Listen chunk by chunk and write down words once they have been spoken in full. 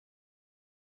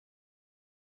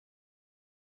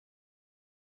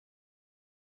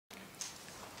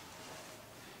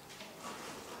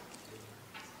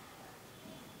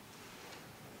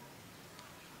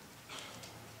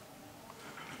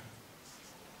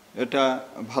এটা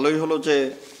ভালোই হলো যে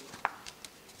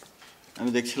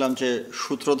আমি দেখছিলাম যে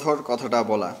সূত্রধর কথাটা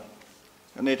বলা,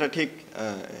 কারণ এটা ঠিক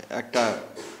একটা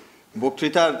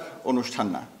বক্তৃতার অনুষ্ঠান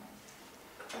না,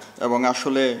 এবং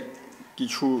আসলে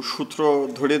কিছু সূত্র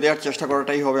ধরে দেওয়ার চেষ্টা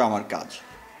করাটাই হবে আমার কাজ।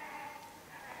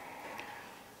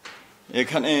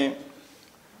 এখানে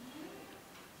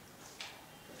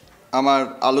আমার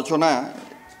আলোচনা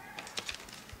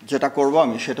যেটা করব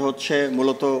আমি, সেটা হচ্ছে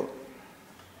মূলত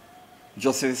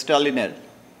জোসেফ স্টালিনের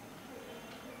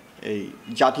এই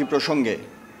জাতি প্রসঙ্গে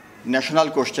ন্যাশনাল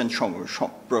কোশ্চেন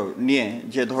নিয়ে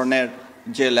যে ধরনের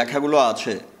যে লেখাগুলো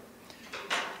আছে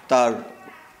তার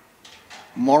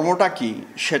মর্মটা কি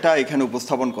সেটা এখানে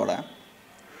উপস্থাপন করা।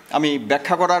 আমি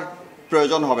ব্যাখ্যা করার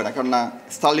প্রয়োজন হবে না, কেননা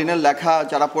স্টালিনের লেখা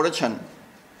যারা পড়েছেন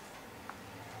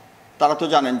তারা তো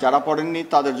জানেন, যারা পড়েননি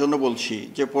তাদের জন্য বলছি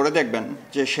যে পড়ে দেখবেন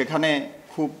যে সেখানে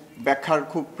খুব ব্যাখ্যার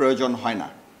খুব প্রয়োজন হয় না,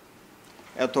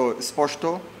 এত স্পষ্ট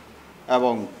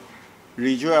এবং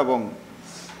ঋজু এবং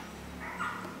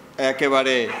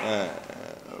একেবারে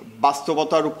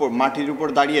বাস্তবতার উপর, মাটির উপর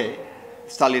দাঁড়িয়ে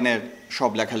স্টালিনের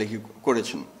সব লেখালেখি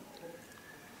করেছেন।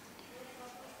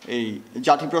 এই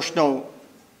জাতি প্রশ্নেও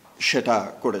সেটা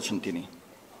করেছেন তিনি।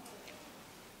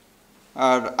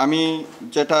 আর আমি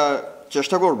যেটা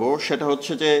চেষ্টা করব সেটা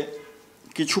হচ্ছে যে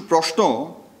কিছু প্রশ্ন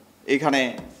এখানে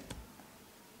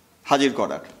হাজির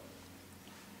করার,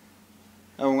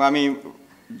 এবং আমি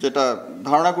যেটা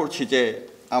ধারণা করছি যে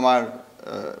আমার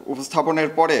উপস্থাপনের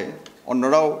পরে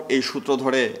অন্যরাও এই সূত্র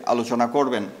ধরে আলোচনা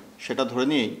করবেন, সেটা ধরে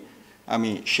নিয়েই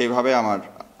আমি সেইভাবে আমার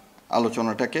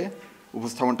আলোচনাটাকে,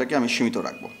 উপস্থাপনটাকে আমি সীমিত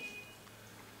রাখব।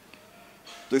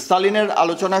 তো স্টালিনের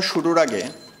আলোচনা শুরুর আগে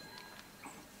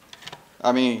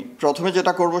আমি প্রথমে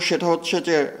যেটা করব সেটা হচ্ছে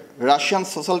যে Russian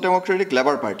social Democratic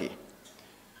labour party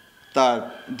তার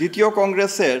দ্বিতীয়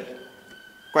কংগ্রেসের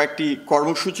কয়েকটি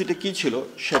কর্মসূচিতে কী ছিল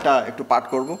সেটা একটু পাঠ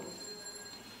করব।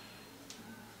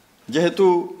 যেহেতু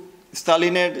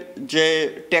স্টালিনের যে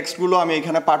টেক্সটগুলো আমি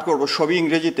এখানে পাঠ করব সবই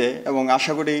ইংরেজিতে, এবং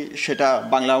আশা করি সেটা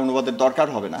বাংলা অনুবাদের দরকার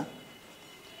হবে না,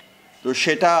 তো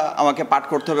সেটা আমাকে পাঠ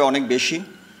করতে হবে অনেক বেশি।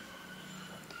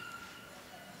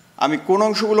 আমি কোন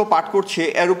অংশগুলো পাঠ করছি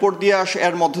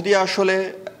এর মধ্য দিয়ে আসলে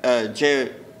যে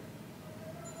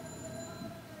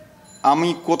আমি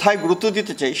কোথায় গুরুত্ব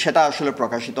দিতে চাই সেটা আসলে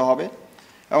প্রকাশিত হবে,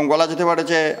 এবং বলা যেতে পারে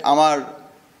যে আমার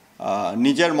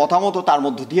নিজের মতামতও তার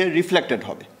মধ্য দিয়ে রিফ্লেক্টেড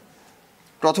হবে।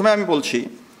 প্রথমে আমি বলছি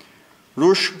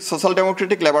রুশ সোশ্যাল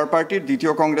ডেমোক্রেটিক লেবার পার্টির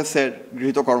দ্বিতীয় কংগ্রেসের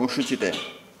গৃহীত কর্মসূচিতে,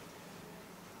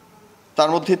 তার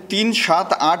মধ্যে 3, 7,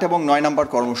 8 এবং 9 নম্বর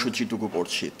কর্মসূচিটুকু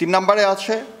পড়ছি। 3 নম্বরে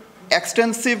আছে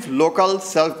extensive local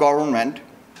self government,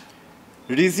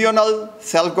 regional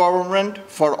self government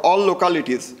for all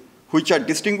localities which are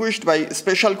distinguished by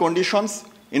special conditions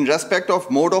in respect of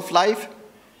mode of life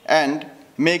and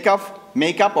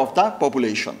makeup of the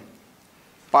population.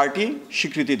 Party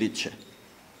স্বীকৃতি দিচ্ছে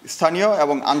স্থানীয়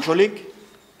এবং আঞ্চলিক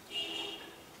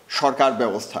সরকার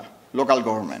ব্যবস্থা, লোকাল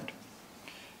গভর্নমেন্ট।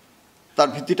 তার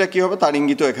ভিত্তিটা কী হবে তার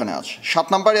ইঙ্গিত এখানে আছে। 7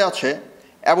 নম্বরে আছে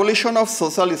abolition of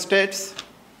social states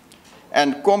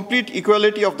and complete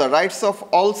equality of the rights of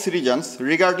all citizens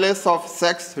regardless of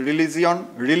sex,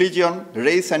 religion,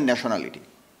 race and nationality.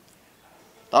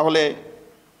 তাহলে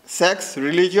সেক্স,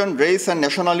 রিলিজিয়ন, রেস অ্যান্ড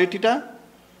ন্যাশনালিটিটা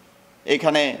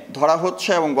এখানে ধরা হচ্ছে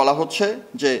এবং বলা হচ্ছে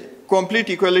যে complete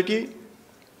equality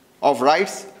of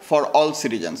rights for all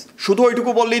citizens. শুধু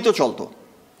ওইটুকু বললেই তো চলতো,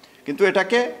 কিন্তু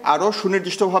এটাকে আরও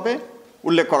সুনির্দিষ্টভাবে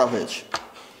উল্লেখ করা হয়েছে।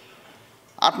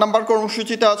 8 নম্বর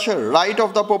কর্মসূচিতে আছে right of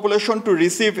the population to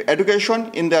receive education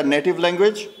in their native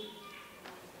language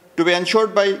to B এনশোর্ড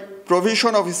by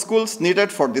provision of schools needed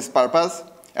for this purpose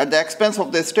at the expense of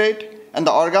the state and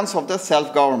the organs of the self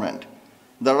government,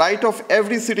 the right of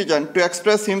every citizen to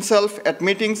express himself at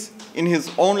meetings in his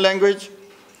own language,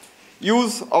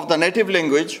 use of the native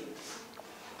language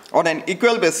on an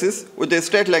equal basis with the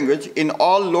state language in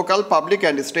all local public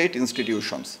and state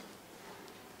institutions.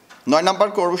 9 নম্বর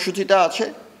কর্মসূচিটা আছে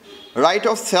right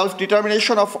of self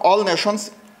determination of all Nations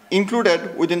included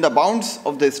within the bounds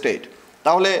of the state.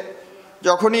 তাহলে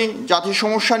যখনই জাতি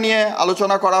সমস্যা নিয়ে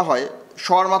আলোচনা করা হয়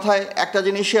সবার মাথায় একটা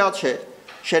জিনিসই আছে,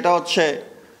 সেটা হচ্ছে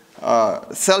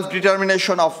self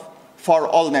determination of for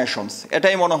all Nations.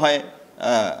 এটাই মনে হয়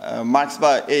মার্কস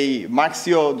বা এই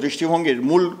মার্ক্সীয় দৃষ্টিভঙ্গির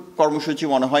মূল কর্মসূচি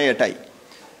মনে হয় এটাই।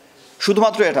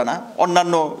 শুধুমাত্র এটা না,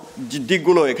 অন্যান্য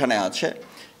দিকগুলো এখানে আছে।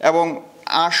 এবং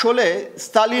আসলে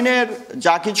স্টালিনের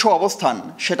যা কিছু অবস্থান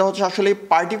সেটা হচ্ছে আসলে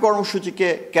পার্টি কর্মসূচিকে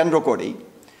কেন্দ্র করেই,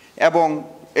 এবং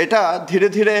এটা ধীরে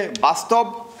ধীরে বাস্তব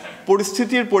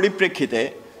পরিস্থিতির পরিপ্রেক্ষিতে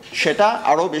সেটা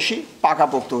আরও বেশি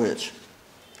পাকাপোক্ত হয়েছে।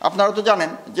 আপনারা তো জানেন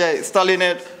যে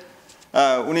স্টালিনের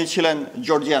উনি ছিলেন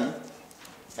জর্জিয়ান,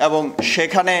 এবং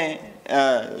সেখানে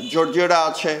জর্জিয়ারা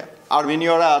আছে,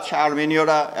 আর্মেনীয়রা আছে।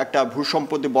 আর্মেনীয়রা একটা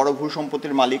ভূসম্পত্তি, বড়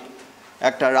ভূসম্পত্তির মালিক,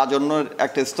 একটা রাজন্যের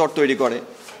একটা স্তর তৈরি করে।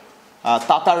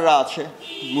 তাতাররা আছে,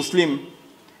 মুসলিম,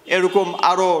 এরকম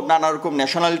আরও নানা রকম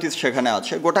ন্যাশনালিটিস সেখানে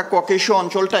আছে। গোটা ককেশীয়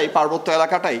অঞ্চলটাই, পার্বত্য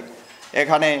এলাকাটাই,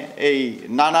 এখানে এই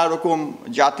নানা রকম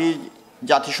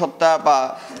জাতিসত্তা বা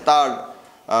তার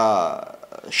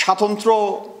স্বাতন্ত্র্য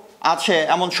আছে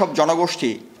এমন সব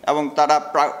জনগোষ্ঠী, এবং তারা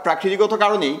প্রাকৃতিগত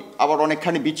কারণেই আবার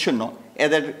অনেকখানি বিচ্ছিন্ন,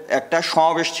 এদের একটা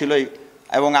সমাবেশ ছিল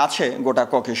এবং আছে গোটা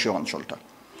ককেশীয় অঞ্চলটা।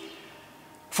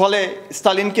 ফলে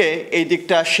স্টালিনকে এই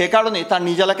দিকটা সে কারণেই তার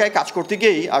নিজ এলাকায় কাজ করতে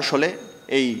গিয়েই আসলে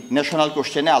এই ন্যাশনাল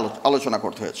কোশ্চেনে আলোচনা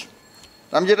করতে হয়েছে।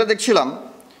 আমি যেটা দেখছিলাম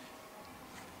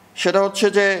সেটা হচ্ছে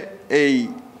যে এই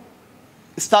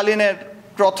স্টালিনের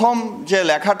প্রথম যে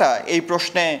লেখাটা এই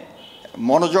প্রশ্নে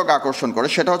মনোযোগ আকর্ষণ করে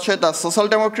সেটা হচ্ছে the social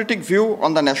Democratic view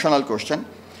on the national question.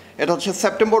 এটা হচ্ছে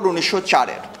সেপ্টেম্বর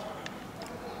 1904-এর।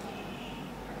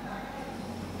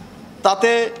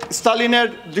 তাতে স্টালিনের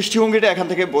দৃষ্টিভঙ্গিটা এখান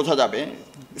থেকে বোঝা যাবে।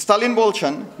 স্টালিন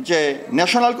বলছেন যে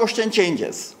ন্যাশনাল কোশ্চেন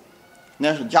চেঞ্জেস,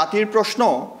 জাতির প্রশ্ন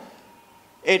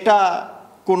এটা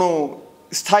কোনো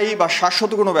স্থায়ী বা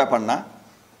শাশ্বত কোনো ব্যাপার না,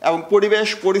 এবং পরিবেশ,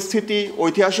 পরিস্থিতি,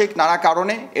 ঐতিহাসিক নানা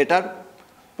কারণে এটার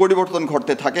পরিবর্তন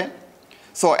ঘটতে থাকে।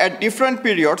 So at different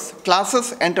periods classes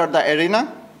enter the arena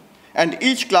and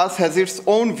each class has its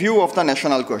own view of the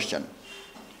national question.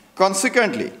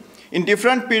 Consequently, in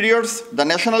different periods, the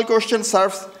national question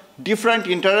serves different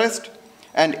interests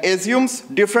and assumes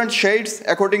different shades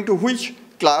according to which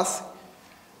class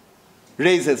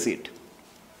raises it.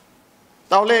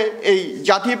 তাহলে এই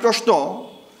জাতীয় প্রশ্ন,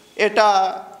 এটা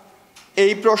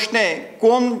এই প্রশ্নে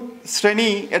কোন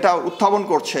শ্রেণী এটা উত্থাপন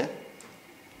করছে,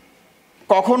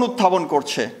 কখন উত্থাপন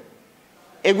করছে,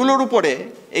 এগুলোর উপরে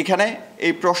এখানে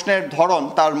এই প্রশ্নের ধরন,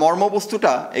 তার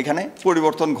মর্মবস্তুটা এখানে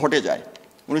পরিবর্তন ঘটে যায়।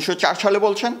 1904 সালে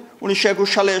বলছেন, 1921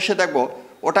 সালে এসে দেখব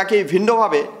ওটাকেই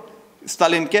ভিন্নভাবে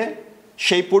স্টালিনকে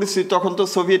সেই পরিস্থিতি, তখন তো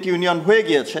সোভিয়েত ইউনিয়ন হয়ে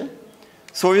গিয়েছে,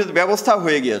 সোভিয়েত ব্যবস্থা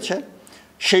হয়ে গিয়েছে,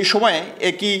 সেই সময়ে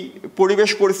একই পরিবেশ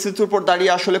পরিস্থিতির উপর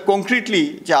দাঁড়িয়ে আসলে কংক্রিটলি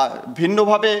যা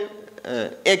ভিন্নভাবে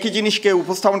একই জিনিসকে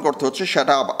উপস্থাপন করতে হচ্ছে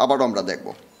সেটা আবারও আমরা দেখব।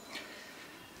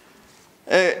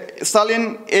 স্টালিন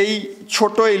এই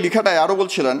ছোট এই লেখাটায় আরও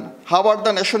বলছিলেন, how are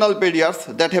the national barriers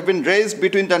that have been raised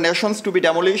between the Nations two B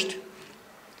ডেমোলিশড।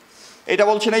 এটা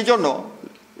বলছেন এই জন্য,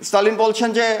 স্টালিন বলছেন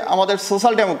যে আমাদের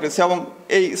সোশ্যাল ডেমোক্রেসি, এবং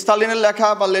এই স্টালিনের লেখা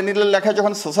বা লেনিনের লেখা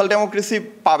যখন সোশ্যাল ডেমোক্রেসি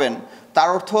পাবেন, তার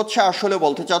অর্থ হচ্ছে আসলে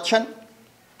বলতে চাচ্ছেন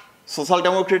সোশ্যাল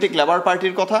ডেমোক্রেটিক লেবার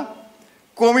পার্টির কথা,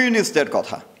 কমিউনিস্টদের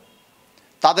কথা,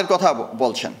 তাদের কথা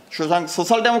বলছেন। সুতরাং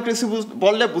সোশ্যাল ডেমোক্রেসি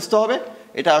বললে বুঝতে হবে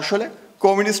এটা আসলে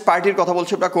কমিউনিস্ট পার্টির কথা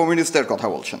বলছে বা কমিউনিস্টদের কথা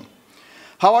বলছেন।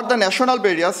 How are the national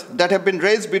barriers that have been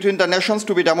raised between the Nations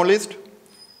two B ডেমোলিশড?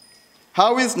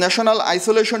 How is national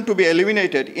isolation to be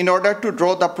eliminated in order to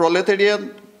draw the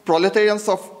proletarians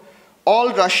of all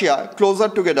Russia closer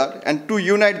together and to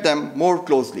unite them more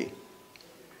closely?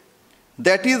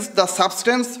 That is the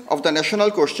substance of the national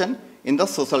question in the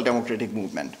social democratic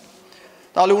movement.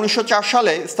 তাহলে 1904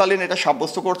 সালে Stalin এটা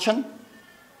সাব্যস্ত করছেন।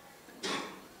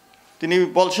 তিনি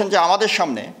বলছেন যে আমাদের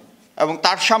সামনে এবং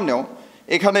তার সামনেও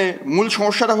এখানে মূল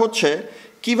সমস্যাটা হচ্ছে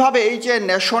কিভাবে এই যে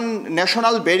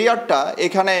ন্যাশনাল ব্যারিয়ারটা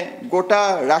এখানে গোটা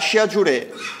রাশিয়া জুড়ে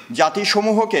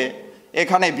জাতিসমূহকে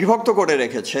এখানে বিভক্ত করে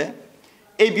রেখেছে,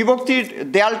 এই বিভক্তির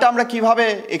দেয়ালটা আমরা কিভাবে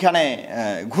এখানে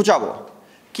ঘুচাবো,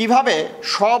 কিভাবে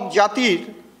সব জাতির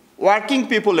ওয়ার্কিং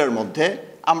পিপলের মধ্যে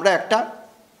আমরা একটা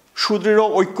সুদৃঢ়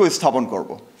ঐক্য স্থাপন করব,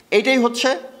 এইটাই হচ্ছে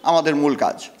আমাদের মূল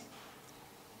কাজ।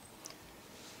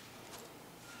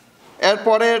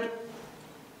 এরপরের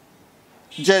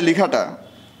যে লেখাটা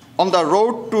on the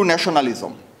road two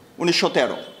nationalism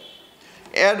 1913,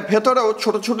 এর ভেতরেও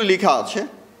ছোট ছোট লেখা আছে,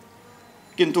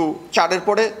 কিন্তু 4-এর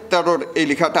পরে 13-র এই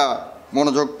লেখাটা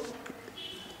মনোযোগ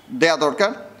দেয়া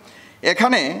দরকার।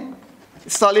 এখানে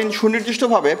স্টালিন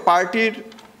সুনির্দিষ্টভাবে পার্টির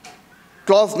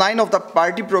clause 9 of the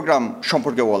party programme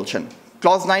সম্পর্কে বলছেন।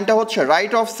 ক্লজ 9টা হচ্ছে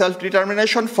right of self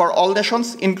determination for all Nations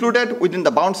included within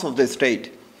the bounds of the state.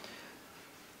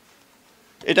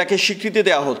 এটাকে স্বীকৃতি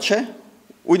দেওয়া হচ্ছে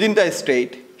উইদিন দ্য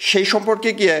স্টেট, সেই সম্পর্কে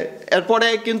গিয়ে এরপরে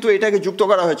কিন্তু এটাকে যুক্ত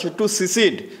করা হয়েছে টু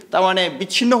সিসিড, তার মানে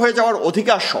বিচ্ছিন্ন হয়ে যাওয়ার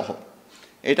অধিকার সহ,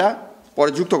 এটা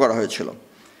পরে যুক্ত করা হয়েছিল।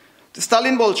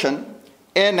 স্টালিন বলছেন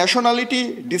এ ন্যাশনালিটি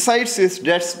ডিসাইডস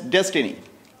ইটস ডেস্টিনি।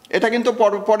 এটা কিন্তু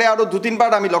পরে আরও 2-3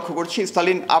 বার আমি লক্ষ্য করছি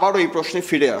স্টালিন আবারও এই প্রশ্নে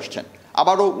ফিরে আসছেন,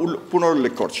 আবারও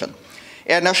পুনরুল্লেখ করছেন।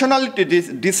 এ nationality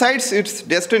decides it's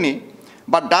destiny,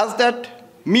 but does that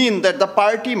mean that the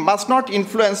party must not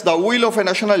influence the will of a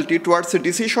nationality towards a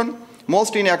decision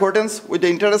most in accordance with the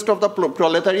interest of the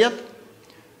proletariat?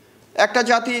 একটা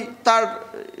জাতি তার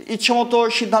ইচ্ছেমতো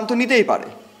সিদ্ধান্ত নিতেই পারে,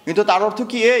 কিন্তু তার অর্থ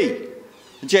কি এই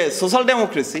যে সোশ্যাল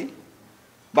ডেমোক্রেসি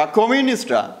বা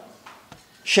কমিউনিস্টরা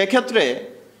সেক্ষেত্রে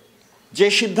যে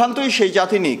সিদ্ধান্তই সেই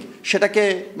জাতি নিক সেটাকে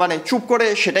মানে চুপ করে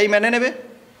সেটাই মেনে নেবে?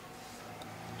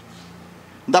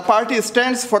 The party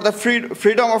stands for the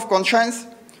freedom of conscience,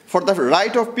 for the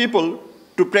right of people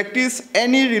to practice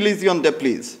any religion they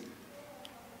please.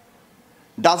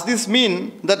 Does this mean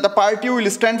that the party will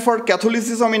stand for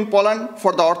Catholicism in Poland,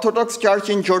 for the Orthodox Church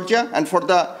in Georgia, and for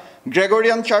the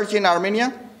Gregorian Church in Armenia?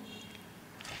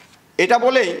 এটা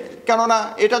বলে, কেননা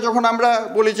এটা যখন আমরা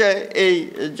বলি যে এই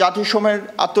জাতিসমূহের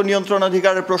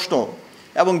আত্মনিয়ন্ত্রণাধিকারের প্রশ্ন,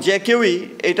 এবং যে কেউই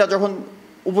এটা যখন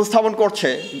উপস্থাপন করছে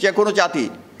যে কোনো জাতি,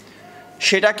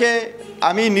 সেটাকে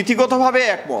আমি নীতিগতভাবে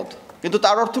একমত, কিন্তু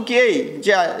তার অর্থ কি এই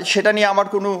যে সেটা নিয়ে আমার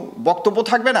কোনো বক্তব্য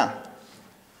থাকবে না?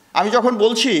 আমি যখন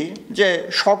বলছি যে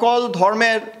সকল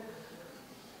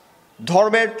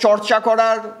ধর্মের চর্চা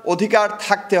করার অধিকার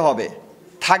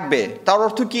থাকবে, তার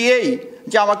অর্থ কি এই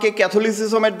যে আমাকে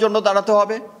ক্যাথলিসিজমের জন্য দাঁড়াতে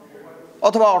হবে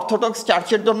অথবা অর্থোডক্স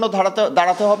চার্চের জন্য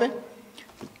দাঁড়াতে হবে?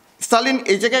 স্টালিন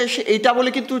এই জায়গায় এসে এইটা বলে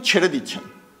কিন্তু ছেড়ে দিচ্ছেন।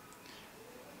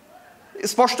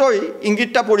 স্পষ্টই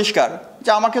ইঙ্গিতটা পরিষ্কার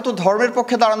যে আমাকে তো ধর্মের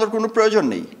পক্ষে দাঁড়ানোর কোনো প্রয়োজন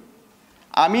নেই।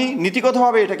 আমি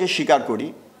নীতিগতভাবে এটাকে স্বীকার করি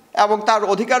এবং তার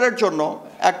অধিকারের জন্য,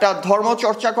 একটা ধর্ম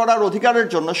চর্চা করার অধিকারের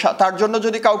জন্য, তার জন্য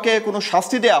যদি কাউকে কোনো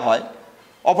শাস্তি দেওয়া হয়,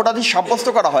 অপরাধী সাব্যস্ত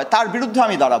করা হয়, তার বিরুদ্ধে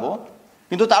আমি দাঁড়াবো,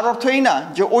 কিন্তু তার অর্থ এই না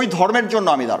যে ওই ধর্মের জন্য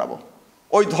আমি দাঁড়াবো,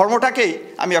 ওই ধর্মটাকেই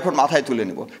আমি এখন মাথায় তুলে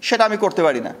নেব। সেটা আমি করতে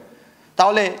পারি না।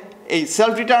 তাহলে এই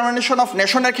সেলফ ডিটারমিনেশন অফ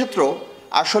নেশনের ক্ষেত্রেও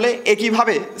আসলে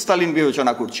একইভাবে স্টালিন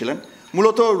বিবেচনা করছিলেন।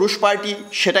 মূলত রুশ পার্টি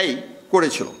সেটাই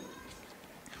করেছিল।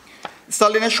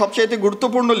 স্টালিনের সবচাইতে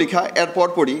গুরুত্বপূর্ণ লেখা এর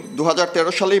পরপরই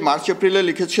 2013 সালেই মার্চ এপ্রিলে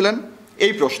লিখেছিলেন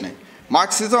এই প্রশ্নে,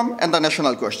 Marxism and the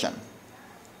national question.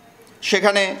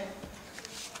 সেখানে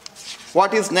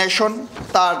হোয়াট ইজ নেশন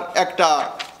তার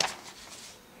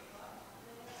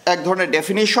এক ধরনের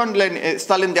ডেফিনিশন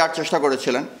স্টালিন দেওয়ার চেষ্টা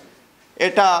করেছিলেন।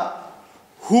 এটা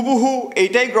হুবহু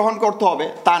এইটাই গ্রহণ করতে হবে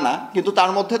তা না, কিন্তু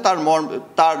তার মধ্যে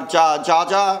তার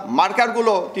যা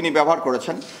মার্কারগুলো তিনি ব্যবহার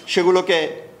করেছেন সেগুলোকে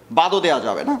বাদও দেওয়া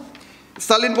যাবে না।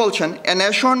 স্টালিন বলছেন, a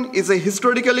nation is a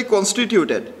historically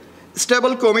constituted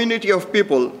stable community of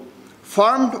people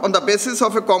formed on the basis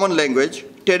of a common language,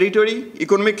 territory,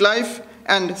 economic life,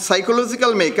 and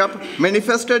psychological makeup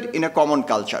manifested in a common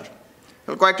culture.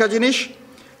 কয়েকটা জিনিস,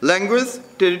 language,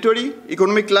 territory,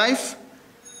 economic life,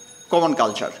 common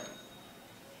culture.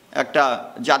 একটা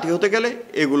জাতি হতে গেলে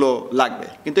এগুলো লাগবে,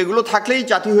 কিন্তু এগুলো থাকলেই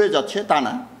জাতি হয়ে যাচ্ছে তা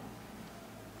না,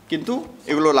 কিন্তু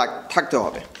এগুলো থাকতে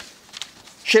হবে।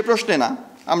 সে প্রশ্নে না,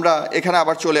 আমরা এখানে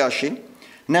আবার চলে আসি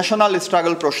ন্যাশনাল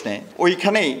স্ট্রাগল প্রশ্নে।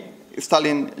 ওইখানেই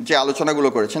স্টালিন যে আলোচনাগুলো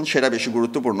করেছেন সেটা বেশি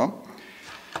গুরুত্বপূর্ণ।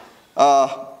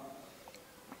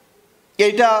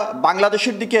 এইটা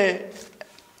বাংলাদেশের দিকে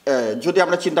যদি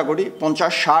আমরা চিন্তা করি,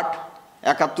 50, 60,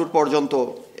 71 পর্যন্ত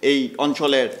এই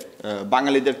অঞ্চলের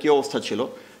বাঙালিদের কী অবস্থা ছিল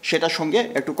সেটার সঙ্গে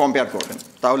একটু কম্পেয়ার করবেন,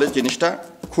 তাহলে জিনিসটা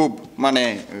খুব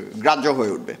গ্রাহ্য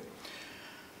হয়ে উঠবে।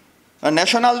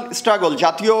 ন্যাশনাল স্ট্রাগল,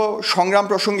 জাতীয় সংগ্রাম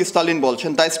প্রসঙ্গে স্টালিন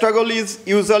বলছেন, the struggle is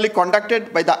usually conducted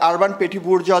by the urban পেটি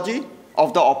বুর্জোয়াজি অফ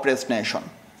দ্য অপ্রেসড নেশন।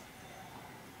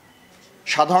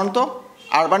 সাধারণত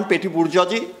আরবান পেটি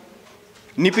বুর্জোয়াজি,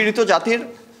 নিপীড়িত জাতির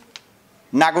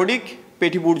নাগরিক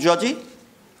পেটি বুর্জোয়াজি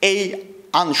এই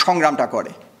সংগ্রামটা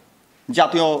করে,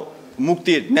 জাতীয়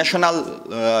মুক্তির ন্যাশনাল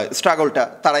স্ট্রাগলটা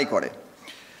তারাই করে।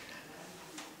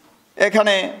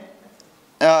 এখানে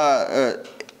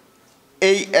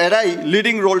এরাই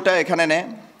লিডিং রোলটা এখানে নেয়।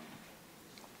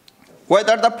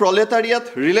 Whether the proletariat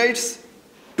relates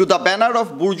to the banner of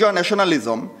bourgeois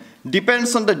nationalism depends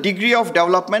on the degree of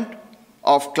development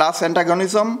of class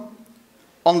antagonism,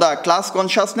 on the class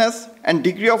consciousness and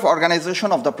degree of organization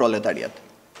of the proletariat.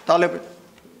 তাহলে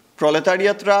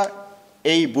প্রলেতারিয়াতরা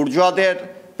এই বুর্জোয়াদের,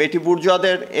 পেটি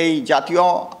বুর্জোয়াদের এই জাতীয়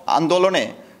আন্দোলনে,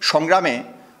 সংগ্রামে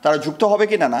তারা যুক্ত হবে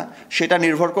কি না সেটা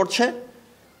নির্ভর করছে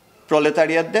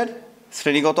প্রলেতারিয়াতদের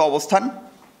শ্রেণীগত অবস্থান।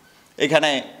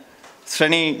 এখানে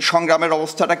শ্রেণী সংগ্রামের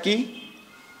অবস্থাটা কি,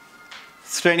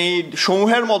 শ্রেণী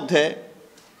সমূহের মধ্যে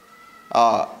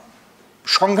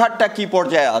সংঘাতটা কি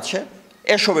পর্যায়ে আছে,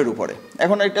 এসবের উপরে।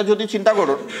 এখন এটা যদি চিন্তা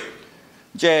করুন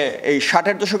যে এই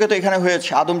 60-এর দশকে তো এখানে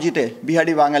হয়েছে, আদমজিতে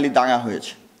বিহারি বাঙালি দাঙ্গা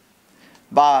হয়েছে,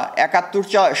 বা 71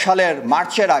 সালের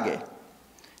মার্চের আগে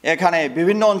এখানে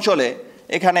বিভিন্ন অঞ্চলে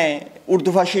এখানে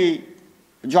উর্দুভাষী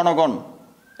জনগণ,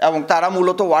 এবং তারা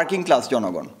মূলত ওয়ার্কিং ক্লাস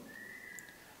জনগণ,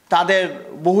 তাদের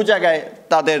বহু জায়গায়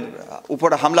তাদের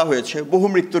উপরে হামলা হয়েছে, বহু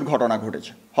মৃত্যুর ঘটনা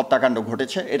ঘটেছে, হত্যাকাণ্ড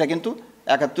ঘটেছে। এটা কিন্তু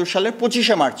 71 সালের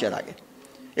 25শে মার্চের আগে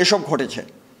এসব ঘটেছে।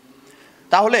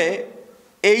 তাহলে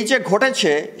এই যে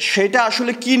ঘটেছে সেটা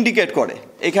আসলে কি ইন্ডিকেট করে,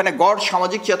 এখানে গড়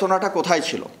সামাজিক চেতনাটা কোথায়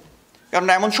ছিল? কারণ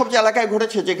এমন সব যে এলাকায়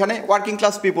ঘটেছে যেখানে ওয়ার্কিং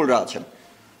ক্লাস পিপুলরা আছেন,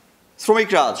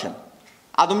 শ্রমিকরা আছেন।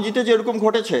 আদমজিতে যেরকম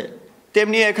ঘটেছে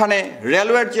তেমনি এখানে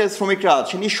রেলওয়ের যে শ্রমিকরা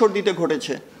আছেন, ঈশ্বরদীতে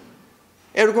ঘটেছে,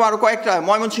 এরকম আরও কয়েকটা,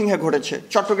 ময়মনসিংহে ঘটেছে,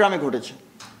 চট্টগ্রামে ঘটেছে,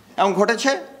 এবং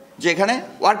ঘটেছে যেখানে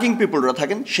ওয়ার্কিং পিপুলরা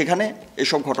থাকেন সেখানে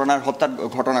এসব হত্যার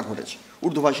ঘটনা ঘটেছে,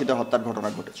 উর্দুভাষীদের হত্যার ঘটনা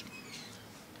ঘটেছে।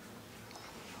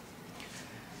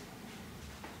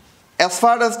 As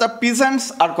far as the peasants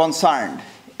are concerned,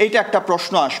 এইটা একটা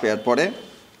প্রশ্ন আসবে এরপরে।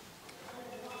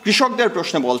 কৃষকদের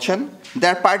প্রশ্নে বলছেন,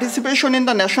 their participation in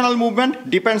the national movement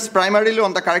depends primarily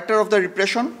on the character of the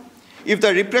repression. If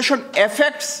the repression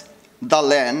affects the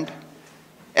land,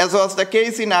 as was the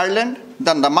case in Ireland,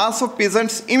 then the mass of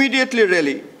peasants immediately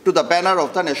rally to the banner of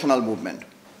the national movement.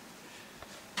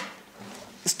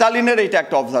 স্টালিনের এইটা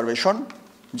একটা observation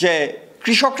যে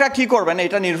কৃষকরা কি করবেন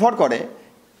এটা নির্ভর করে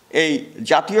এই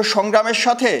জাতীয় সংগ্রামের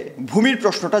সাথে ভূমির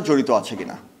প্রশ্নটা জড়িত আছে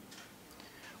কিনা।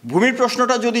 ভূমির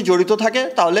প্রশ্নটা যদি জড়িত থাকে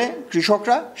তাহলে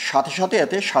কৃষকরা সাথে সাথে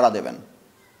এতে সাড়া দেবেন।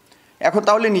 এখন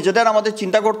তাহলে নিজেদের আমাদের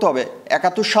চিন্তা করতে হবে,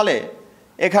 ৭১ সালে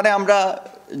এখানে আমরা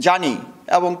জানি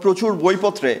এবং প্রচুর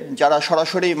বইপত্রে যারা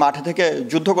সরাসরি মাঠে থেকে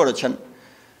যুদ্ধ করেছেন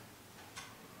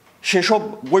সেসব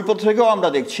বইপত্র থেকেও আমরা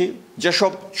দেখছি,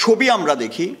 যেসব ছবি আমরা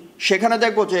দেখি সেখানে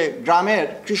দেখব যে গ্রামের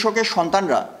কৃষকের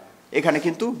সন্তানরা এখানে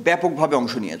কিন্তু ব্যাপকভাবে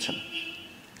অংশ নিয়েছেন।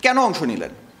 কেন অংশ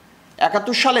নিলেন?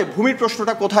 ৭১ সালে ভূমির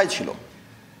প্রশ্নটা কোথায় ছিল?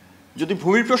 যদি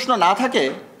ভূমির প্রশ্ন না থাকে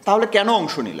তাহলে কেন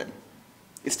অংশ নিলেন?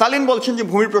 স্টালিন বলছেন যে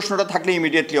ভূমির প্রশ্নটা থাকলে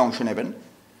ইমিডিয়েটলি অংশ নেবেন,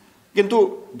 কিন্তু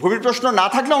ভূমির প্রশ্ন না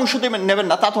থাকলে অংশ নেবেন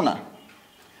না তা তো না।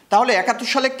 তাহলে ৭১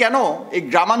 সালে কেন এই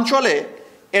গ্রামাঞ্চলে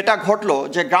এটা ঘটলো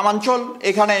যে গ্রামাঞ্চল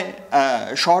এখানে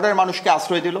শহরের মানুষকে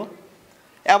আশ্রয় দিল,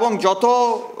 এবং যত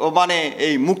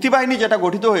এই মুক্তিবাহিনী যেটা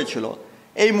গঠিত হয়েছিল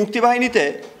এই মুক্তিবাহিনীতে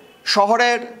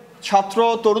শহরের ছাত্র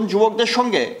তরুণ যুবকদের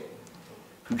সঙ্গে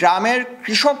গ্রামের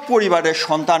কৃষক পরিবারের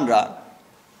সন্তানরা,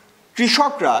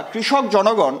 কৃষক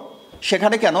জনগণ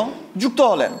সেখানে কেন যুক্ত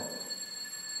হলেন?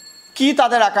 কি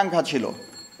তাদের আকাঙ্ক্ষা ছিল?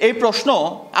 এই প্রশ্ন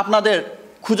আপনাদের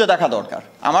খুঁজে দেখা দরকার,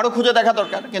 আমারও খুঁজে দেখা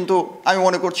দরকার, কিন্তু আমি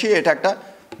মনে করছি এটা একটা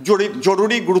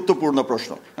জরুরি গুরুত্বপূর্ণ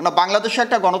প্রশ্ন। কেন বাংলাদেশে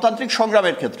একটা গণতান্ত্রিক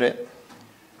সংগ্রামের ক্ষেত্রে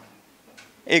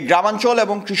এই গ্রামাঞ্চল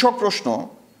এবং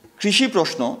কৃষি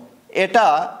প্রশ্ন এটা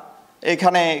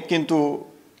এখানে কিন্তু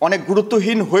অনেক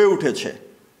গুরুত্বহীন হয়ে উঠেছে,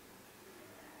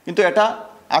 কিন্তু এটা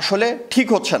আসলে ঠিক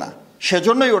হচ্ছে না,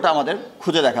 সেজন্যই ওটা আমাদের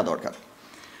খুঁজে দেখা দরকার।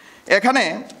 এখানে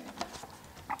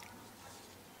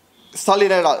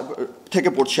স্টালিনের থেকে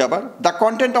পড়ছি আবার, the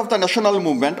content of the national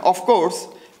movement of course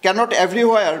cannot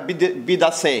everywhere be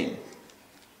the same.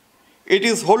 It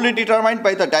is wholly determined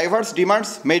by the diverse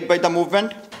demands made by the movement.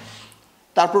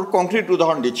 তারপর কংক্রিট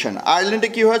উদাহরণ দিচ্ছেন, আয়ারল্যান্ডে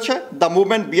কি হয়েছে? The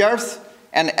movement viewers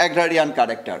an agrarian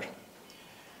character.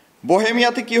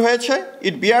 বোহেমিয়াতে কি হয়েছে?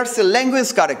 ইট বিয়ার্স এ language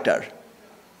character.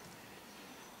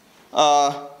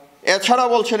 এছাড়া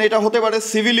বলছেন এটা হতে পারে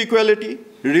civil equality,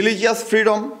 religious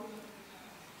freedom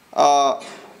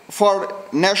for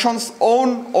Nations on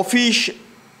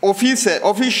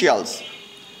officials.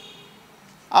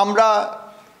 আমরা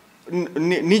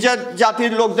নিজের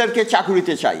জাতির লোকদেরকে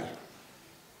চাকুরিতে চাই,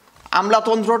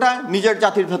 আমলাতন্ত্রটা নিজের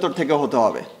জাতির ভেতর থেকে হতে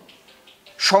হবে,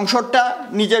 সংসদটা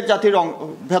নিজের জাতির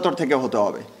ভেতর থেকে হতে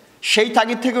হবে, সেই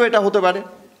তাগিদ থেকেও এটা হতে পারে।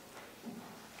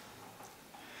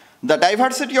 The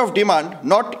diversity of demand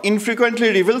not infrequently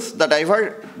reveals the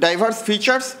diverse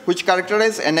features which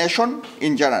characterize a nation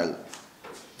in general.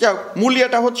 মূল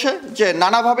এটা হচ্ছে যে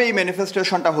নানাভাবে এই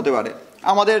ম্যানিফেস্টেশনটা হতে পারে।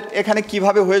 আমাদের এখানে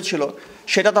কিভাবে হয়েছিল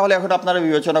সেটা তাহলে এখন আপনারা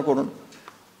বিবেচনা করুন।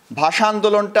 ভাষা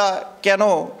আন্দোলনটা কেন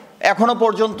এখনো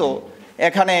পর্যন্ত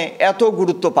এখানে এত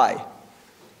গুরুত্ব পায়?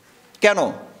 কেন?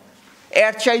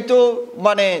 এর চাইতো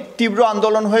তীব্র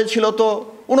আন্দোলন হয়েছিল তো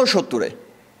 69-এ।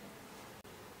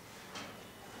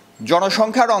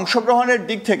 জনসংখ্যার অংশগ্রহণের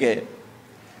দিক থেকে,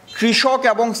 কৃষক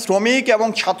এবং শ্রমিক এবং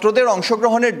ছাত্রদের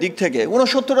অংশগ্রহণের দিক থেকে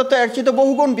 69-এ তো এর চাইতে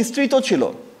বহুগুণ বিস্তৃত ছিল,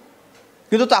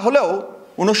 কিন্তু তাহলেও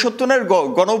 69-এর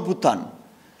গণ অভ্যুত্থান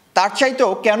তার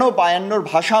চাইতেও কেন 52-র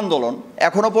ভাষা আন্দোলন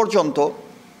এখনো পর্যন্ত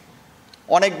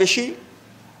অনেক বেশি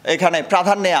এখানে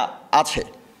প্রাধান্যে আছে?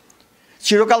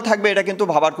 চিরকাল থাকবে এটা কিন্তু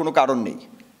ভাবার কোনো কারণ নেই,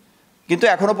 কিন্তু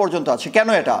এখনো পর্যন্ত আছে। কেন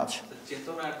এটা আছে?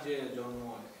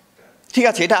 ঠিক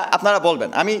আছে, এটা আপনারা বলবেন,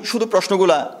 আমি শুধু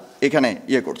প্রশ্নগুলা এখানে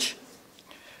করছি।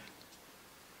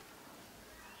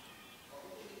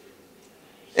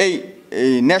 এই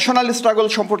ন্যাশনাল স্ট্রাগল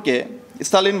সম্পর্কে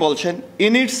স্টালিন বলছেন,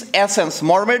 ইন ইটস এসেন্স,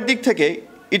 মর্মের দিক থেকে,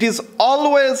 it is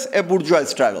always a bourgeois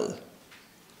struggle,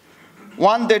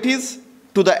 one that is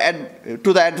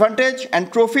to the advantage and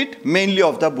profit mainly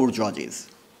of the বুর্জোয়াজিজ।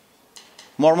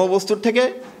 মর্মবস্তুর থেকে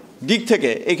দিক থেকে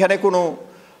এখানে কোনো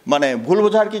মানে ভুল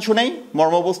বোঝার কিছু নেই।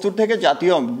 মর্মবস্তুর থেকে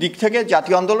জাতীয় দিক থেকে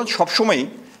জাতীয় আন্দোলন সবসময়ই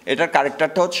এটার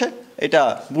ক্যারেক্টারটা হচ্ছে এটা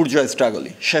বুর্জোয়া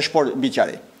স্ট্রাগলই শেষ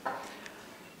বিচারে।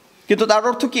 কিন্তু তার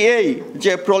অর্থ কি এই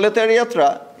যে প্রলেতারিয়াতরা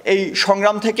এই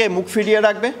সংগ্রাম থেকে মুখ ফিরিয়ে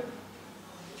রাখবে?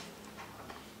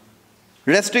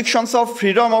 Restrictions of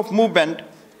freedom of movement,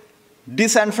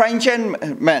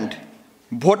 ডিসএনফ্র্যাঞ্চাইজমেন্ট,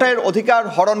 ভোটের অধিকার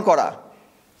হরণ করা,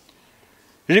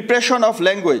 repression of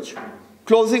language,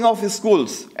 closing of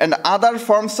schools, and other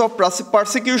forms of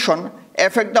persecution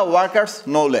affect the workers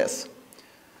no less.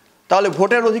 তাহলে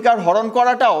ভোটের অধিকার হরণ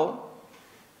করাটাও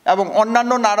এবং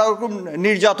অন্যান্য নানা রকম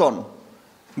নির্যাতন,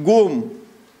 গুম,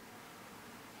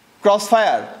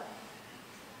 ক্রসফায়ার,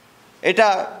 এটা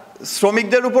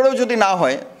শ্রমিকদের উপরেও যদি না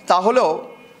হয় তাহলেও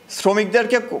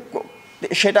শ্রমিকদেরকে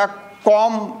সেটা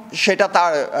কম সেটা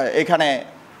তার এখানে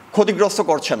ক্ষতিগ্রস্ত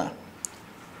করছে না,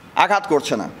 আঘাত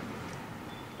করছে না।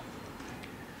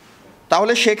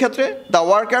 তাহলে সেক্ষেত্রে the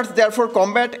workers therefore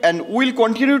combat and will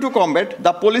continue to combat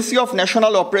the policy of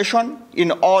national operation in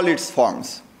all it's forms.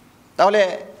 তাহলে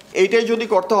এইটাই যদি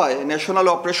করতে হয়, national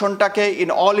অপারেশনটাকে in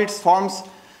all it's forms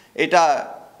এটা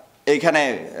এইখানে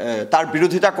তার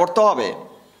বিরোধিতা করতে হবে,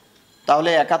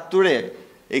 তাহলে ৭১-এ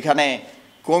এখানে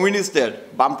কমিউনিস্টদের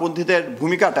বামপন্থীদের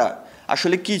ভূমিকাটা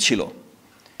আসলে কি ছিল?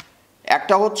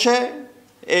 একটা হচ্ছে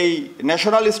এই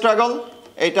ন্যাশনাল স্ট্রাগল,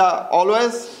 এটা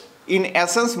অলওয়েজ ইন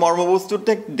এসেন্স মর্মবস্তুর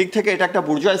দিক থেকে এটা একটা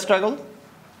বুর্জোয়া স্ট্রাগল।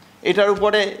 এটার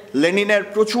উপরে লেনিনের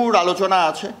প্রচুর আলোচনা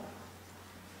আছে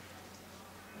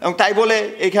এবং তাই বলে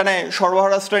এখানে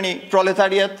সর্বহারা শ্রেণী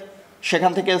প্রলেতারিয়েত,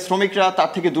 সেখান থেকে শ্রমিকরা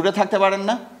তার থেকে দূরে থাকতে পারেন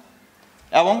না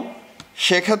এবং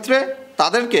সেক্ষেত্রে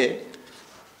তাদেরকে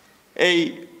এই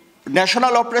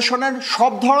ন্যাশনাল অপারেশনের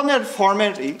সব ধরনের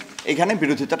ফর্মেরই এখানে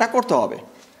বিরোধিতাটা করতে হবে।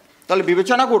 তাহলে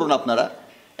বিবেচনা করুন আপনারা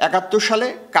 ৭১ সালে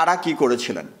কারা কি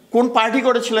করেছিলেন, কোন পার্টি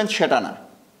করেছিলেন সেটা না,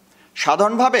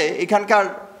 সাধারণভাবে এখানকার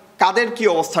কাদের কি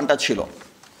অবস্থানটা ছিল।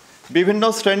 বিভিন্ন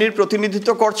শ্রেণীর প্রতিনিধিত্ব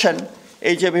করছেন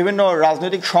এই যে বিভিন্ন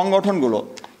রাজনৈতিক সংগঠনগুলো,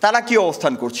 তারা কি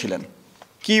অবস্থান করছিলেন,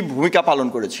 কি ভূমিকা পালন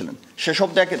করেছিলেন সেসব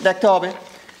দেখতে হবে।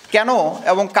 কেন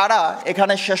এবং কারা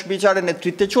এখানে শেষ বিচারের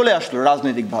নেতৃত্বে চলে আসলো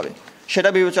রাজনৈতিকভাবে সেটা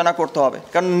বিবেচনা করতে হবে,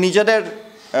 কারণ নিজেদের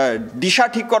দিশা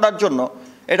ঠিক করার জন্য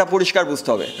এটা পরিষ্কার বুঝতে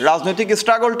হবে রাজনৈতিক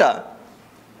স্ট্রাগলটা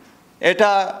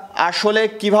এটা আসলে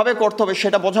কিভাবে করতে হবে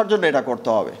সেটা বোঝার জন্য এটা করতে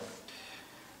হবে।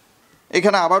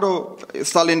 এখানে আবারও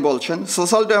স্টালিন বলছেন,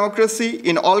 social democracy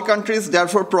in all countries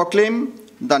therefore proclaim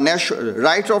the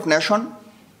right of nation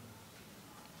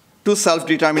two self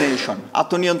determination.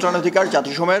 আত্মনিয়ন্ত্রণ অধিকার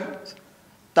জাতিসমূহের,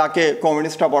 তাকে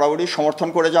কমিউনিস্টরা বরাবরই সমর্থন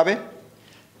করে যাবে।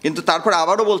 কিন্তু তারপর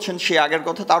আবারও বলছেন সে আগের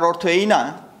কথা, তার অর্থ এই না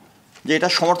যে এটা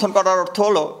সমর্থন করার অর্থ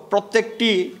হলো প্রত্যেকটি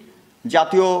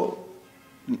জাতীয়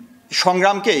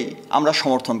সংগ্রামকেই আমরা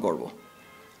সমর্থন করব,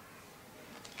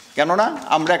 কেননা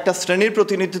আমরা একটা শ্রেণীর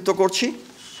প্রতিনিধিত্ব করছি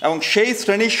এবং সেই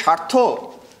শ্রেণীর স্বার্থ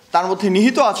তার মধ্যে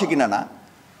নিহিত আছে কিনা না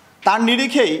তার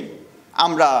নিরিখেই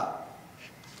আমরা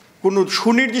কোনো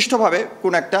সুনির্দিষ্টভাবে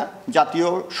কোন একটা জাতীয়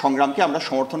সংগ্রামকে আমরা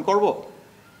সমর্থন করব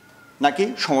নাকি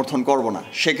সমর্থন করব না,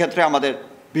 সেক্ষেত্রে আমাদের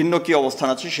ভিন্ন কী অবস্থান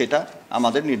আছে সেটা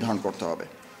আমাদের নির্ধারণ করতে হবে।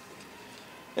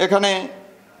 এখানে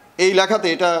এই লেখাতে,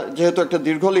 এটা যেহেতু একটা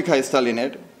দীর্ঘ লেখা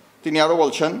স্টালিনের, তিনি আরও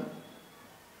বলছেন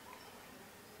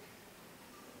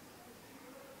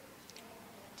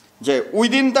যে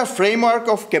within the framework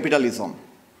of capitalism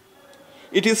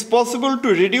it is possible to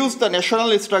reduce the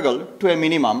national struggle to a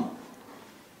minimum,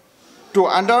 to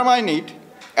undermine it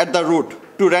at the root,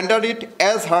 to render it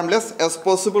as harmless as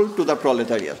possible to the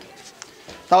proletariat.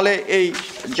 তাহলে এই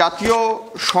জাতীয়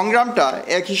সংগ্রামটা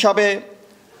এক হিসাবে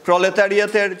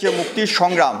প্রলেতারিয়াতের যে মুক্তির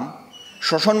সংগ্রাম,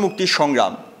 শোষণ মুক্তির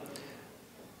সংগ্রাম,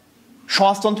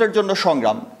 সমাজতন্ত্রের জন্য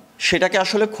সংগ্রাম, সেটাকে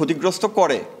আসলে ক্ষতিগ্রস্ত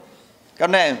করে,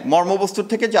 কারণ মর্মবস্তুর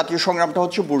থেকে জাতীয় সংগ্রামটা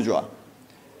হচ্ছে বুর্জোয়া।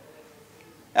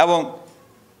 এবং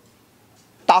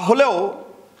তাহলেও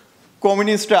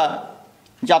কমিউনিস্টরা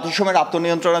জাতিসমূহের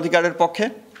আত্মনিয়ন্ত্রণাধিকারের পক্ষে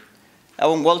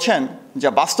এবং বলছেন যে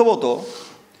বাস্তবত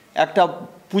একটা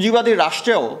পুঁজিবাদী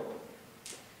রাষ্ট্রেও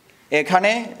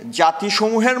এখানে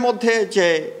জাতিসমূহের মধ্যে যে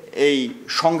এই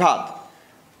সংঘাত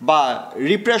বা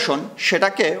রিপ্রেশন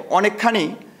সেটাকে অনেকখানি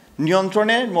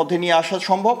নিয়ন্ত্রণের মধ্যে নিয়ে আসা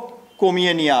সম্ভব,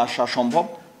 কমিয়ে নিয়ে আসা সম্ভব।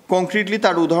 কংক্রিটলি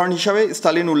তার উদাহরণ হিসাবে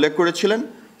স্টালিন উল্লেখ করেছিলেন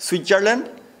সুইজারল্যান্ড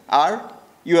আর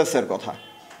ইউএসের কথা।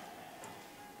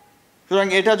 সুতরাং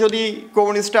এটা যদি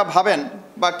কমিউনিস্টরা ভাবেন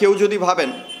বা কেউ যদি ভাবেন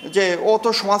যে ও তো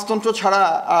সমাজতন্ত্র ছাড়া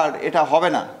আর এটা হবে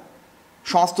না,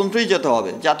 সমাজতন্ত্রই যেতে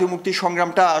হবে, জাতীয় মুক্তি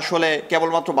সংগ্রামটা আসলে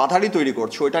কেবলমাত্র বাধারই তৈরি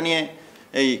করছে, ওইটা নিয়ে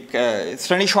এই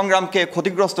শ্রেণী সংগ্রামকে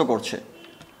ক্ষতিগ্রস্ত করছে,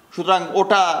 সুতরাং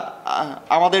ওটা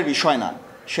আমাদের বিষয় না,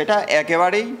 সেটা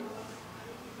একেবারেই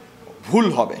ভুল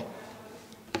হবে।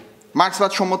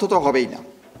 মার্ক্সবাদ সম্মত তো হবেই না।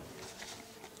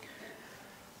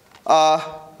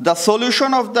 The solution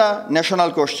of the national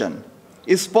question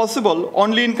is possible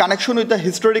only in connection with the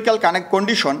historical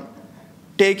condition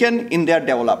taken in their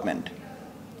development.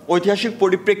 ঐতিহাসিক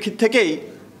পরিপ্রেক্ষিত থেকেই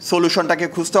সলিউশনটাকে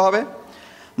খুঁজতে হবে।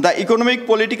 The economic,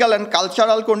 political and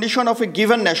cultural condition of a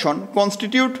given nation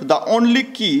constitute the only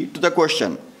key to the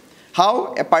question how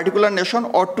a particular nation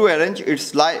ought to arrange its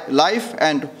life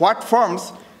and what forms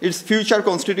its future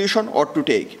constitution ought to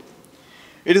take.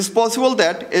 It is possible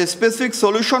that a specific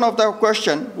solution of the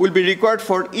question will be required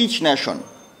for each nation.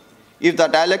 If the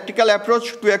dialectical approach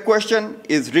to a question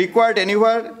is required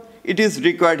anywhere, it is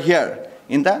required here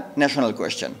in the national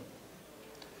question.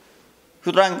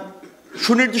 সুতরাং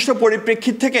সুনির্দিষ্ট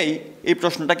পরিপ্রেক্ষিত থেকেই এই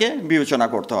প্রশ্নটাকে বিবেচনা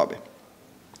করতে হবে।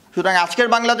 সুতরাং আজকের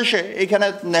বাংলাদেশে এইখানে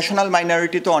ন্যাশনাল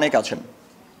মাইনরিটি তো অনেক আছেন,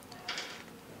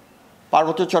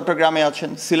 পার্বত্য চট্টগ্রামে আছেন,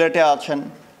 সিলেটে আছেন,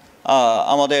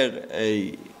 আমাদের এই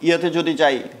ইয়েতে যদি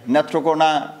যাই নেত্রকোনা,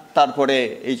 তারপরে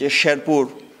এই যে শেরপুর,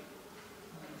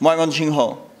 ময়মনসিংহ,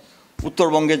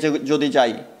 উত্তরবঙ্গে যদি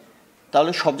যাই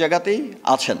তাহলে সব জায়গাতেই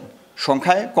আছেন।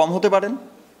 সংখ্যায় কম হতে পারেন,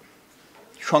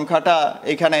 সংখ্যাটা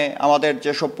এখানে আমাদের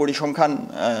যেসব পরিসংখ্যান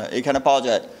এখানে পাওয়া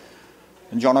যায়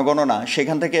জনগণনা,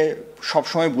 সেখান থেকে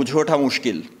সবসময় বুঝে ওঠা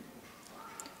মুশকিল।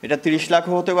 এটা 30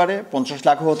 লাখও হতে পারে, 50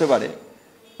 লাখও হতে পারে।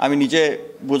 আমি নিজে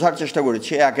বোঝার চেষ্টা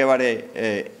করেছি, একেবারে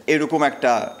এরকম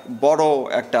একটা বড়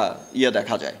একটা ইয়ে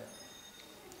দেখা যায়।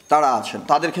 তারা আছেন,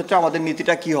 তাদের ক্ষেত্রে আমাদের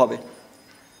নীতিটা কি হবে,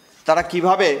 তারা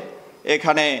কিভাবে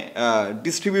এখানে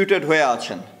ডিস্ট্রিবিউটেড হয়ে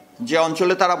আছেন, যে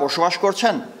অঞ্চলে তারা বসবাস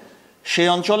করছেন সেই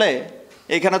অঞ্চলে,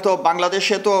 এখানে তো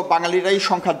বাংলাদেশে তো বাঙালিরাই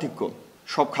সংখ্যাধিক্য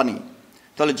সবখানি,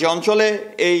 তাহলে যে অঞ্চলে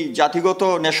এই জাতিগত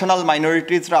ন্যাশনাল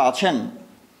মাইনরিটিসরা আছেন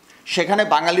সেখানে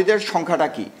বাঙালিদের সংখ্যাটা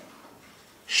কি,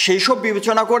 সেই সব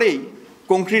বিবেচনা করেই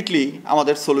কংক্রিটলি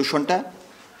আমাদের সলিউশনটা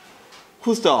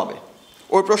খুঁজতে হবে।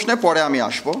 ওই প্রশ্নে পরে আমি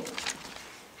আসব।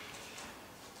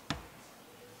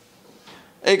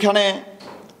 এখানে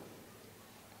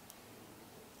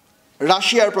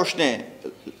রাশিয়ার প্রশ্নে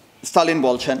স্টালিন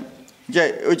বলছেন যে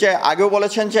ওই যে আগেও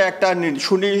বলেছেন যে একটা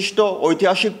সুনির্দিষ্ট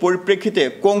ঐতিহাসিক পরিপ্রেক্ষিতে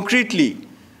কংক্রিটলি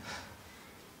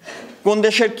কোন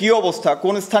দেশের কী অবস্থা,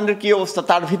 কোন স্থানের কী অবস্থা,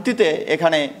 তার ভিত্তিতে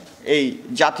এখানে এই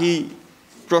জাতি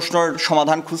প্রশ্নের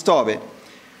সমাধান খুঁজতে হবে।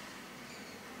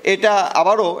 এটা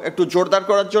আবারও একটু জোরদার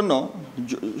করার জন্য,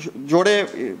 জোরে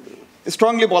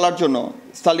স্ট্রংলি বলার জন্য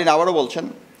স্টালিন আবারও বলছেন,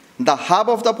 the hub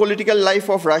of the political life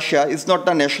of Russia is not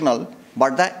the national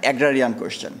but the agrarian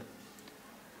question.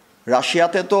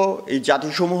 রাশিয়াতে তো এই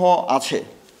জাতিসমূহ আছে,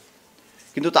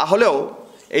 কিন্তু তাহলেও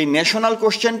এই ন্যাশনাল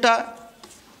কোয়েশ্চেনটা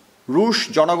রুশ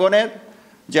জনগণের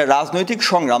যে রাজনৈতিক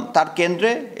সংগ্রাম তার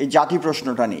কেন্দ্রে এই জাতি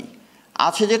প্রশ্নটা নেই।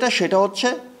 আছে যেটা, সেটা হচ্ছে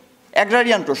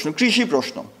অ্যাগ্রারিয়ান প্রশ্ন, কৃষি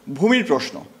প্রশ্ন, ভূমির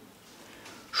প্রশ্ন।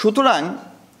 সুতরাং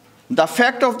the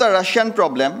fact of the Russian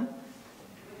problem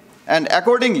and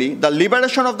accordingly the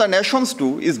liberation of the Nations two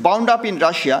is bound up in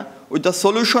Russia with the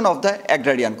solution of the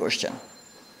agrarian question.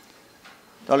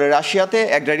 তাহলে রাশিয়াতে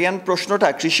অ্যাগ্রারিয়ান প্রশ্নটা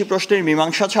কৃষি প্রশ্নের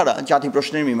মীমাংসা ছাড়া জাতি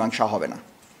প্রশ্নের মীমাংসা হবে না।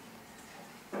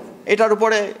 এটার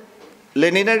উপরে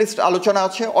লেনিনের আলোচনা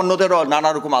আছে, অন্যদেরও নানা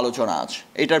রকম আলোচনা আছে,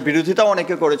 এটার বিরোধিতাও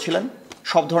অনেকে করেছিলেন,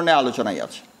 সব ধরনের আলোচনাই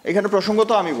আছে। এখানে প্রসঙ্গত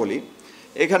আমি বলি,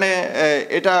 এখানে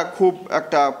এটা খুব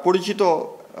একটা পরিচিত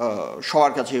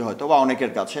সবার কাছেই হয়তো বা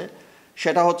অনেকের কাছে,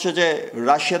 সেটা হচ্ছে যে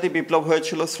রাশিয়াতে বিপ্লব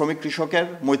হয়েছিল শ্রমিক কৃষকের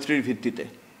মৈত্রীর ভিত্তিতে।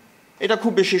 এটা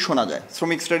খুব বেশি শোনা যায়,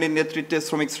 শ্রমিক শ্রেণীর নেতৃত্বে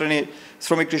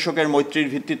শ্রমিক কৃষকের মৈত্রীর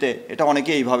ভিত্তিতে, এটা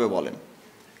অনেকে এইভাবে বলেন।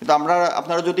 কিন্তু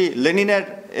আপনারা যদি লেনিনের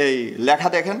এই লেখা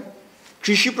দেখেন,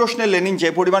 কৃষি প্রশ্নে লেনিন যে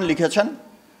পরিমাণ লিখেছেন,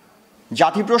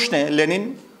 জাতি প্রশ্নে লেনিন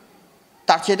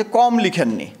তার চাইতে কম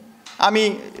লিখেননি। আমি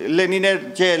লেনিনের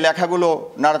যে লেখাগুলো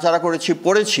নাড়াচাড়া করেছি,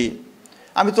 পড়েছি,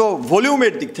 আমি তো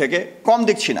ভলিউমের দিক থেকে কম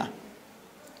দেখছি না।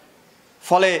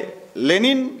 ফলে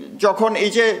লেনিন যখন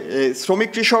এই যে শ্রমিক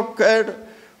কৃষকের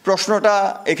প্রশ্নটা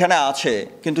এখানে আছে,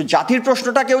 কিন্তু জাতির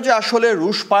প্রশ্নটাকেও যে আসলে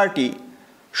রুশ পার্টি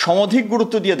সমধিক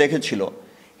গুরুত্ব দিয়ে দেখেছিল,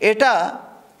 এটা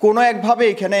কোনো একভাবে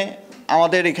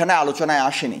আমাদের এখানে আলোচনায়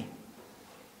আসেনি।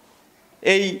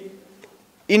 এই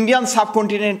ইন্ডিয়ান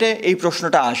সাবকন্টিনেন্টে এই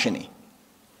প্রশ্নটা আসেনি।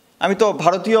 আমি তো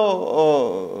ভারতীয়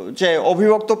যে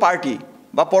অবিভক্ত পার্টি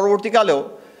বা পরবর্তীকালেও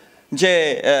যে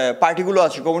পার্টিগুলো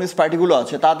আছে, কমিউনিস্ট পার্টিগুলো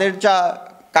আছে, তাদের যা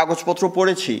কাগজপত্র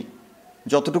পড়েছি,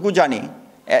 যতটুকু জানি,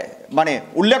 মানে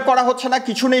উল্লেখ করা হচ্ছে না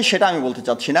কিছু নেই সেটা আমি বলতে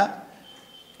চাচ্ছি না,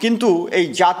 কিন্তু এই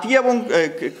জাতি এবং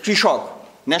কৃষক,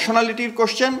 ন্যাশনালিটির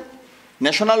কোশ্চেন,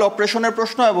 ন্যাশনাল অপারেশনের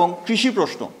প্রশ্ন এবং কৃষি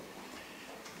প্রশ্ন,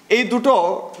 এই দুটো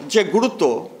যে গুরুত্ব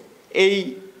এই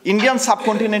ইন্ডিয়ান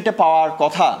সাবকন্টিনেন্টে পাওয়ার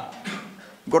কথা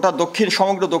গোটা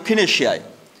সমগ্র দক্ষিণ এশিয়ায়,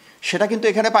 সেটা কিন্তু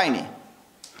এখানে পাইনি।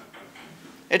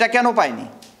 এটা কেন পাইনি?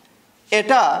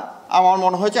 এটা আমার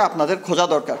মনে হয় যে আপনাদের খোঁজা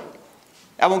দরকার,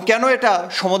 এবং কেন এটা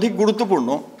সমধিক গুরুত্বপূর্ণ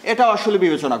এটা আসলে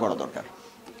বিবেচনা করা দরকার।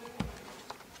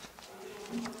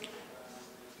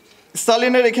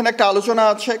 স্টালিনের এখানে একটা আলোচনা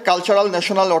আছে কালচারাল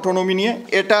ন্যাশনাল অটোনমি নিয়ে।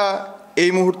 এটা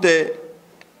এই মুহূর্তে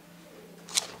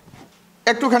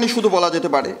একটুখানি শুধু বলা যেতে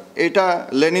পারে, এটা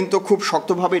লেনিন তো খুব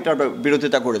শক্তভাবে এটার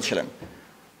বিরোধিতা করেছিলেন।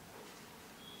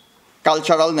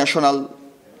 কালচারাল ন্যাশনাল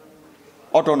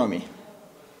অটোনমি,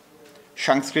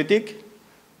 সাংস্কৃতিক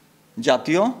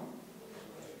জাতীয়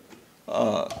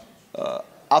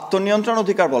আত্মনিয়ন্ত্রণ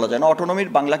অধিকার বলা যায় না, অটোনমির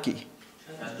বাংলা কি?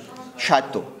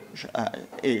 স্বায়ত্ত,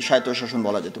 এই স্বায়ত্তশাসন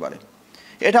বলা যেতে পারে।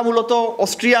 এটা মূলত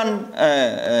অস্ট্রিয়ান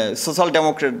সোশ্যাল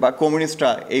ডেমোক্রেট বা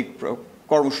কমিউনিস্টরা এই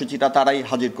কর্মসূচিটা তারাই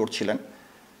হাজির করছিলেন।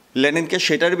 লেনিনকে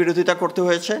সেটার বিরোধিতা করতে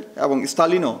হয়েছে, এবং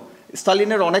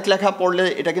স্টালিনের অনেক লেখা পড়লে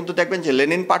এটা কিন্তু দেখবেন যে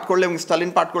লেনিন পাঠ করলে এবং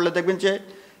স্টালিন পাঠ করলে দেখবেন যে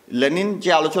লেনিন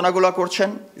যে আলোচনাগুলো করছেন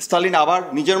স্টালিন আবার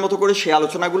নিজের মতো করে সেই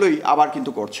আলোচনাগুলোই আবার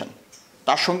কিন্তু করছেন,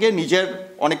 তার সঙ্গে নিজের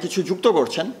অনেক কিছু যুক্ত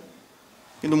করছেন,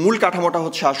 কিন্তু মূল কাঠামোটা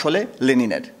হচ্ছে আসলে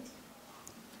লেনিনের,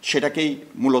 সেটাকেই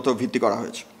মূলত ভিত্তি করা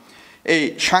হয়েছে। এই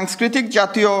সাংস্কৃতিক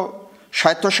জাতীয়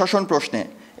স্বায়ত্তশাসন প্রশ্নে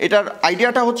এটার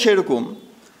আইডিয়াটা হচ্ছে এরকম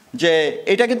যে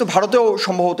এটা কিন্তু ভারতেও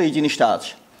সম্ভবত এই জিনিসটা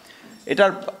আছে।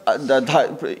 এটার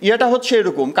ইয়েটা হচ্ছে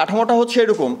এরকম, কাঠামোটা হচ্ছে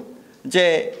এরকম যে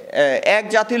এক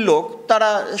জাতির লোক তারা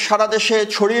সারা দেশে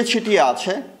ছড়িয়ে ছিটিয়ে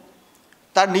আছে,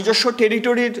 তার নিজস্ব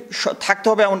টেরিটরির থাকতে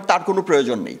হবে এমন তার কোনো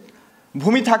প্রয়োজন নেই,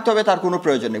 ভূমি থাকতে হবে তার কোনো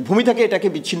প্রয়োজন নেই, ভূমি থেকে এটাকে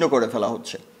বিচ্ছিন্ন করে ফেলা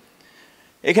হচ্ছে।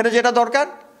 এখানে যেটা দরকার,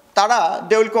 তারা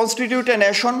they will constitute a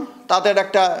nation, তাদের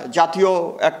একটা জাতীয়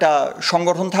একটা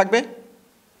সংগঠন থাকবে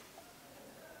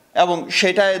এবং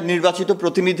সেটায় নির্বাচিত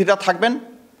প্রতিনিধিরা থাকবেন,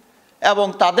 এবং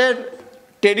তাদের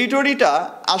টেরিটরিটা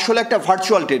আসলে একটা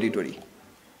ভার্চুয়াল টেরিটরি,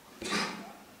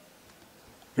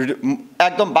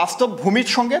 একদম বাস্তব ভূমির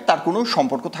সঙ্গে তার কোনো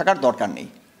সম্পর্ক থাকার দরকার নেই।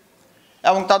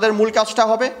 এবং তাদের মূল কাজটা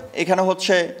হবে এখানে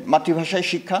হচ্ছে মাতৃভাষায়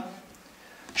শিক্ষা,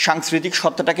 সাংস্কৃতিক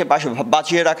সত্তাটাকে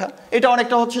বাঁচিয়ে রাখা। এটা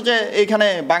অনেকটা হচ্ছে যে এইখানে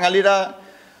বাঙালিরা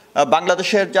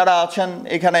বাংলাদেশের যারা আছেন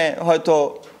এখানে হয়তো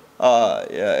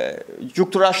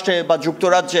যুক্তরাষ্ট্রে বা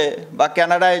যুক্তরাজ্যে বা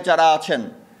কানাডায় যারা আছেন,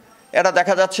 এরা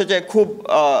দেখা যাচ্ছে যে খুব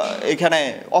এখানে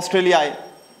অস্ট্রেলিয়ায়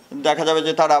দেখা যাবে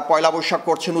যে তারা পয়লা বৈশাখ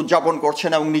করছেন, উদযাপন করছেন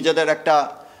এবং নিজেদের একটা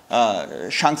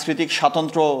সাংস্কৃতিক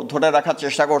স্বাতন্ত্র্য ধরে রাখার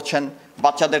চেষ্টা করছেন,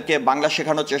 বাচ্চাদেরকে বাংলা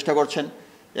শেখানোর চেষ্টা করছেন।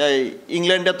 এই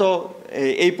ইংল্যান্ডে তো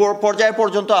এই পর্যায়ে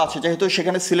পর্যন্ত আছে, যেহেতু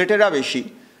সেখানে সিলেটেরা বেশি,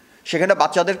 সেখানে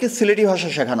বাচ্চাদেরকে সিলেটি ভাষা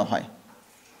শেখানো হয়।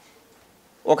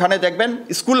 ওখানে দেখবেন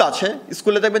স্কুল আছে,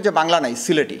 স্কুলে দেখবেন যে বাংলা নাই,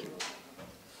 সিলেটি,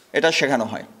 এটা শেখানো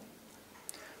হয়।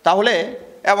 তাহলে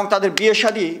এবং তাদের বিয়ে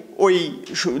শাদী ওই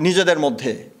নিজেদের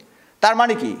মধ্যে, তার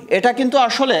মানে কি এটা কিন্তু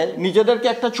আসলে নিজেদেরকে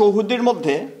একটা চৌহদ্দির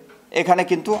মধ্যে এখানে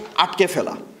কিন্তু আটকে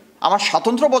ফেলা। আমার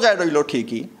স্বাতন্ত্র্য বজায় রইল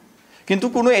ঠিকই, কিন্তু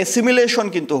কোনো অ্যাসিমিলেশন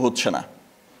কিন্তু হচ্ছে না,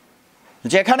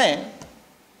 যেখানে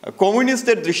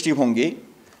কমিউনিস্টদের দৃষ্টিভঙ্গি,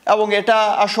 এবং এটা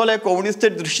আসলে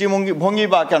কমিউনিস্টের দৃষ্টিভঙ্গি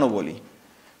বা কেন বলি,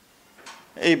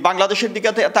 এই বাংলাদেশের দিকে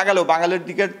তাকালেও বাঙালির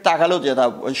দিকে তাকালেও যেটা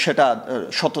সেটা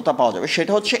সত্যতা পাওয়া যাবে,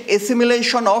 সেটা হচ্ছে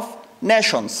assimilation of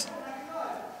Nations,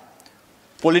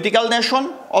 political nation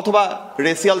অথবা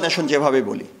রেসিয়াল নেশন যেভাবে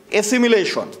বলি,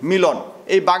 অ্যাসিমিলেশন, মিলন।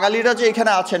 এই বাঙালিরা যে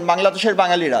এখানে আছেন, বাংলাদেশের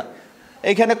বাঙালিরা,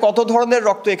 এখানে কত ধরনের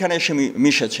রক্ত এখানে এসে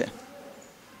মিশেছে,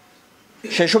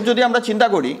 সেসব যদি আমরা চিন্তা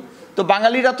করি তো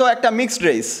বাঙালিরা তো একটা মিক্সড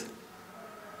রেস।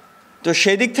 তো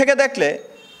সেই দিক থেকে দেখলে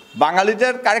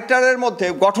বাঙালিদের ক্যারেক্টারের মধ্যে,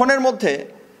 গঠনের মধ্যে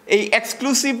এই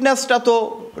এক্সক্লুসিভনেসটা তো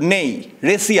নেই,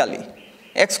 রেসিয়ালি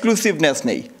এক্সক্লুসিভনেস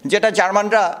নেই, যেটা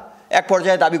জার্মানরা এক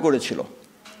পর্যায়ে দাবি করেছিল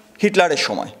হিটলারের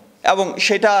সময়, এবং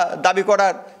সেটা দাবি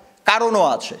করার কারণও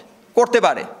আছে, করতে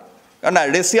পারে, না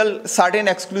রেসিয়াল সার্টেন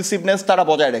এক্সক্লুসিভনেস তারা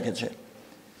বজায় রেখেছে।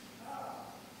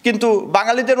 কিন্তু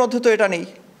বাঙালিদের মধ্যে তো এটা নেই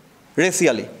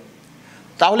রেসিয়ালি।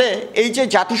 তাহলে এই যে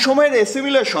জাতিসমূহের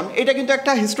অ্যাসিমিলেশন, এটা কিন্তু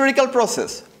একটা হিস্টোরিক্যাল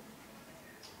প্রসেস,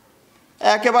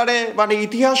 একেবারে মানে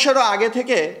ইতিহাসেরও আগে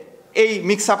থেকে এই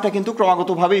মিক্স আপটা কিন্তু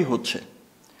ক্রমাগতভাবেই হচ্ছে।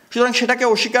 সুতরাং সেটাকে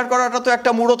অস্বীকার করাটা তো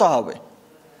একটা মূঢ়তা হবে,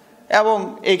 এবং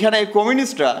এখানে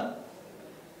কমিউনিস্টরা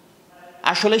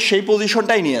আসলে সেই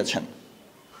পজিশনটাই নিয়েছেন,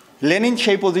 লেনিন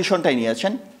সেই পজিশনটাই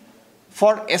নিয়েছেন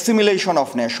ফর অ্যাসিমিলেশন অফ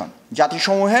নেশন,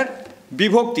 জাতিসমূহের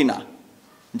বিভক্তি না,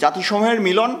 জাতিসমূহের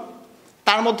মিলন,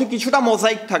 তার মধ্যে কিছুটা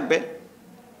মোজাইক থাকবে,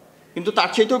 কিন্তু তার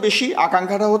চাইতেও বেশি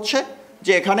আকাঙ্ক্ষাটা হচ্ছে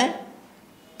যে এখানে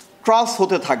ক্রস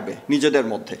হতে থাকবে নিজেদের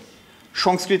মধ্যে,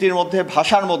 সংস্কৃতির মধ্যে,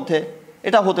 ভাষার মধ্যে,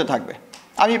 এটা হতে থাকবে।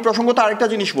 আমি প্রসঙ্গত আরেকটা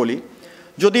জিনিস বলি,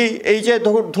 যদি এই যে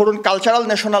ধরুন কালচারাল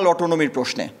ন্যাশনাল অটোনমির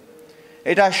প্রশ্নে,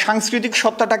 এটা সাংস্কৃতিক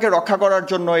সত্তাটাকে রক্ষা করার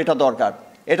জন্য এটা দরকার,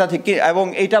 এটা থেকে, এবং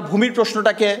এইটা ভূমির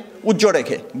প্রশ্নটাকে উজ্জ্বল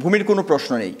রেখে, ভূমির কোনো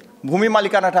প্রশ্ন নেই, ভূমি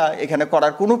মালিকানাটা এখানে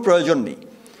করার কোনো প্রয়োজন নেই,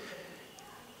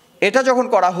 এটা যখন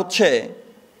করা হচ্ছে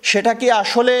সেটা কি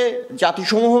আসলে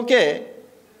জাতিসমূহকে,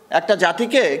 একটা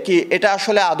জাতিকে কি এটা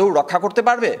আসলে আদৌ রক্ষা করতে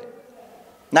পারবে,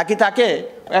 নাকি তাকে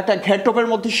একটা ঘেরটোপের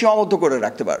মধ্যে সীমাবদ্ধ করে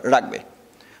রাখবে?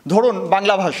 ধরুন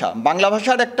বাংলা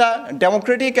ভাষার একটা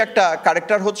ডেমোক্রেটিক একটা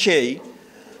ক্যারেক্টার হচ্ছে এই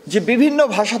যে বিভিন্ন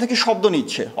ভাষা থেকে শব্দ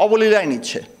নিচ্ছে, অবলীলায়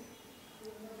নিচ্ছে।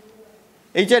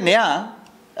 এই যে নেয়া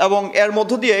এবং এর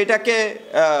মধ্য দিয়ে এটাকে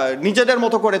নিজেদের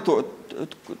মতো করে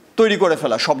তৈরি করে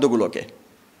ফেলা শব্দগুলোকে,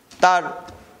 তার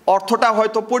অর্থটা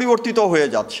হয়তো পরিবর্তিত হয়ে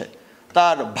যাচ্ছে,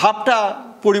 তার ভাবটা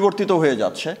পরিবর্তিত হয়ে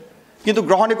যাচ্ছে, কিন্তু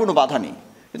গ্রহণে কোনো বাধা নেই।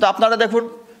 কিন্তু আপনারা দেখুন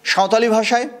সাঁওতালি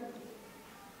ভাষায়,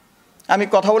 আমি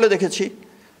কথা বলে দেখেছি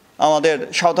আমাদের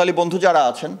সাঁওতালি বন্ধু যারা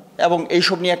আছেন এবং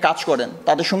এইসব নিয়ে কাজ করেন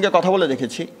তাদের সঙ্গে কথা বলে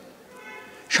দেখেছি,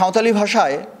 সাঁওতালি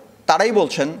ভাষায় তারাই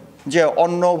বলছেন যে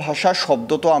অন্য ভাষার শব্দ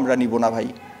তো আমরা নিব না ভাই।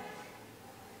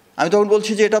 আমি তখন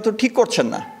বলছি যে এটা তো ঠিক করছেন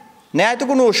না, ন্যায় তো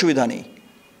কোনো অসুবিধা নেই।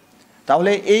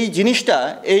 তাহলে এই জিনিসটা,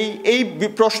 এই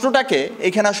প্রশ্নটাকে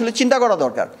এখানে আসলে চিন্তা করা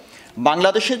দরকার।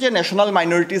 বাংলাদেশে যে ন্যাশনাল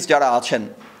মাইনরিটিস যারা আছেন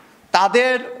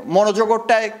তাদের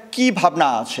মনোজগৎটায় কী ভাবনা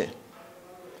আছে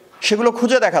সেগুলো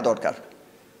খুঁজে দেখা দরকার,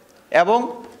 এবং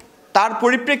তার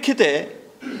পরিপ্রেক্ষিতে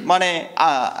মানে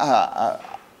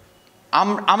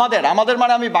আমাদের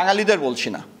মানে আমি বাঙালিদের বলছি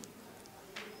না,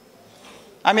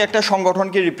 আমি একটা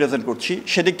সংগঠনকে রিপ্রেজেন্ট করছি,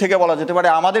 সেদিক থেকে বলা যেতে পারে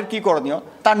আমাদের কি করণীয়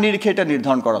তার নিরিখে এটা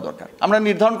নির্ধারণ করা দরকার। আমরা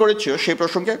নির্ধারণ করেছিও, সেই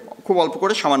প্রসঙ্গে খুব অল্প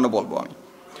করে সামান্য বলবো আমি।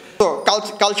 তো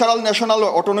কালচারাল ন্যাশনাল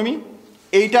অটোনমি,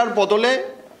 এইটার বদলে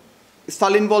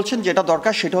স্টালিন বলছেন যেটা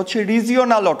দরকার সেটা হচ্ছে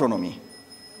regional autonomy,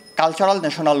 cultural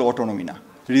national autonomy না।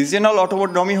 রিজিওনাল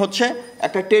অটোনমি হচ্ছে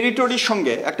একটা টেরিটরির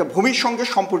সঙ্গে, একটা ভূমির সঙ্গে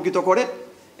সম্পর্কিত করে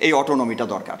এই অটোনমিটা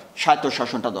দরকার,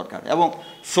 স্বায়ত্তশাসনটা দরকার। এবং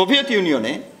সোভিয়েত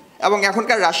ইউনিয়নে এবং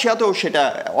এখনকার রাশিয়াতেও সেটা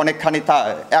অনেকখানি তা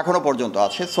এখনও পর্যন্ত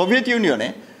আছে। সোভিয়েত ইউনিয়নে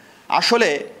আসলে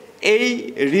এই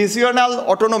রিজিওনাল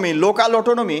অটোনমি, লোকাল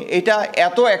অটোনমি, এটা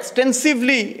এত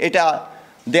এক্সটেন্সিভলি এটা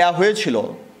দেয়া হয়েছিল,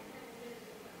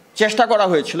 চেষ্টা করা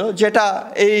হয়েছিল, যেটা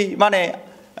এই মানে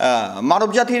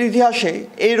মানবজাতির ইতিহাসে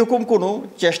এইরকম কোনো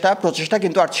প্রচেষ্টা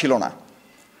কিন্তু আর ছিল না।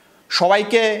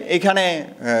 সবাইকে এখানে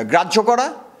গ্রাহ্য করা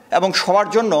এবং সবার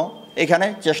জন্য এখানে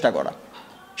চেষ্টা করা,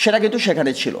 সেটা কিন্তু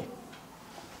সেখানে ছিল।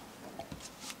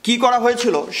 কি করা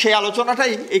হয়েছিল সেই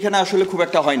আলোচনাটাই এখানে আসলে খুব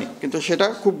একটা হয়নি, কিন্তু সেটা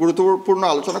খুব গুরুত্বপূর্ণ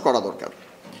আলোচনা করা দরকার।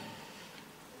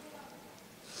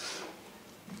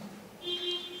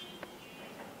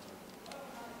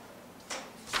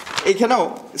 এইখানেও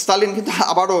স্টালিন কিন্তু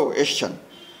আবারও এসছেন,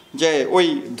 যে ওই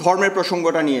ধর্মের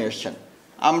প্রসঙ্গটা নিয়ে এসছেন।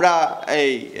 আমরা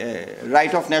এই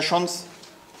right of Nations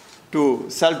two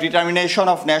self determination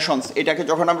of Nations, এটাকে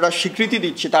যখন আমরা স্বীকৃতি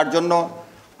দিচ্ছি, তার জন্য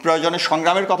প্রয়োজনে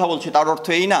সংগ্রামের কথা বলছি, তার অর্থ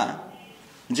এই না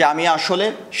যে আমি আসলে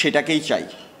সেটাকেই চাই।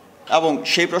 এবং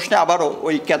সেই প্রশ্নে আবারও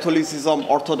ওই ক্যাথলিসিজম,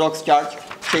 অর্থোডক্স চার্চ,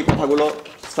 সেই কথাগুলো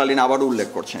স্টালিন আবারও উল্লেখ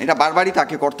করছেন। এটা বারবারই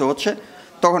তাকে করতে হচ্ছে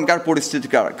তখনকার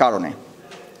পরিস্থিতির কারণে।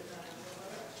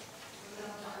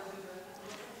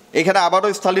 এখানে আবারও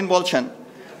স্টালিন বলছেন,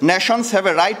 Nations have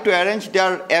a right to arrange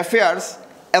there affairs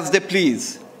as they please.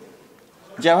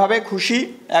 যেভাবে খুশি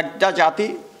একটা জাতি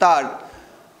তার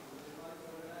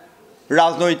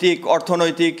রাজনৈতিক,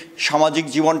 অর্থনৈতিক, সামাজিক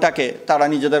জীবনটাকে তারা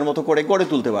নিজেদের মতো করে গড়ে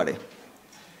তুলতে পারে।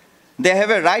 They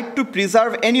have a right two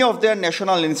preserve any of their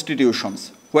national institutions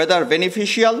weather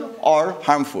beneficial or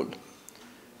harmful.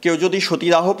 কেউ যদি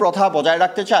সতীদাহ প্রথা বজায়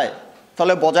রাখতে চায়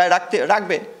তাহলে বজায়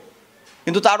রাখবে,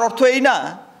 কিন্তু তার অর্থ এই না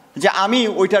যে আমি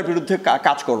ওইটার বিরুদ্ধে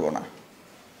কাজ করব না।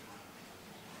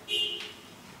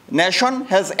 Nation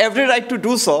has every right to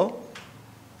do so,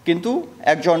 কিন্তু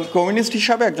একজন কমিউনিস্ট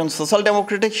হিসাবে, একজন সোশ্যাল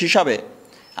ডেমোক্রেটিক হিসাবে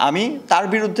আমি তার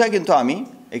বিরুদ্ধে কিন্তু আমি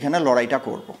এখানে লড়াইটা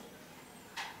করব।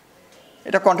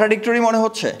 এটা কন্ট্রাডিক্টরি মনে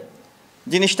হচ্ছে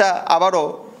জিনিসটা। আবারও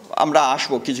আমরা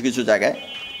আসবো কিছু কিছু জায়গায়,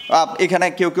 এখানে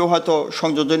কেউ কেউ হয়তো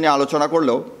সংযোজন নিয়ে আলোচনা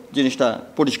করলেও জিনিসটা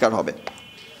পরিষ্কার হবে।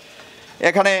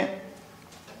 এখানে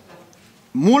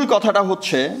মূল কথাটা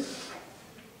হচ্ছে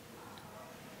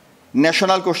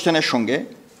ন্যাশনাল কোশ্চেনের সঙ্গে,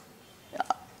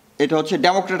 এটা হচ্ছে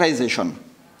democratisation.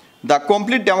 The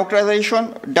complete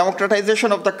democratization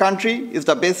of the country is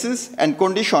the basis and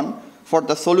condition for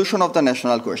the solution of the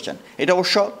national question. এটা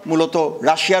অবশ্য মূলত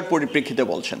রাশিয়ার পরিপ্রেক্ষিতে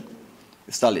বলছেন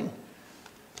স্টালিন,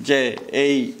 যে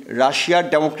এই রাশিয়ার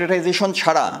ডেমোক্রেটাইজেশন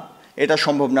ছাড়া এটা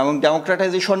সম্ভব না। এবং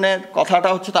ডেমোক্রেটাইজেশনের কথাটা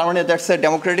হচ্ছে তার মানে দ্যাটস এ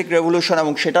ডেমোক্রেটিক রেভলিউশন,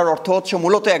 এবং সেটার অর্থ হচ্ছে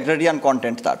মূলত অ্যাগ্রেরিয়ান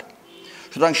কন্টেন্ট তার।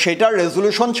 সুতরাং সেটার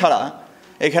রেজলিউশন ছাড়া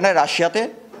এখানে রাশিয়াতে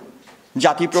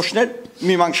জাতি প্রশ্নের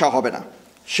মীমাংসা হবে না,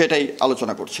 সেটাই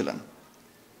আলোচনা করছিলেন।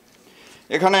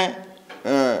 এখানে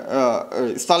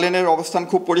স্টালিনের অবস্থান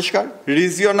খুব পরিষ্কার,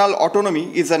 regional autonomy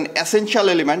is an essential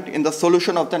element in the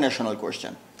solution of the national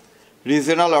question.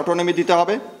 Regional autonomy দিতে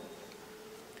হবে,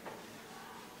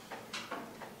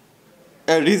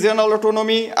 রিজিয়নাল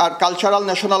অটোনমি আর কালচারাল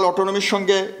ন্যাশনাল অটোনমির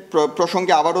সঙ্গে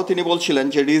প্রসঙ্গে আবারও তিনি বলছিলেন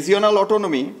যে regional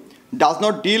autonomy does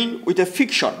not deal with a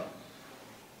fiction.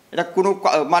 এটা কোনো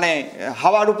মানে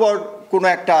হাওয়ার উপর কোনো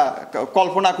একটা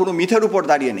কল্পনা, কোনো মিথের উপর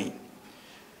দাঁড়িয়ে নেই।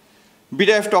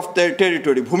 bereft of their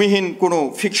territory, ভূমিহীন কোনো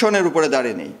ফিকশনের উপরে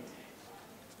দাঁড়িয়ে নেই।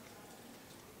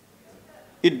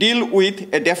 It deal with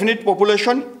a definite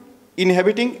population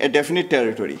inhabiting a definite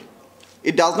territory.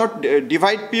 It does not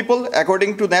divide people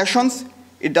according to nations.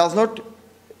 It does not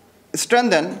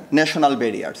strengthen national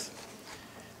barriers.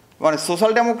 মানে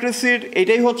সোশ্যাল ডেমোক্রেসির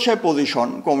এটাই হচ্ছে পজিশন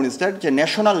কমিউনিস্টের, যে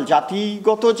ন্যাশনাল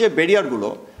জাতিগত যে ব্যারিয়ারগুলো,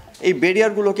 এই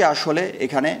ব্যারিয়ারগুলোকে আসলে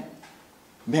এখানে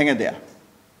ভেঙে দেয়া।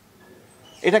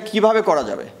 এটা কিভাবে করা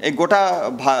যাবে? এই গোটা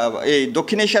এই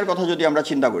দক্ষিণ এশিয়ার কথা যদি আমরা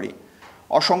চিন্তা করি,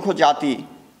 অসংখ্য জাতি,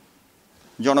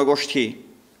 জনগোষ্ঠী,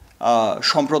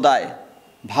 সম্প্রদায়,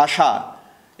 ভাষা,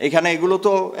 এখানে এগুলো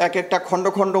তো এক একটা খণ্ড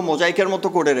খণ্ড মোজাইকের মতো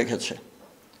করে রেখেছে,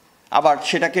 আবার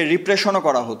সেটাকে রিপ্রেশনও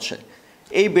করা হচ্ছে।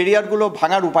 এই ব্যারিয়ারগুলো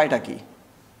ভাঙার উপায়টা কি?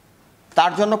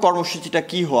 তার জন্য কর্মসূচিটা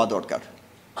কি হওয়া দরকার?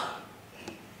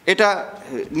 এটা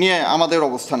নিয়ে আমাদের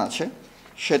অবস্থান আছে,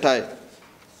 সেটাই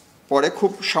পরে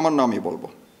খুব সামান্য আমি বলবো।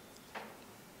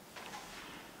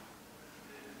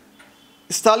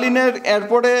 স্টালিনের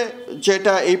এরপরে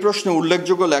যেটা এই প্রশ্নে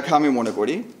উল্লেখযোগ্য লেখা আমি মনে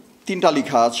করি, তিনটা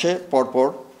লেখা আছে পরপর,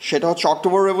 সেটা হচ্ছে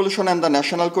October revolution and the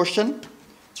national question.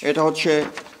 এটা হচ্ছে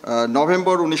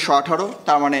নভেম্বর 1918,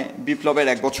 তার মানে বিপ্লবের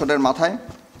 1 বছরের মাথায়।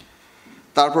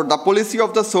 তারপর the policy of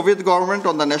the Soviet government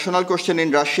on the national question in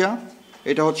Russia,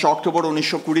 এটা হচ্ছে অক্টোবর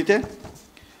 1920-তে।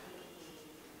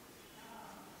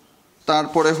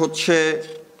 তারপরে হচ্ছে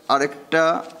আরেকটা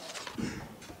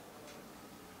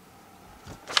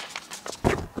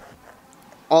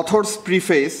অথর্স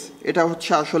প্রিফেস, এটা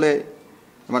হচ্ছে আসলে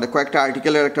মানে কয়েকটা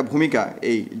আর্টিকেলের একটা ভূমিকা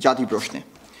এই জাতি প্রশ্নে।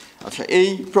 আচ্ছা, এই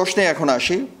প্রশ্নে এখন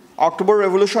আসি, October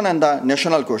revolution and the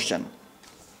national question.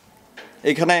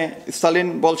 এখানে স্টালিন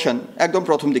বলছেন একদম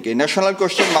প্রথম দিকে, national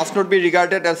question must not be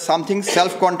regarded as something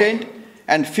self content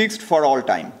and fixed for all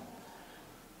time.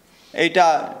 এইটা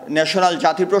ন্যাশনাল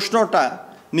জাতি প্রশ্নটা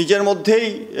নিজের মধ্যেই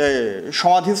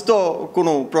সমাধিস্থ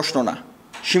কোনো প্রশ্ন না,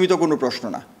 সীমিত কোনো প্রশ্ন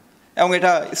না, এবং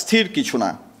এটা স্থির কিছু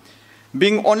না।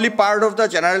 Being only part of the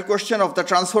general question of the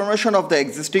transformation of the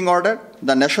existing order,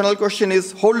 the national question is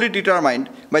wholly determined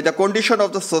by the condition of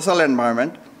the social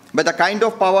environment, by the kind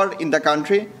of power in the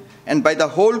country, and by the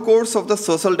whole course of the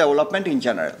social development in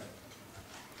general.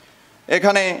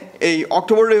 এখানে এই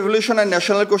October revolution and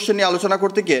national question নিয়ে আলোচনা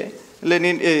করতে গিয়ে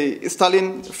Stalin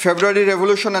February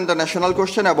revolution and the national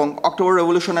question এবং October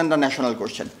revolution and the national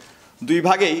question দুই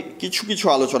ভাগেই কিছু কিছু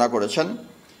আলোচনা করেছেন।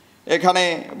 এখানে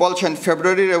বলছেন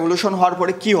ফেব্রুয়ারি রেভলিউশন হওয়ার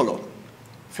পরে কি হলো,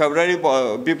 ফেব্রুয়ারি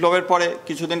বিপ্লবের পরে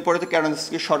কিছুদিন পরে তো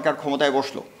কেরেনস্কি সরকার ক্ষমতায়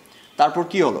বসলো, তারপর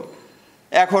কি হলো?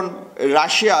 এখন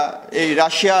রাশিয়া, এই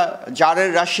রাশিয়া,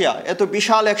 জারের রাশিয়া এত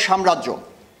বিশাল এক সাম্রাজ্য,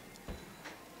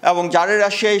 এবং জারের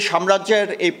রাশিয়া এই সাম্রাজ্যের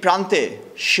এই প্রান্তে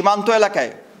সীমান্ত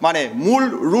এলাকায় মানে মূল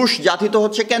রুশ জাতি তো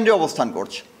হচ্ছে কেন্দ্রে অবস্থান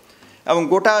করছে, এবং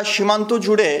গোটা সীমান্ত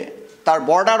জুড়ে তার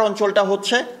বর্ডার অঞ্চলটা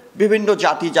হচ্ছে বিভিন্ন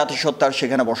জাতি জাতিসত্তার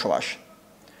সেখানে বসবাস,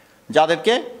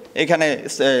 যাদেরকে এখানে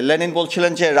লেনিন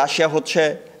বলছিলেন যে রাশিয়া হচ্ছে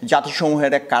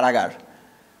জাতিসমূহের এক কারাগার।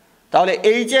 তাহলে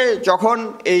এই যে যখন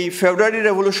এই ফেব্রুয়ারি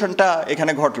রেভলিউশনটা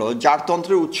এখানে ঘটলো,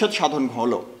 জারতন্ত্রের উচ্ছেদ সাধন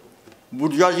হলো,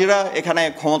 বুর্জোয়াজিরা এখানে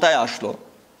ক্ষমতায় আসলো,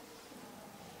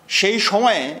 সেই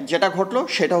সময়ে যেটা ঘটলো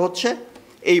সেটা হচ্ছে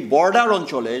এই বর্ডার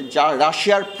অঞ্চলে যা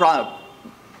রাশিয়ার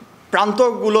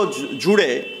প্রান্তগুলো জুড়ে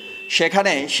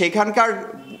সেখানকার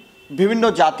বিভিন্ন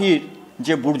জাতির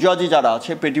যে বুর্জোয়াজি যারা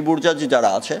আছে, পেটি বুর্জোয়াজি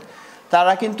যারা আছে,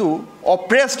 তারা কিন্তু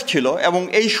অপ্রেসড ছিল, এবং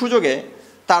এই সুযোগে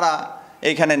তারা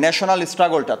এইখানে ন্যাশনাল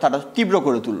স্ট্রাগলটা তারা তীব্র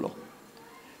করে তুলল,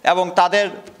 এবং তাদের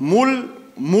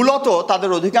মূলত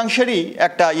তাদের অধিকাংশেরই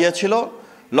একটা ছিল,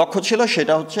 লক্ষ্য ছিল,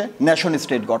 সেটা হচ্ছে ন্যাশন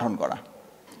স্টেট গঠন করা।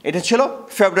 এটা ছিল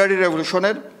ফেব্রুয়ারি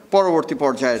রেভলিউশনের পরবর্তী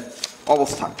পর্যায়ের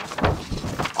অবস্থান।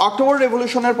 অক্টোবর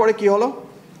রেভলিউশনের পরে কি হলো?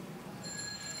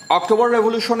 অক্টোবর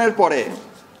রেভলিউশনের পরে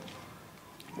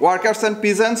workers and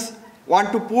peasants want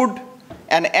to put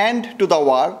an end to the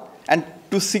war and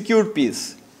to secure peace.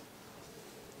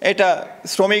 এটা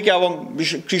শ্রমিক এবং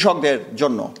কৃষকদের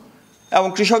জন্য, এবং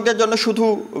কৃষকদের জন্য শুধু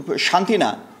শান্তি না,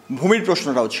 ভূমির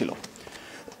প্রশ্নটাও ছিল।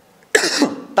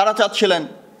 তারা চাচ্ছিলেন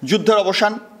যুদ্ধের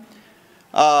অবসান,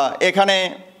 এখানে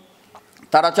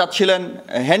তারা চাচ্ছিলেন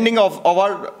হ্যান্ডিং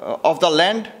over of the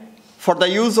land for the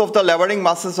use of the লেবারিং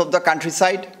মাসেস of the country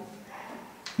side,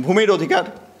 ভূমির অধিকার,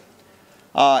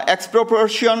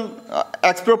 expropriation,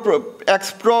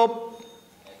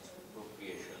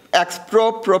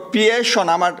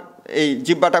 আমার এই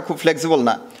জিব্বাটা খুব ফ্লেক্সিবল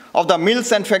না, of the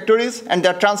mills and factories and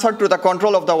their transfer to the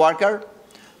control of the worker,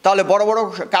 তাহলে বড় বড়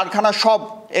কারখানা সব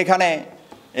এখানে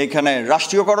এখানে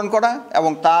রাষ্ট্রীয়করণ করা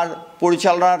এবং তার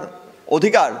পরিচালনার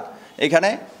অধিকার এখানে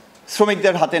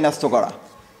শ্রমিকদের হাতে ন্যস্ত করা,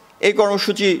 এই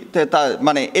কর্মসূচিতে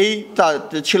মানে এই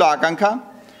ছিল আকাঙ্ক্ষা।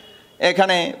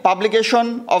 এখানে publication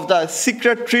of the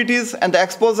secret treaties and the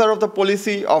exposure of the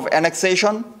policy of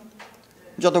annexation,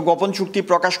 যত গোপন চুক্তি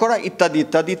প্রকাশ করা ইত্যাদি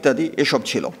ইত্যাদি ইত্যাদি এসব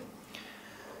ছিল।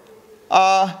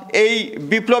 এই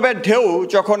বিপ্লবের ঢেউ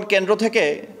যখন কেন্দ্র থেকে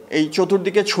এই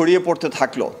চতুর্দিকে ছড়িয়ে পড়তে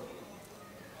থাকলো,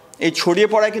 এই ছড়িয়ে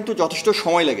পড়ায় কিন্তু যথেষ্ট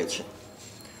সময় লেগেছে।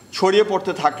 ছড়িয়ে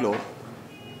পড়তে থাকলো,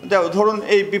 ধরুন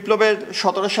এই বিপ্লবের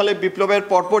 17 সালে বিপ্লবের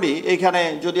পরপরই এইখানে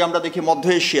যদি আমরা দেখি মধ্য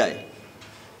এশিয়ায়,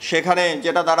 সেখানে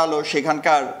যেটা দাঁড়ালো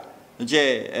সেখানকার যে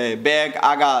ব্যাগ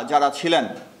আগা যারা ছিলেন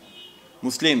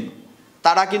মুসলিম,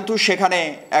 তারা কিন্তু সেখানে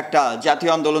একটা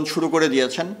জাতীয় আন্দোলন শুরু করে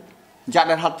দিয়েছেন,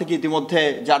 যাদের হাত থেকে ইতিমধ্যে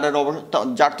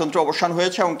জারতন্ত্র অবসান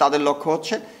হয়েছে এবং তাদের লক্ষ্য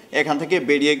হচ্ছে এখান থেকে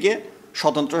বেরিয়ে গিয়ে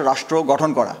স্বতন্ত্র রাষ্ট্র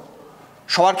গঠন করা।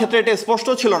 সবার ক্ষেত্রে এটা স্পষ্ট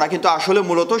ছিল না, কিন্তু আসলে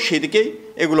মূলত সেদিকেই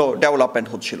এগুলো ডেভেলপমেন্ট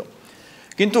হচ্ছিল।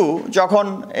 কিন্তু যখন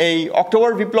এই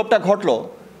অক্টোবর বিপ্লবটা ঘটলো,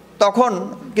 তখন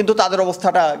কিন্তু তাদের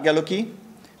অবস্থাটা গেল কি,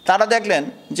 তারা দেখলেন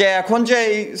যে এখন যে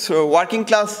এই ওয়ার্কিং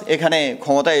ক্লাস এখানে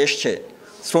ক্ষমতায় এসছে,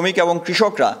 শ্রমিক এবং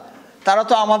কৃষকরা, তারা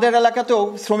তো আমাদের এলাকাতেও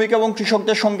শ্রমিক এবং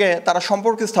কৃষকদের সঙ্গে তারা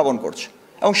সম্পর্ক স্থাপন করছে,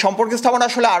 এবং সম্পর্ক স্থাপন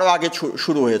আসলে আরও আগে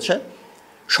শুরু হয়েছে।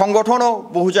 সংগঠনও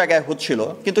বহু জায়গায় হচ্ছিল,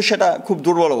 কিন্তু সেটা খুব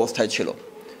দুর্বল অবস্থায় ছিল।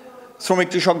 শ্রমিক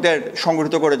কৃষকদের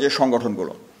সংগঠিত করে যে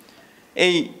সংগঠনগুলো,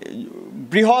 এই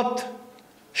বৃহৎ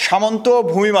সামন্ত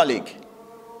ভূমি মালিক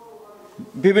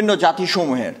বিভিন্ন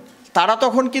জাতিসমূহের, তারা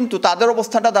তখন কিন্তু তাদের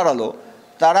অবস্থাটা দাঁড়ালো,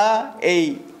 তারা এই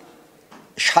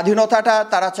স্বাধীনতাটা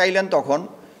তারা চাইলেন তখন,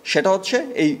 সেটা হচ্ছে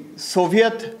এই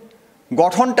সোভিয়েত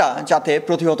গঠনটা যাতে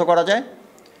প্রতিহত করা যায়,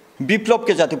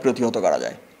 বিপ্লবকে যাতে প্রতিহত করা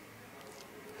যায়।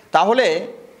 তাহলে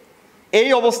এই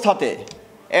অবস্থাতে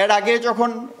এর আগে যখন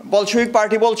বলশভিক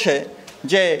পার্টি বলছে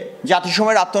যে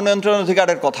জাতিসমূহের আত্মনিয়ন্ত্রণ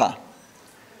অধিকারের কথা,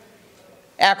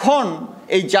 এখন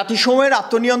এই জাতিসমূহের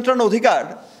আত্মনিয়ন্ত্রণ অধিকার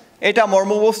এটা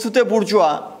মর্মবস্তুতে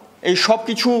বুর্জোয়া, এই সব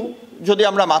কিছু যদি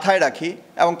আমরা মাথায় রাখি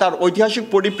এবং তার ঐতিহাসিক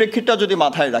পরিপ্রেক্ষিতটা যদি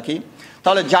মাথায় রাখি,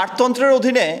 তাহলে জারতন্ত্রের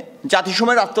অধীনে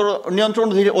জাতিসমূহের আত্মনিয়ন্ত্রণ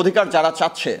অধিকার যারা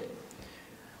চাচ্ছে,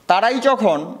 তারাই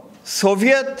যখন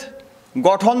সোভিয়েত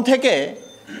গঠন থেকে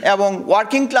এবং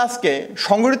ওয়ার্কিং ক্লাসকে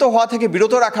সংগঠিত হওয়া থেকে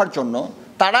বিরত রাখার জন্য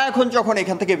তারা এখন যখন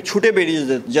এখান থেকে ছুটে বেরিয়ে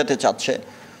যেতে চাচ্ছে,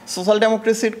 সোশ্যাল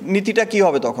ডেমোক্রেসির নীতিটা কী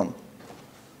হবে তখন?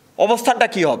 অবস্থানটা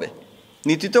কী হবে?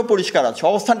 নীতিতেও পরিষ্কার আছে,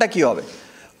 অবস্থানটা কী হবে?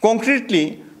 কংক্রিটলি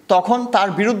তখন তার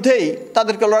বিরুদ্ধেই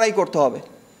তাদেরকে লড়াই করতে হবে,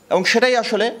 এবং সেটাই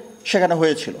আসলে সেখানে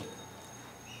হয়েছিল।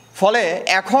 ফলে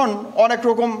এখন অনেক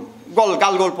রকম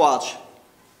গালগল্প আছে,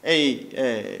 এই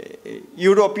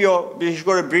ইউরোপীয়, বিশেষ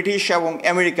করে ব্রিটিশ এবং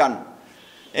আমেরিকান,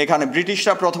 এখানে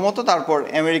ব্রিটিশরা প্রথমত, তারপর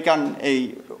আমেরিকান এই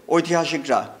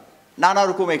ঐতিহাসিকরা নানা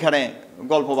রকম এখানে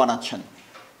গল্প বানাচ্ছেন,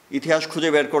 ইতিহাস খুঁজে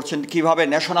বের করছেন কিভাবে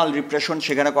ন্যাশনাল রিপ্রেশন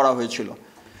সেখানে করা হয়েছিল।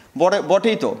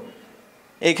 বটেই তো,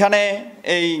 এখানে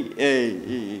এই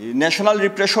ন্যাশনাল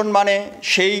রিপ্রেশন মানে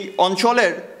সেই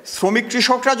অঞ্চলের শ্রমিক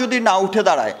কৃষকরা যদি না উঠে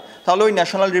দাঁড়ায়, তাহলে ওই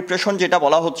ন্যাশনাল রিপ্রেশন যেটা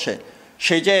বলা হচ্ছে,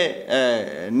 সেই যে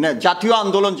জাতীয়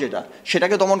আন্দোলন যেটা,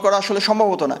 সেটাকে দমন করা আসলে সম্ভব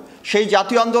হতো না। সেই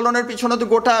জাতীয় আন্দোলনের পিছনে তো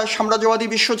গোটা সাম্রাজ্যবাদী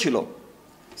বিশ্ব ছিল।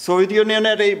 সোভিয়েত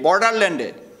ইউনিয়নের এই বর্ডারল্যান্ডে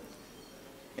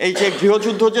এই যে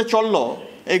গৃহযুদ্ধ যে চলল,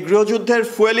 এই গৃহযুদ্ধের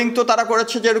ফুয়েলিং তো তারা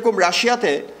করেছে, যেরকম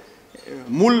রাশিয়াতে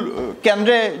মূল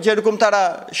কেন্দ্রে যেরকম তারা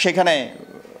সেখানে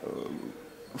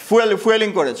ফুয়েলিং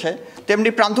করেছে, তেমনি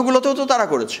প্রান্তগুলোতেও তো তারা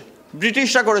করেছে।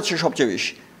 ব্রিটিশরা করেছে সবচেয়ে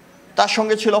বেশি, তার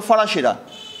সঙ্গে ছিল ফরাসিরা,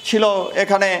 ছিল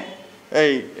এখানে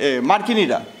এই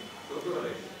মার্কিনিরা,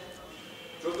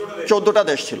 14টা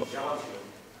দেশ ছিল।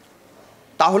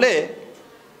 তাহলে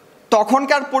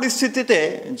তখনকার পরিস্থিতিতে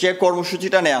যে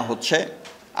কর্মসূচিটা নেওয়া হচ্ছে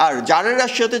আর জারের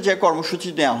রাশিয়াতে যে কর্মসূচি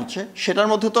নেওয়া হচ্ছে,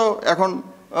 সেটার মধ্যে তো এখন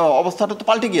অবস্থাটা তো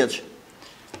পাল্টে গিয়েছে,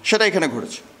 সেটা এখানে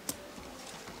ঘটেছে।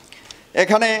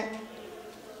 এখানে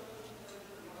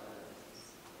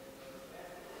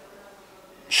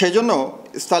সেজন্য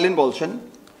স্টালিন বলছেন,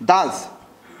 দাস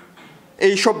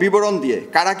এইসব বিবরণ দিয়ে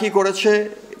কারা কী করেছে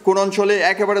কোন অঞ্চলে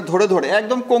একেবারে ধরে ধরে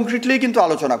একদম কংক্রিটলি কিন্তু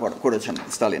আলোচনা করেছেন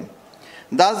Stalin.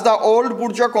 Thus, the old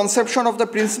bourgeois conception of the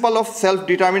principle of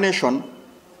self-determination,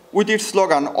 with its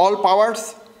slogan, all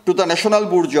powers to the national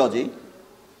bourgeoisie,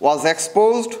 was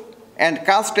exposed and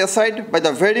cast aside by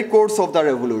the very course of the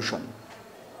revolution.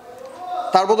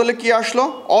 তার বদলে কি আসলো?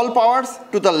 All powers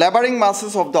to the laboring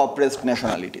masses of the oppressed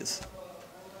nationalities.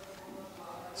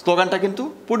 স্লোগানটা কিন্তু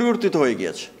পরিবর্তিত হয়ে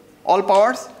গিয়েছে। All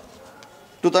powers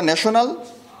to the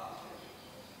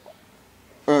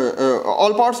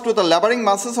all powers to the laboring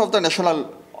masses of the national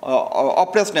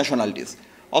oppressed nationalities.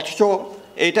 অথচ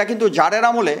এইটা কিন্তু জারের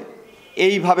আমলে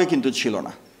এইভাবে কিন্তু ছিল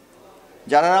না।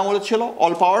 যারার আমলে ছিল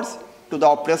all powers to the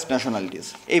oppressed nationalities,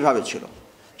 এইভাবে ছিল।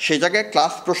 সেই জায়গায়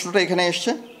ক্লাস প্রশ্নটা এখানে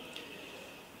এসছে।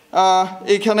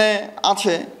 এইখানে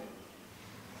আছে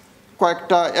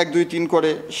কয়েকটা 1, 2, 3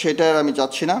 করে, সেটার আমি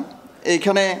যাচ্ছি না।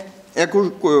 এইখানে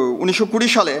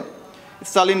 1920 সালে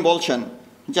স্টালিন বলছেন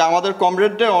যে আমাদের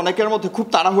কমরেডদের অনেকের মধ্যে খুব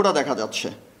তাড়াহুড়া দেখা যাচ্ছে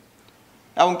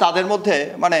এবং তাদের মধ্যে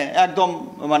মানে একদম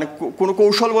মানে কোনো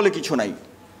কৌশল বলে কিছু নাই,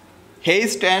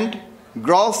 হেস্ট অ্যান্ড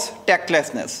গ্রস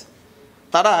ট্যাক্টলেসনেস।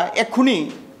 তারা এক্ষুনি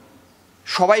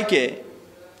সবাইকে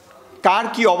কার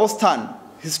কি অবস্থান,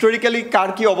 হিস্টোরিক্যালি কার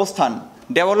কি অবস্থান,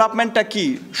 ডেভেলপমেন্টটা কি,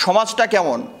 সমাজটা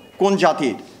কেমন, কোন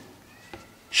জাতির,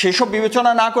 সেসব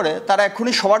বিবেচনা না করে তারা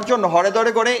এক্ষুনি সবার জন্য হরে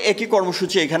ধরে করে একই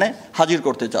কর্মসূচি এখানে হাজির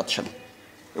করতে চাচ্ছেন।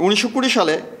 1920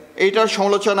 সালে এইটার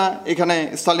সমালোচনা এখানে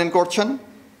স্টালিন করছেন।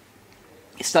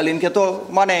 স্টালিনকে তো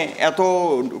মানে এত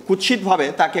কুৎসিতভাবে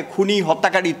তাকে খুনি,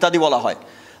 হত্যাকারী ইত্যাদি বলা হয়।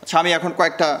 আচ্ছা, আমি এখন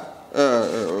কয়েকটা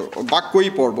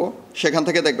বাক্যই পড়ব, সেখান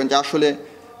থেকে দেখবেন যে আসলে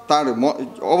তার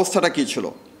অবস্থাটা কী ছিল।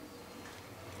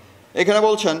 এখানে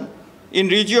বলছেন, in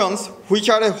regions which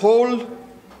are A whole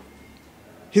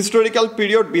historical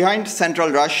period behind Central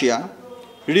Russia,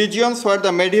 regions where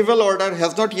the medieval order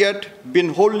has not yet been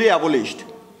wholly abolished.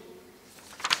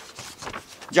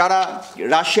 যারা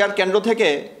রাশিয়ার কেন্দ্র থেকে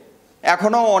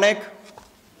এখনও অনেক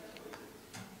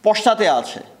পশ্চাতে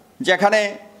আছে, যেখানে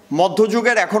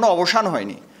মধ্যযুগের এখনও অবসান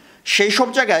হয়নি, সেই সব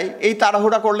জায়গায় এই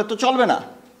তাড়াহুড়া করলে তো চলবে না,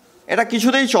 এটা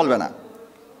কিছুতেই চলবে না।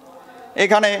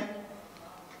 এখানে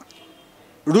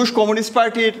রুশ কমিউনিস্ট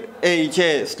পার্টির এই যে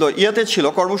ইয়েতে ছিল,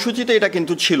 কর্মসূচিতে এটা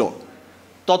কিন্তু ছিল।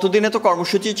 ততদিনে তো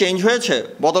কর্মসূচি চেঞ্জ হয়েছে,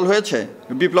 বদল হয়েছে,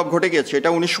 বিপ্লব ঘটে গিয়েছে। এটা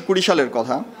 1920 সালের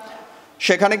কথা।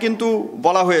 সেখানে কিন্তু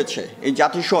বলা হয়েছে এই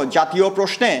জাতীয়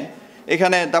প্রশ্নে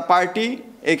এখানে দ্য পার্টি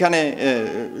এখানে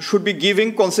should be giving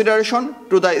consideration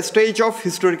to the stage of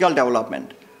historical development.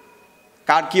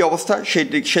 কার কী অবস্থা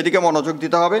সেদিকে মনোযোগ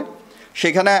দিতে হবে।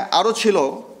 সেখানে আরও ছিল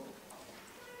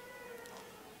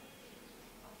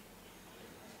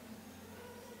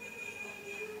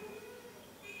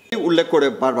উল্লেখ করে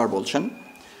বারবার বলছেন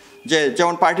যে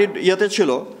যেমন পার্টির ইয়েতে ছিল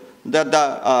that the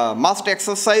must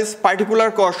exercise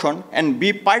particular caution and B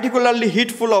particularly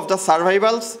হিটফুল of the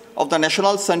সার্ভাইভালস of the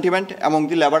national sentiment among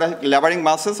the লেবারিং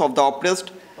মাসেস of the oppressed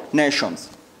Nations.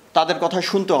 তাদের কথা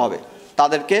শুনতে হবে,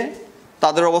 তাদেরকে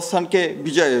তাদের অবস্থানকে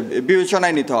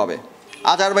বিবেচনায় নিতে হবে।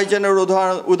 আজারবাইজানের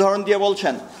উদাহরণ দিয়ে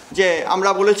বলছেন যে আমরা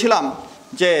বলেছিলাম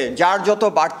যে যার যত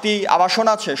বাড়তি আবাসন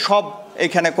আছে সব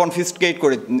এখানে কনফিসকেট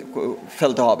করে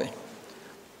ফেলতে হবে,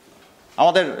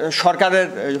 আমাদের সরকারের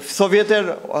সোভিয়েতের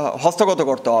হস্তগত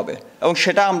করতে হবে এবং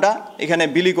সেটা আমরা এখানে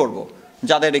বিলি করব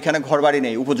যাদের এখানে ঘরবাড়ি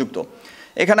নেই উপযুক্ত।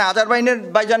 এখানে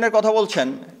আজারবাইজানের কথা বলছেন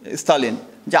স্টালিন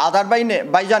যে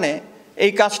আজারবাইজানে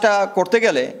এই কাজটা করতে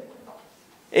গেলে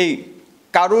এই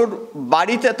কারুর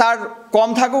বাড়িতে তার কম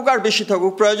থাকুক আর বেশি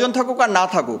থাকুক, প্রয়োজন থাকুক আর না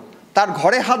থাকুক, তার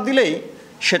ঘরে হাত দিলেই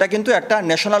সেটা কিন্তু একটা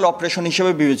ন্যাশনাল অপারেশন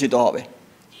হিসেবে বিবেচিত হবে।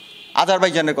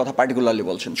 আজারবাইজানের কথা পার্টিকুলারলি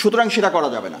বলছেন, সুতরাং সেটা করা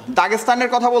যাবে না। দাগেস্তানের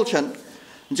কথা বলছেন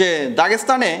যে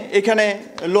দাগেস্তানে এখানে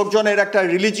লোকজনের একটা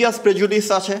রিলিজিয়াস প্রেজুডিস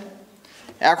আছে।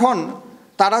 এখন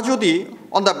তারা যদি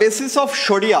অন দ্য বেসিস অফ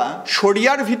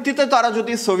শরিয়ার ভিত্তিতে তারা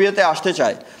যদি সোভিয়েতে আসতে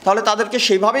চায় তাহলে তাদেরকে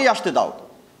সেইভাবেই আসতে দাও,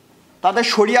 তাদের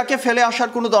শরিয়াকে ফেলে আসার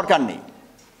কোনো দরকার নেই।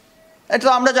 এটা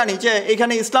তো আমরা জানি যে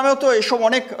এখানে ইসলামেও তো এসব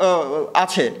অনেক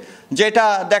আছে, যেটা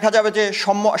দেখা যাবে যে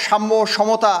সাম্য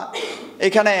সমতা,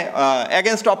 এখানে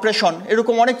অ্যাগেনস্ট অপারেশন,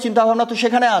 এরকম অনেক চিন্তাভাবনা তো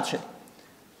সেখানে আছে।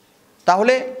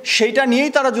 তাহলে সেইটা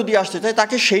নিয়েই তারা যদি আসতে চায়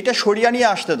তাকে সেইটা সরিয়া নিয়ে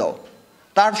আসতে দাও,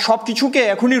 তার সব কিছুকে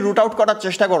এখনই রুট আউট করার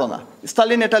চেষ্টা করো না।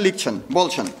 স্টালিন এটা লিখছেন,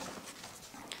 বলছেন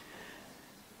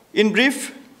in brief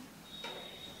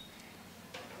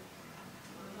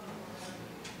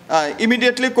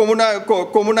immediately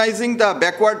communizing the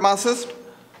backward masses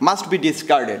must be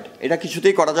discarded, এটা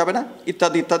কিছুতেই করা যাবে না,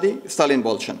 ইত্যাদি ইত্যাদি স্টালিন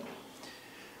বলছেন।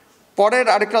 পরের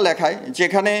আরেকটা লেখায়,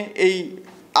 যেখানে এই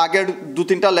আগের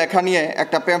 2-3টা লেখা নিয়ে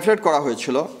একটা প্যামফ্লেট করা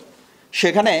হয়েছিল,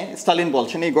 সেখানে স্টালিন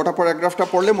বলছেন, এই গোটা প্যারাগ্রাফটা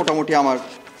পড়লে মোটামুটি আমার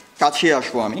কাছেই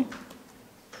আসবো আমি,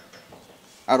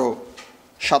 আরও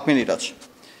 7 মিনিট আছে।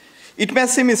 It may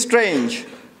seem strange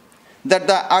that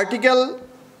the article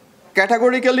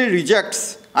categorically rejects,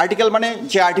 article মানে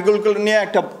যে আর্টিকেলগুলো নিয়ে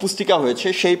একটা পুস্তিকা হয়েছে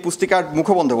সেই পুস্তিকার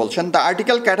মুখবন্ধে বলছেন, the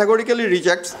article categorically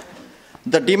rejects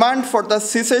the demand for the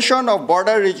সিসেশন of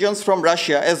border regions from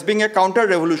Russia as being a counter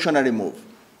revolutionary move.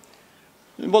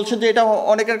 বলছেন যে এটা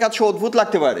অনেকের কাছে অদ্ভুত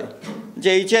লাগতে পারে যে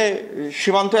এই যে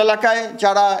সীমান্ত এলাকায়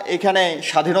যারা এখানে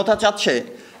স্বাধীনতা চাচ্ছে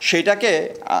সেইটাকে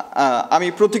আমি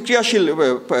প্রতিক্রিয়াশীল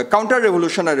কাউন্টার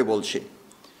রেভলিউশনারি বলছি,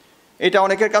 এটা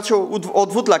অনেকের কাছে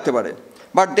অদ্ভুত লাগতে পারে।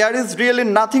 But there is really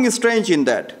nothing strange in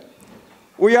that.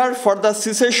 We are for the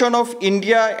cessation of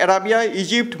India, Arabia,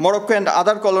 Egypt, Morocco and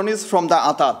other colonies from the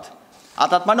আতাত।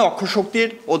 আতাত মানে অক্ষশক্তির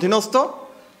অধীনস্থ।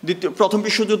 প্রথম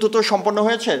বিশ্বযুদ্ধ তো সম্পন্ন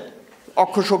হয়েছে,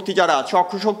 অক্ষশক্তি যারা আছে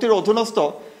অক্ষশক্তির অধীনস্থ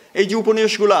এই যে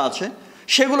উপনিবেশগুলো আছে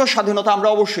সেগুলো স্বাধীনতা আমরা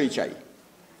অবশ্যই চাই।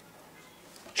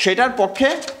 সেটার পক্ষে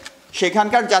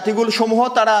সেখানকার জাতিগুলো সমূহ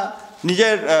তারা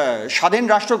নিজের স্বাধীন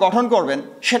রাষ্ট্র গঠন করবেন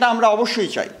সেটা আমরা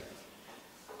অবশ্যই চাই।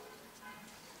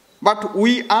 But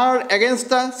we are against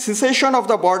the cessation of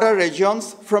the border regions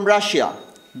from Russia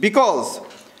because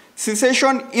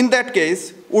cessation in that case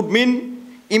would mean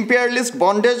imperialist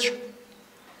bondage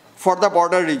for the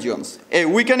border regions, a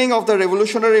weakening of the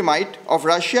revolutionary might of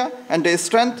Russia and a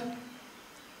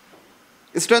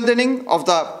strengthening of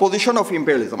the position of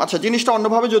imperialism. আচ্ছা, জিনিসটা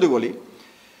অন্যভাবে যদি বলি,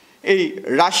 এই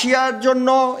রাশিয়ার জন্য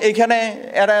এইখানে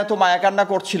এরা এত মায়াকান্না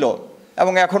করছিল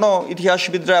এবং এখনও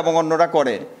ইতিহাসবিদরা এবং অন্যরা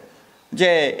করে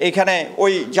যে এইখানে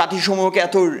ওই জাতিসমূহকে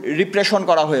এত রিপ্রেশন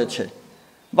করা হয়েছে।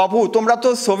 বাবু, তোমরা তো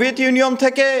সোভিয়েত ইউনিয়ন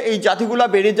থেকে এই জাতিগুলা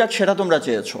বেরিয়ে যাক সেটা তোমরা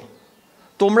চেয়েছো,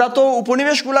 তোমরা তো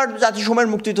উপনিবেশগুলার জাতিসমূহের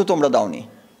মুক্তি তো তোমরা দাওনি।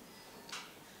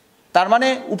 তার মানে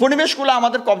উপনিবেশগুলো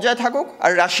আমাদের কবজায় থাকুক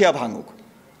আর রাশিয়া ভাঙুক।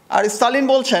 আর স্টালিন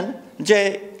বলছেন যে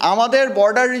আমাদের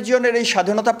বর্ডার রিজিয়নের এই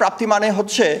স্বাধীনতা প্রাপ্তি মানে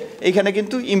হচ্ছে এইখানে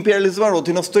কিন্তু ইম্পেরিয়ালিজমের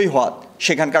অধীনস্থই হওয়া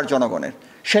সেখানকার জনগণের,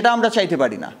 সেটা আমরা চাইতে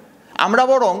পারি না। আমরা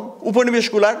বরং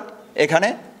উপনিবেশগুলার এখানে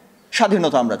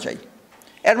স্বাধীনতা আমরা চাই।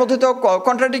 এর মধ্যে তো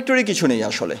কন্ট্রাডিক্টরি কিছু নেই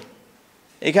আসলে।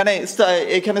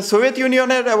 এখানে সোভিয়েত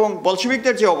ইউনিয়নের এবং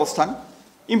বলশেভিকদের যে অবস্থান,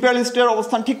 ইম্পেরিয়ালিস্টের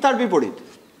অবস্থান ঠিক তার বিপরীত,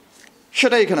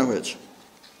 সেটা এখানে হয়েছে।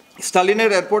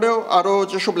 স্টালিনের এরপরেও আরও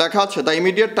যেসব লেখা আছে, the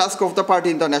immediate task of the party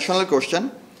in the national question,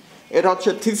 এটা হচ্ছে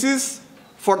thesis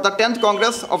for the 10th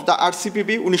Congress of the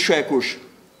আরসিপিবি 1921।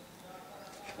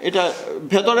 এটা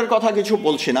ভেতরের কথা কিছু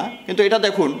বলছি না, কিন্তু এটা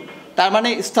দেখুন, তার মানে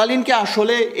স্টালিনকে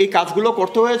আসলে এই কাজগুলো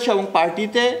করতে হয়েছে এবং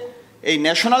পার্টিতে এই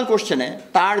ন্যাশনাল কোয়েশ্চেনে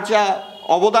তার যা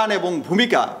অবদান এবং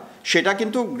ভূমিকা সেটা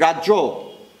কিন্তু গ্রাহ্য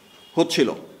হচ্ছিল।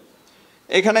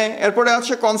 এখানে এরপরে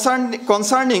আছে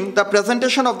concerning the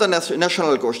presentation of the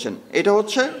national question, এটা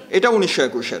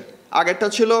 1921-এর, আগেরটা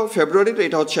ছিল ফেব্রুয়ারির,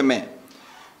 এটা হচ্ছে মে।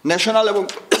 ন্যাশনাল এবং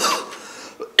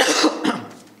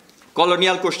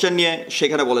কলোনিয়াল কোয়েশ্চেন নিয়ে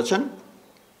সেখানে বলেছেন।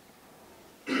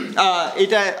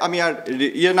 এটা আমি আর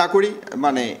না করি,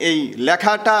 মানে এই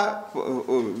লেখাটা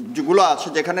যেগুলো আছে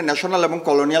যেখানে ন্যাশনাল এবং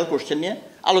কলোনিয়াল কোয়েশ্চেন নিয়ে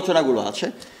আলোচনাগুলো আছে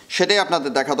সেটাই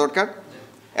আপনাদের দেখা দরকার।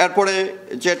 এরপরে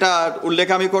যেটা উল্লেখ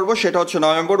আমি করব সেটা হচ্ছে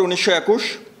November 1921,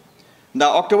 the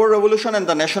October revolution and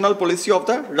the national policy of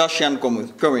the Russian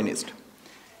communist.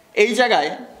 এই জায়গায়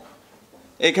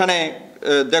এখানে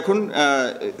দেখুন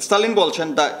স্টালিন বলছেন,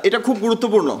 এটা খুব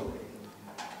গুরুত্বপূর্ণ,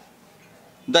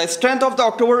 the strength of the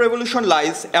October Revolution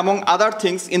lies, among other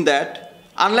things, in that,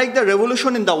 unlike the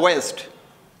revolution in the West,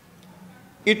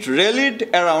 it rallied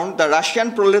around the Russian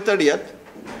proletariat,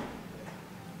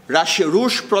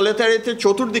 Rus proletariat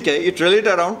চতুর্দিকে, it rallied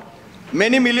around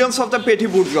many millions of the petty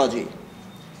bourgeoisie,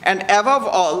 and above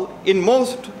all, in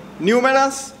most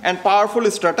numerous and powerful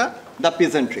strata, the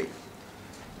peasantry.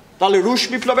 তাহলে রুশ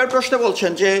বিপ্লবের প্রশ্নে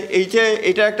বলছেন যে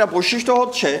এটা একটা বৈশিষ্ট্য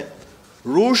হচ্ছে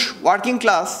রুশ ওয়ার্কিং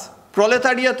ক্লাস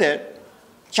প্রলেতারিয়াতের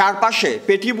চারপাশে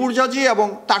পেটি বুর্জাজি এবং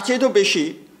তার চেয়েও বেশি,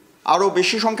 আরও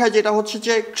বেশি সংখ্যায় যেটা হচ্ছে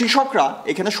যে কৃষকরা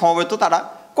এখানে সমবেত তারা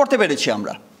করতে পেরেছি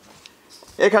আমরা।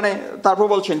 এখানে তারপর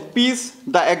বলছেন piece,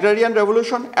 the agrarian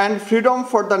revolution and freedom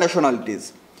for the nationalities,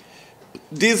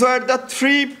 these war the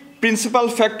three principal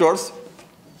factors.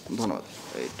 ধন্যবাদ।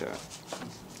 এইটা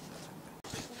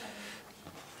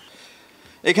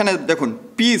এখানে দেখুন,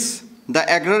 piece, the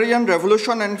agrarian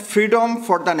revolution and freedom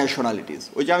for the nationalities.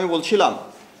 ওই যে আমি বলছিলাম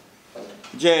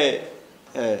যে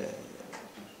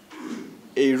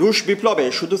এই রুশ বিপ্লবে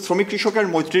শুধু শ্রমিক কৃষকের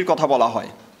মৈত্রীর কথা বলা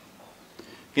হয়,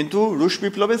 কিন্তু রুশ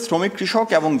বিপ্লবে শ্রমিক কৃষক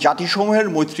এবং জাতিসমূহের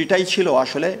মৈত্রীটাই ছিল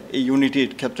আসলে এই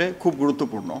ইউনিটির ক্ষেত্রে খুব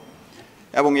গুরুত্বপূর্ণ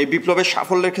এবং এই বিপ্লবের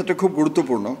সাফল্যের ক্ষেত্রে খুব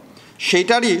গুরুত্বপূর্ণ।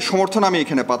 সেইটারই সমর্থন আমি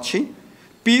এখানে পাচ্ছি।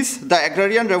 Piece, the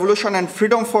agrarian revolution and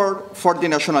freedom for the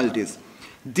nationalities,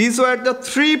 these were the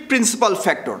three principal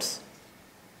factors।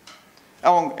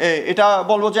 এবং এটা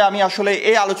বলবো যে আমি আসলে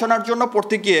এই আলোচনার জন্য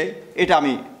পড়তে গিয়ে এটা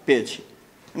আমি পেয়েছি,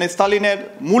 মানে স্টালিনের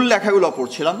মূল লেখাগুলো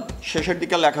পড়ছিলাম, শেষের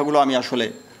দিকের লেখাগুলো আমি আসলে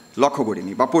লক্ষ্য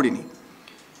করিনি বা পড়িনি।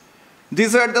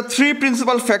 These were the three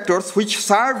principal factors which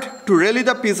served to rally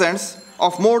the peasants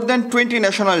of more than 20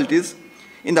 nationalities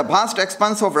in the vast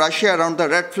expanse of Russia around the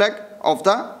red flag of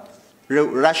the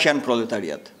Russian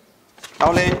proletariat।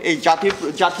 তাহলে এই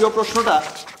জাতীয় প্রশ্নটা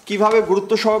কিভাবে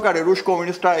গুরুত্ব সহকারে রুশ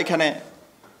কমিউনিস্টরা এখানে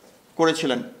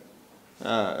করেছিলেন,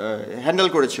 হ্যান্ডেল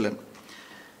করেছিলেন।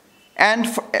 And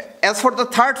as for the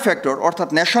third factor, অর্থাৎ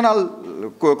ন্যাশনাল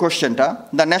কোয়েশ্চেনটা,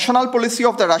 the national policy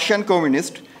of the Russian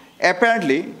communist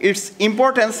apparently its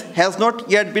importance has not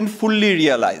yet been fully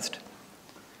realized.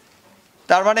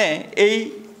 তার মানে এই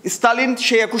স্টালিন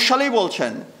সে 21 সালেই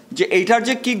বলছেন যে এইটার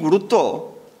যে কি গুরুত্ব,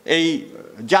 এই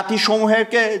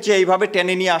জাতিসমূহকে যে এইভাবে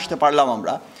টেনে নিয়ে আসতে পারলাম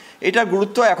আমরা, এটার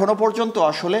গুরুত্ব এখনো পর্যন্ত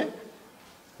আসলে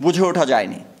বুঝে ওঠা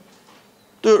যায়নি।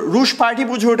 তো রুশ পার্টি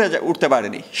বুঝে উঠতে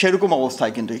পারেনি, সেরকম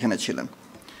অবস্থায় কিন্তু এখানে ছিলেন।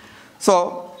 সো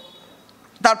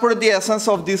তারপরে দি এসেন্স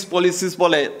অফ দিস পলিসিস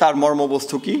বলে তার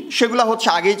মর্মবস্তু কী, সেগুলো হচ্ছে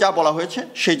আগেই যা বলা হয়েছে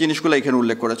সেই জিনিসগুলো এখানে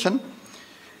উল্লেখ করেছেন।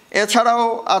 এছাড়াও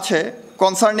আছে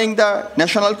concerning the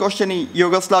national question in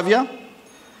Yugoslavia,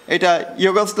 এটা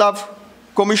ইউগোস্লাভ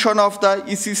কমিশন অফ দ্য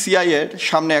ইসিসিআই এর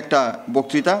সামনে একটা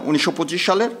বক্তৃতা 1925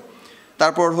 সালের।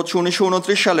 তারপর হচ্ছে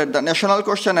 1929 সালের the national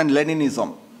question and Leninism,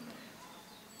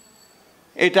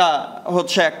 এটা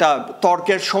হচ্ছে একটা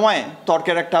তর্কের সময়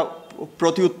তর্কের একটা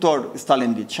প্রতি উত্তর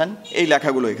স্টালিন দিচ্ছেন, এই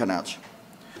লেখাগুলো এখানে আছে।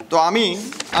 তো আমি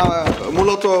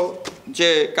মূলত যে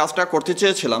কাজটা করতে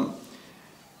চেয়েছিলাম,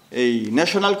 এই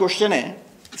ন্যাশনাল কোশ্চেনে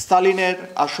স্টালিনের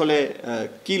আসলে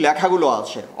কি লেখাগুলো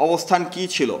আছে, অবস্থান কি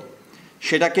ছিল,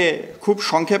 সেটাকে খুব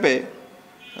সংক্ষেপে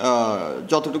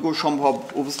যতটুকু সম্ভব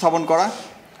উপস্থাপন করা।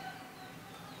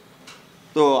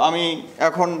 তো আমি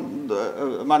এখন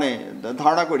মানে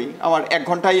ধারণা করি আমার 1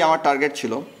 ঘন্টাই আমার টার্গেট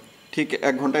ছিল, ঠিক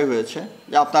 1 ঘন্টাই হয়েছে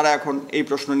যে আপনারা এখন এই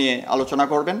প্রশ্ন নিয়ে আলোচনা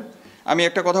করবেন। আমি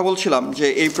একটা কথা বলছিলাম যে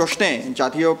এই প্রশ্নে,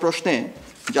 জাতীয় প্রশ্নে,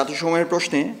 জাতিসমূহের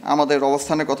প্রশ্নে আমাদের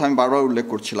অবস্থানের কথা আমি বারবার উল্লেখ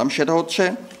করছিলাম। সেটা হচ্ছে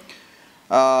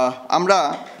আমরা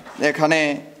এখানে,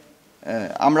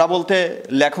 আমরা বলতে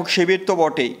লেখক শিবির তো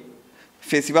বটেই,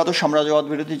 ফেসিবাদ ও সাম্রাজ্যবাদ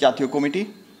বিরোধী জাতীয় কমিটি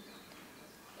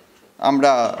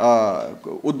আমরা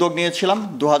উদ্যোগ নিয়েছিলাম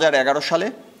 2011 সালে।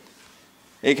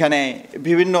 এখানে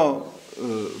বিভিন্ন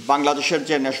বাংলাদেশের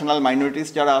যে ন্যাশনাল মাইনরিটিস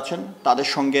যারা আছেন তাদের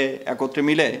সঙ্গে একত্রে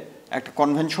মিলে একটা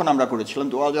কনভেনশন আমরা করেছিলাম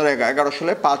 2011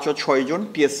 সালে 5 ও 6 জন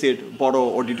টিএসসির বড়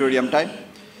অডিটোরিয়ামটায়,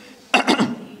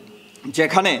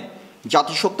 যেখানে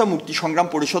জাতিসত্তা মুক্তি সংগ্রাম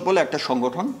পরিষদ বলে একটা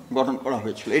সংগঠন গঠন করা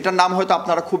হয়েছিল। এটার নাম হয়তো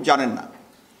আপনারা খুব জানেন না,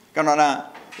 কেননা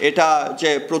এটা যে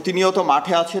প্রতিনিয়ত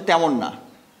মাঠে আছে তেমন না,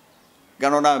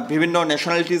 কেননা বিভিন্ন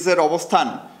ন্যাশনালিটিসের অবস্থান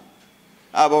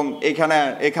এবং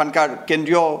এখানকার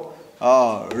কেন্দ্রীয়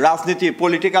রাজনীতি,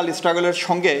 পলিটিক্যাল স্ট্রাগলের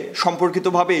সঙ্গে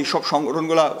সম্পর্কিতভাবে এইসব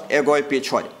সংগঠনগুলো এগোয় পেছ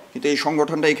হয়, কিন্তু এই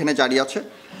সংগঠনটা এখানে জারি আছে,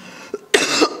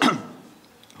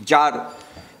 যার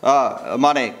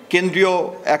মানে কেন্দ্রীয়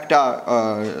একটা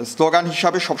স্লোগান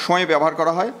হিসাবে সবসময় ব্যবহার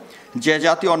করা হয়, যে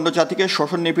জাতি অন্য জাতিকে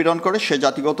শোষণ নিপীড়ন করে সে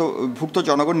জাতিগত ভুক্ত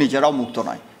জনগণ নিজেরাও মুক্ত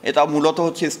নয়। এটা মূলত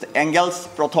হচ্ছে এঙ্গেলস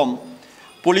প্রথম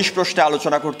পুলিশ প্রশ্নে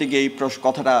আলোচনা করতে গিয়ে এই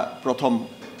কথাটা প্রথম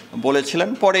বলেছিলেন।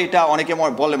 পরে এটা অনেকে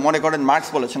মনে করেন মার্কস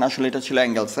বলেছেন, আসলে এটা ছিল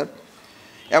এঙ্গেলসের।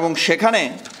 এবং সেখানে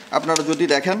আপনারা যদি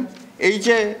দেখেন এই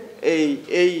যে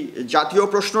এই জাতীয়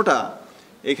প্রশ্নটা,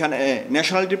 এখানে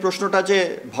ন্যাশনালিটি প্রশ্নটা যে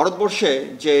ভারতবর্ষে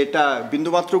যে এটা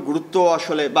বিন্দুমাত্র গুরুত্ব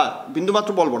আসলে, বা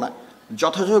বিন্দুমাত্র বলবো না,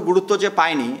 যথাযথ গুরুত্ব যে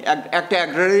পায়নি, একটা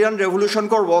অ্যাগ্রারিয়ান রেভলিউশন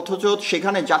করবো অথচ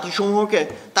সেখানে জাতিসমূহকে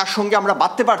তার সঙ্গে আমরা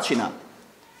বাঁধতে পারছি না,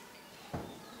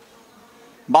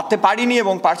 বাঁধতে পারিনি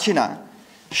এবং পারছি না,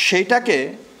 সেইটাকে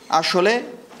আসলে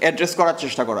অ্যাড্রেস করার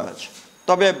চেষ্টা করা হয়েছে।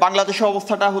 তবে বাংলাদেশের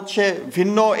অবস্থাটা হচ্ছে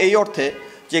ভিন্ন এই অর্থে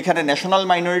যে এখানে ন্যাশনাল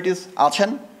মাইনরিটিস আছেন,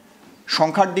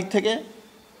 সংখ্যার দিক থেকে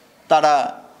তারা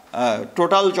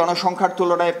টোটাল জনসংখ্যার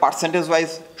তুলনায় পার্সেন্টেজ ওয়াইজ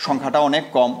সংখ্যাটা অনেক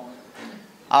কম।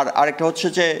 আর আরেকটা হচ্ছে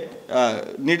যে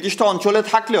নির্দিষ্ট অঞ্চলে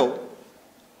থাকলেও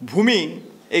ভূমি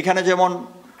এখানে, যেমন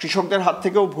কৃষকদের হাত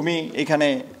থেকেও ভূমি এখানে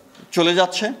চলে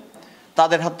যাচ্ছে,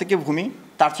 তাদের হাত থেকে ভূমি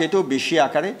তার চাইতেও বেশি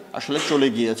আকারে আসলে চলে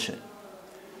গিয়েছে।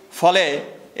 ফলে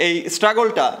এই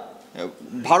স্ট্রাগলটা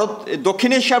ভারত,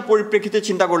 দক্ষিণ এশিয়ার পরিপ্রেক্ষিতে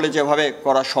চিন্তা করলে যেভাবে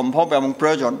করা সম্ভব এবং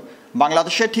প্রয়োজন,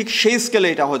 বাংলাদেশে ঠিক সেই স্কেলে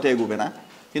এটা হয়তো এগোবে না।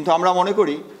 কিন্তু আমরা মনে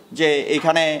করি যে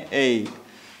এখানে এই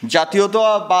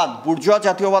জাতীয়তাবাদ, বুর্জোয়া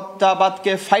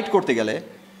জাতীয়তাবাদকে ফাইট করতে গেলে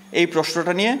এই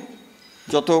প্রশ্নটা নিয়ে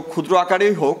যত ক্ষুদ্র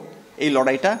আকারেই হোক এই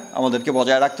লড়াইটা আমাদেরকে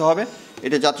বজায় রাখতে হবে।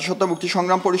 এটা জাতিসত্তা মুক্তি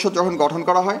সংগ্রাম পরিষদ যখন গঠন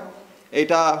করা হয়,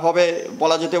 এটা হবে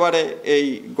বলা যেতে পারে এই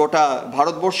গোটা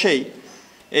ভারতবর্ষেই,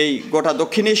 এই গোটা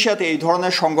দক্ষিণ এশিয়াতে এই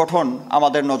ধরনের সংগঠন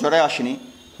আমাদের নজরে আসেনি,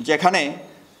 যেখানে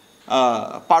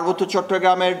পার্বত্য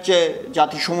চট্টগ্রামের যে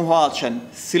জাতিসমূহ আছেন,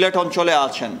 সিলেট অঞ্চলে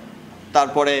আছেন,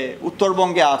 তারপরে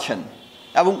উত্তরবঙ্গে আছেন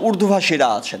এবং উর্দুভাষীরা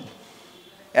আছেন,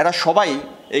 এরা সবাই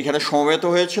এইখানে সমবেত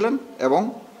হয়েছিলেন এবং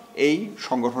এই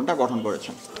সংগঠনটা গঠন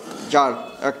করেছেন, যার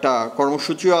একটা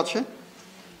কর্মসূচিও আছে,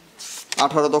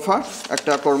 18 দফা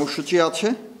একটা কর্মসূচি আছে,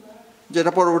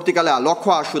 যেটা পরবর্তীকালে লক্ষ্য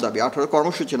আশু দাবি, 18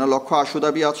 কর্মসূচি না, লক্ষ্য আশু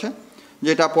দাবি আছে,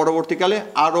 যেটা পরবর্তীকালে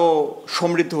আরও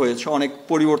সমৃদ্ধ হয়েছে, অনেক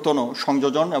পরিবর্তন ও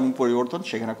সংযোজন এবং পরিবর্তন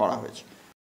সেখানে করা হয়েছে।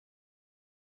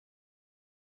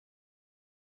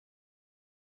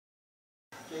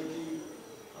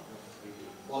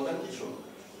 বলবেন কিছু?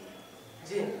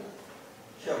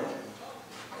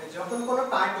 যখন কোনো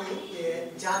পার্টি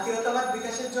জাতীয়তাবাদ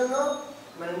বিকাশের জন্য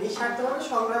মানে নিঃস্বার্থভাবে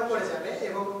সংগ্রাম করে যাবে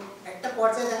এবং একটা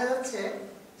পর্যায়ে দেখা যাচ্ছে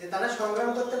যে তারা সংগ্রাম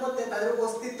করতে করতে তাদের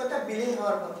অস্তিত্বটা বিলীন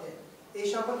হওয়ার পথে, এই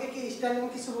সম্পর্কে কি স্টালিন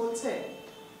কিছু বলছে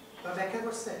বা ব্যাখ্যা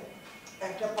করছে?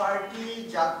 একটা পার্টি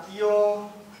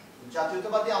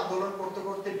জাতীয়তাবাদী আন্দোলন করতে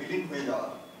করতে বিলীন হয়ে যাওয়া,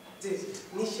 জি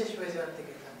নিঃশেষ হয়ে যাওয়ার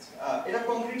থেকে এটা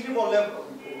কংক্রিটলি বললে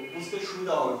বুঝতে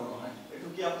সুবিধা হবে মনে হয়। একটু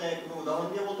কি আপনি কোনো উদাহরণ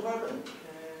দিয়ে বলতে পারবেন?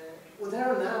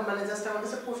 উদাহরণ না, মানে জাস্ট আমার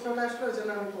কাছে প্রশ্নটা আসলো ওই জন্য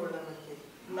আমি পড়লাম আর কি।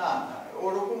 না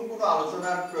ওরকম কোনো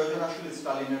আলোচনার প্রয়োজন আসলে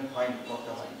স্টালিনের হয়নি,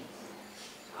 করতে হয়নি।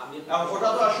 ওটা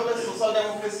তো আসলে সোশ্যাল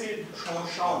ডেমোক্রেসির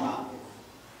সমস্যাও না।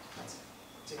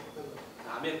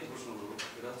 আমি একটা প্রশ্ন করবো,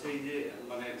 এটা হচ্ছে এই যে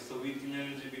মানে সোভিয়েত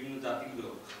ইউনিয়নের যে বিভিন্ন জাতিগুলো,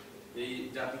 এই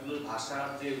জাতিগুলোর ভাষার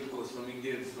যে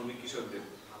শ্রমিক কৃষকদের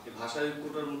এই ভাষার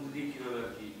ঐক্যটার মধ্যে দিয়ে কিভাবে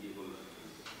আর কি বলবেন?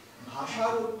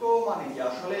 ভাষার ঐক্য মানে কি?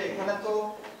 আসলে এখানে তো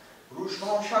রুশ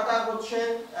ভাষাটা হচ্ছে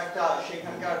একটা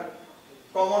সেখানকার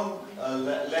কমন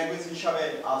ল্যাঙ্গুয়েজ হিসাবে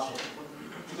আছে,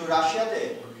 কিন্তু রাশিয়াতে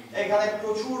এখানে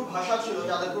প্রচুর ভাষা ছিল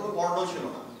যাদের কোনো বর্ণ ছিল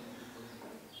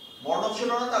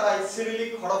না। তারা এই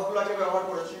সিরিলিক হরফগুলোকে ব্যবহার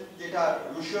করেছে, যেটা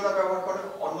রুশীয়রা ব্যবহার করে,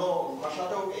 অন্য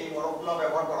ভাষাতেও এই হরফগুলো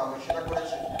ব্যবহার করা হয়,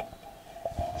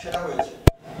 সেটা হয়েছে।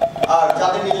 আর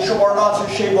যাদের নিজস্ব বর্ণ আছে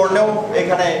সেই বর্ণেও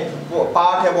এখানে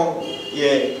পাঠ এবং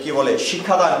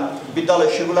শিক্ষাদান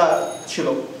বিদ্যালয় সেগুলা ছিল।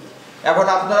 এখন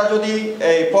আপনারা যদি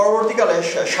এই পরবর্তীকালে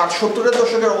 60-70-এর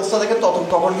দশকের অবস্থা দেখেন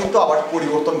তখন কিন্তু আবার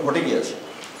পরিবর্তন ঘটে গিয়েছে,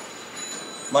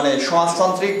 মানে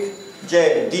সমাজতান্ত্রিক যে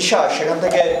দিশা সেখান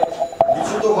থেকে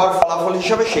বিচ্যুত হওয়ার ফলাফল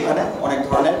হিসাবে সেখানে অনেক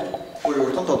ধরনের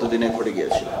পরিবর্তন ততদিনে ঘটে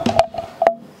গিয়েছিল।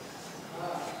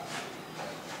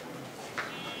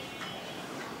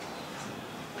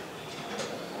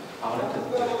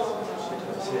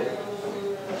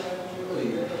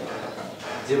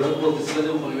 যেভাবে বলতেছিল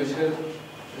যে উপনিবেশের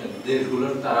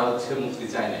দেশগুলোর তারা হচ্ছে মুক্তি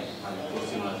চায় নাই, মানে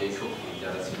পশ্চিমা যে শক্তি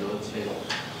যারা ছিল হচ্ছে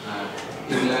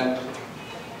ইংল্যান্ড,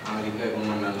 আমেরিকা এবং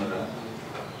অন্যান্যরা,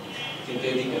 কিন্তু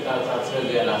এদিকে তারা চাচ্ছে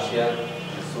যে রাশিয়ার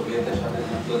সোভিয়েতের সাথে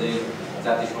যুক্ত যে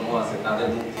জাতিসমূহ আছে তাদের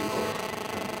মুক্তি হোক।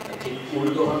 ঠিক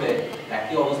উল্টোভাবে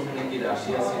একই অবস্থানে কি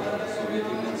রাশিয়া ছিল, সোভিয়েত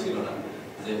ইউনিয়ন ছিল না,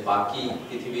 যে বাকি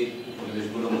পৃথিবীর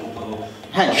উপনিবেশগুলো মুক্ত হোক?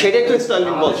 হ্যাঁ, সেটাই তো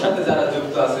স্টালিন বলছেন। সাথে যারা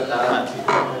যুক্ত আছে তারা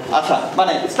আচ্ছা,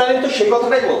 মানে স্টালিন তো সেই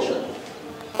কথাটাই বলছেন,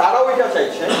 তারাও এটা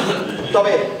চাইছে।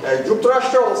 তবে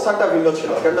যুক্তরাষ্ট্রের অবস্থানটা ভিন্ন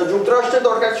ছিল, কারণ যুক্তরাষ্ট্রের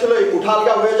দরকার ছিল এই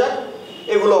উঠালগা হয়ে যায়,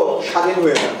 এগুলো স্বাধীন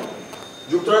হয়ে যায়।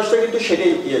 যুক্তরাষ্ট্র কিন্তু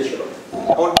সেটাই ছিল।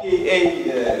 এমনকি এই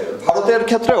ভারতের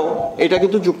ক্ষেত্রেও এটা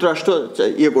কিন্তু যুক্তরাষ্ট্র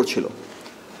করছিল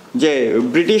যে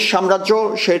ব্রিটিশ সাম্রাজ্য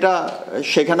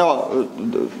সেখানে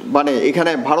মানে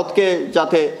এখানে ভারতকে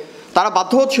যাতে তারা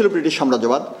বাধ্য হচ্ছিল ব্রিটিশ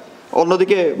সাম্রাজ্যবাদ,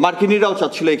 অন্যদিকে মার্কিনিরাও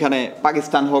চাচ্ছিল এখানে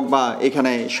পাকিস্তান হোক বা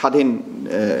এখানে স্বাধীন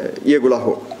ইয়েগুলো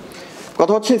হোক।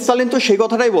 কথা হচ্ছে স্টালিন তো সেই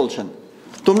কথাটাই বলছেন,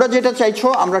 তোমরা যেটা চাইছো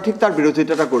আমরা ঠিক তার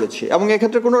বিরোধিতাটা করেছি, এবং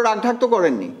এক্ষেত্রে কোনো রাগঢাক তো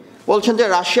করেননি। বলছেন যে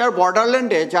রাশিয়ার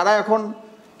বর্ডারল্যান্ডে যারা এখন,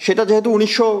 সেটা যেহেতু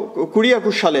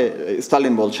 1920-21 সালে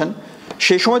স্টালিন বলছেন,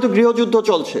 সেই সময় তো গৃহযুদ্ধ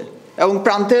চলছে এবং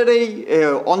প্রান্তের এই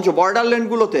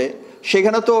বর্ডারল্যান্ডগুলোতে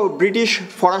সেখানে তো ব্রিটিশ,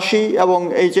 ফরাসি এবং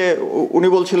এই যে উনি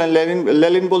বলছিলেন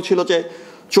লেনিন বলছিল যে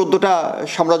 14টা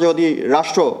সাম্রাজ্যবাদী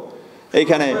রাষ্ট্র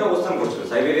এইখানে।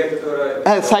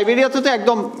 হ্যাঁ, সাইবেরিয়াতে তো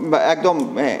একদম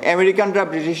আমেরিকানরা,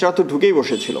 ব্রিটিশরা তো ঢুকেই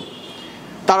বসেছিল,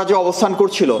 তারা যে অবস্থান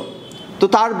করছিল। তো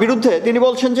তার বিরুদ্ধে তিনি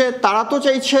বলছেন যে তারা তো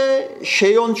চাইছে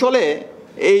সেই অঞ্চলে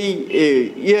এই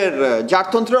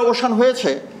জারতন্ত্রের অবসান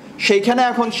হয়েছে, সেইখানে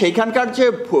এখন সেইখানকার যে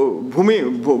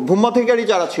ভূমাধিকারী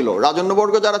যারা ছিল,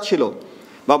 রাজন্যবর্গ যারা ছিল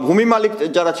বা ভূমি মালিক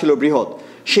যারা ছিল বৃহৎ,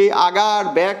 সেই আগার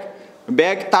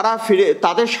ব্যাগ তারা ফিরে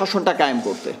তাদের শাসনটা কায়েম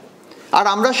করতে। আর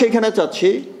আমরা সেইখানে চাচ্ছি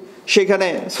সেখানে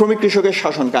শ্রমিক কৃষকের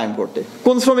শাসন কায়েম করতে।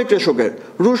 কোন শ্রমিক কৃষকের?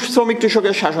 রুশ শ্রমিক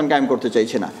কৃষকের শাসন কায়েম করতে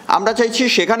চাইছি না, আমরা চাইছি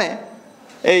সেখানে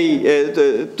এই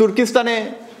তুর্কিস্তানে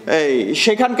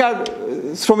সেখানকার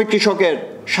শ্রমিক কৃষকের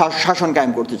শাসন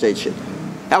কায়েম করতে চাইছে,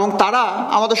 এবং তারা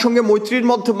আমাদের সঙ্গে মৈত্রীর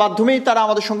মাধ্যমেই তারা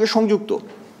আমাদের সঙ্গে সংযুক্ত।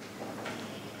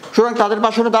 সুতরাং তাদের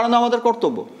পাশে দাঁড়ানো আমাদের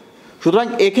কর্তব্য। সুতরাং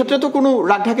এক্ষেত্রে তো কোনো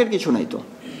রাগঢাকের কিছু নাই। তো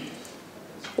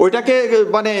ওইটাকে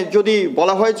মানে যদি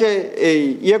বলা হয় যে এই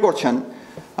করছেন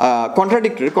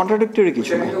কন্ট্রাডিক্টরি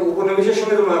কিছু না। উপনিবেশের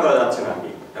সঙ্গে তুলনা করা যাচ্ছে না,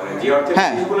 যে অর্থে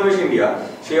উপনিবেশ ইন্ডিয়া,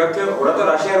 সেই অর্থে ওরা তো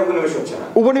রাশিয়ার উপনিবেশ হচ্ছে না,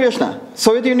 উপনিবেশ না,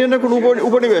 সোভিয়েত ইউনিয়নের কোনো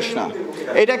উপনিবেশ না।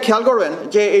 এটা খেয়াল করবেন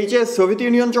যে এই যে সোভিয়েত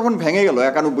ইউনিয়ন যখন ভেঙে গেল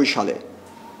 91 সালে,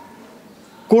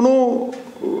 কোনো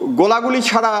গোলাগুলি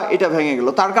ছাড়া এটা ভেঙে গেল।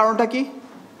 তার কারণটা কি?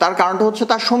 তার কারণটা হচ্ছে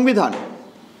তার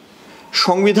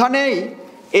সংবিধানেই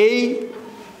এই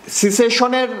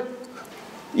সিসেশনের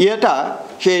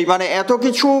সেই মানে এত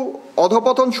কিছু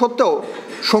অধপতন সত্ত্বেও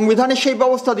সংবিধানে সেই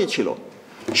ব্যবস্থা দিয়েছিল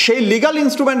সেই লিগাল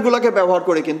ইনস্ট্রুমেন্টগুলোকে ব্যবহার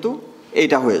করে কিন্তু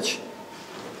এইটা হয়েছে।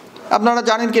 আপনারা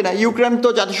জানেন কি না, ইউক্রেন তো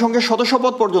জাতিসংঘের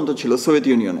সদস্যপদ পর্যন্ত ছিল সোভিয়েত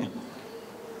ইউনিয়নে।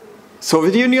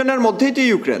 সোভিয়েত ইউনিয়নের মধ্যেই তো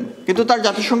ইউক্রেন, কিন্তু তার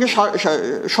জাতিসংঘের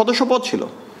সদস্যপদ ছিল।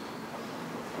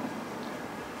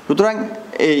 সুতরাং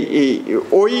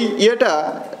ওই ইয়েটা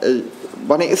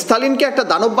মানে স্টালিনকে একটা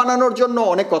দানব বানানোর জন্য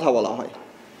অনেক কথা বলা হয়,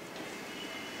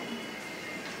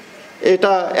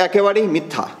 এটা একেবারেই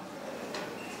মিথ্যা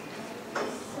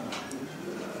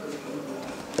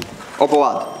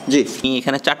অপবাদ। জি, আমি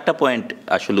এখানে 4টা পয়েন্ট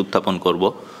আসলে উত্থাপন করব।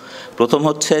 প্রথম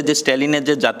হচ্ছে যে স্ট্যালিনের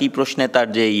যে জাতি প্রশ্নে তার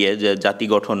যে যে জাতি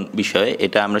গঠন বিষয়ে,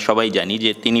 এটা আমরা সবাই জানি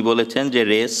যে তিনি বলেছেন যে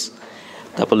রেস,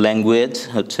 তারপর ল্যাঙ্গুয়েজ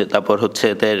হচ্ছে, তারপর হচ্ছে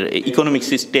তার ইকোনমিক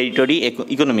টেরিটরি,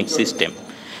 ইকোনমিক সিস্টেম।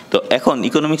 তো এখন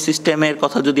ইকোনমিক সিস্টেমের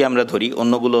কথা যদি আমরা ধরি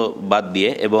অন্যগুলো বাদ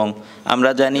দিয়ে, এবং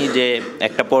আমরা জানি যে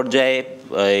একটা পর্যায়ে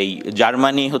এই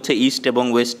জার্মানি হচ্ছে ইস্ট এবং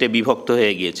ওয়েস্টে বিভক্ত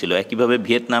হয়ে গিয়েছিল, একইভাবে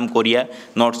ভিয়েতনাম, কোরিয়া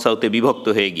নর্থ সাউথে বিভক্ত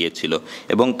হয়ে গিয়েছিল,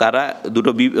 এবং তারা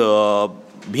দুটো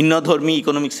ভিন্নধর্মী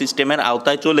ইকোনমিক সিস্টেমের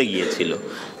আওতায় চলে গিয়েছিল।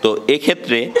 তো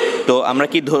এক্ষেত্রে তো আমরা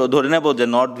কি ধরে নেব যে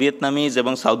নর্থ ভিয়েতনামিজ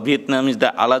এবং সাউথ ভিয়েতনামিজরা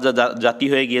আলাদা জাতি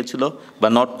হয়ে গিয়েছিল, বা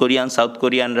নর্থ কোরিয়ান সাউথ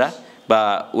কোরিয়ানরা, বা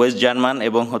ওয়েস্ট জার্মান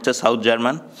এবং হচ্ছে সাউথ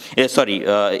জার্মান,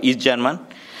 ইস্ট জার্মান?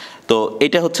 তো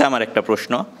এটা হচ্ছে আমার একটা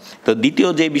প্রশ্ন। তো দ্বিতীয়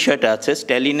যে বিষয়টা আছে,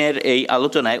 স্ট্যালিনের এই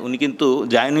আলোচনায় উনি কিন্তু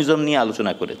জায়নিজম নিয়ে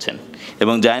আলোচনা করেছেন,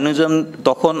 এবং জায়নিজম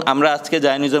তখন আমরা আজকে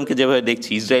জায়নিজমকে যেভাবে দেখছি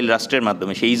ইসরায়েল রাষ্ট্রের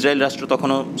মাধ্যমে, সেই ইসরায়েল রাষ্ট্র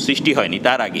তখনও সৃষ্টি হয়নি,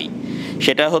 তার আগেই।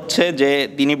 সেটা হচ্ছে যে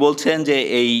তিনি বলছেন যে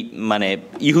এই মানে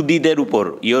ইহুদিদের উপর,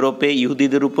 ইউরোপে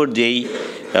ইহুদিদের উপর যেই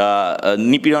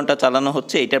নিপীড়নটা চালানো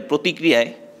হচ্ছে, এটার প্রতিক্রিয়ায়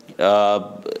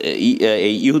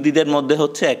এই ইহুদিদের মধ্যে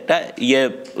হচ্ছে একটা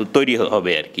তৈরি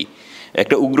হবে আর কি,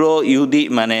 একটা উগ্র ইহুদি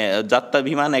মানে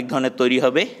জাত্যাভিমান এক ধরনের তৈরি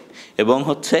হবে, এবং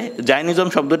হচ্ছে জায়নিজম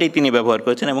শব্দটাই তিনি ব্যবহার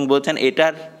করেছেন, এবং বলছেন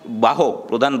এটার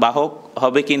প্রধান বাহক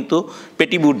হবে কিন্তু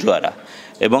পেটি বুর্জোয়ারা,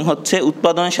 এবং হচ্ছে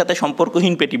উৎপাদনের সাথে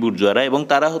সম্পর্কহীন পেটি বুর্জোয়ারা, এবং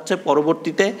তারা হচ্ছে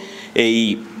পরবর্তীতে এই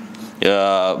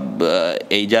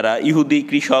যারা ইহুদি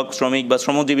কৃষক, শ্রমিক বা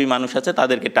শ্রমজীবী মানুষ আছে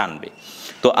তাদেরকে টানবে।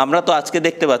 তো আমরা তো আজকে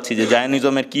দেখতে পাচ্ছি যে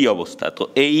জায়নিজমের কী অবস্থা। তো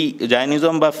এই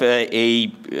জায়নিজম বা এই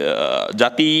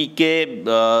জাতিকে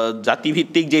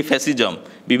জাতিভিত্তিক যে ফ্যাসিজম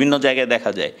বিভিন্ন জায়গায়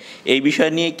দেখা যায়, এই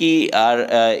বিষয় নিয়ে কি আর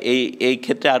এই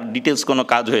ক্ষেত্রে আর ডিটেলস কোনো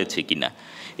কাজ হয়েছে কি না,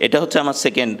 এটা হচ্ছে আমার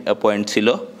সেকেন্ড পয়েন্ট ছিল।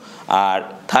 আর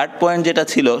থার্ড পয়েন্ট যেটা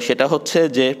ছিল সেটা হচ্ছে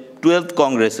যে 12th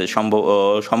কংগ্রেসে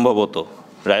সম্ভবত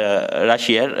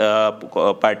রাশিয়ার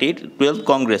পার্টির 12th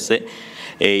কংগ্রেসে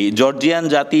এই জর্জিয়ান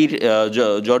জাতির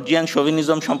জর্জিয়ান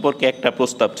শোভিনিজম সম্পর্কে একটা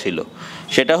প্রস্তাব ছিল।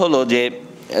 সেটা হলো যে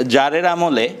জারের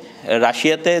আমলে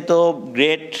রাশিয়াতে তো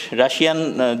গ্রেট রাশিয়ান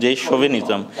যে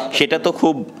শোভিনিজম, সেটা তো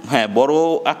খুব বড়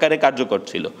আকারে কার্যকর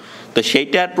ছিল। তো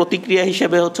সেইটার প্রতিক্রিয়া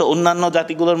হিসেবে হচ্ছে অন্যান্য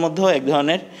জাতিগুলোর মধ্যেও এক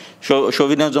ধরনের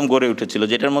শোভিনিজম গড়ে উঠেছিল,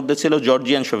 যেটার মধ্যে ছিল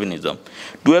জর্জিয়ান শোভিনিজম।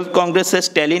 12th কংগ্রেসে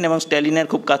স্ট্যালিন এবং স্ট্যালিনের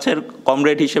খুব কাছের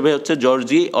কমরেড হিসেবে হচ্ছে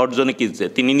জর্জি অর্জনিকিজে,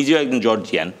 তিনি নিজেও একজন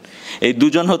জর্জিয়ান। এই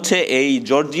দুজন হচ্ছে এই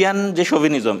জর্জিয়ান যে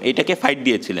শোভিনিজম এটাকে ফাইট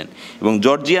দিয়েছিলেন, এবং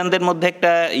জর্জিয়ানদের মধ্যে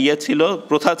একটা ছিল,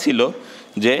 প্রথা ছিল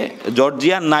যে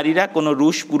জর্জিয়ান নারীরা কোনো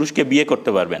রুশ পুরুষকে বিয়ে করতে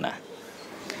পারবে না।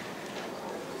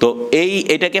 তো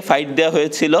এটাকে ফাইট দেওয়া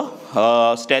হয়েছিল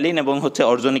স্ট্যালিন এবং হচ্ছে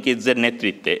অর্জনিকিজের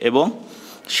নেতৃত্বে, এবং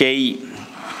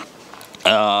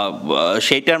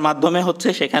সেইটার মাধ্যমে হচ্ছে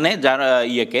সেখানে যারা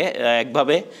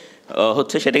একভাবে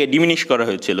হচ্ছে সেটাকে ডিমিনিশ করা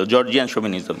হয়েছিল জর্জিয়ান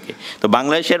শোভিনিজমকে। তো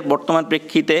বাংলাদেশের বর্তমান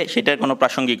প্রেক্ষিতে সেটার কোনো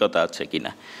প্রাসঙ্গিকতা আছে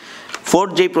কিনা।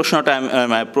 ফোর্থ যেই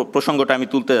প্রসঙ্গটা আমি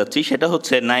তুলতে যাচ্ছি সেটা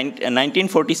হচ্ছে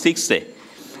 1946-এ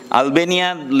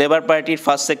আলবেনিয়ার লেবার পার্টির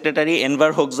ফার্স্ট সেক্রেটারি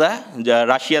এনভার হোক্সা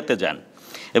রাশিয়াতে যান,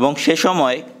 এবং সে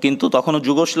সময় কিন্তু তখনও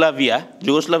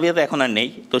যুগোস্লাভিয়াতে এখন আর নেই।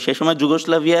 তো সে সময়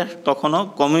যুগোস্লাভিয়ার তখনও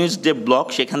কমিউনিস্ট যে ব্লক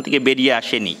সেখান থেকে বেরিয়ে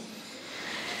আসেনি।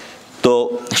 তো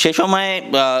সে সময়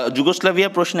যুগোস্লাভিয়া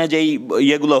প্রশ্নে যেই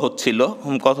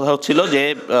কথা হচ্ছিল যে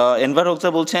এনভার হোক্সা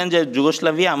বলছেন যে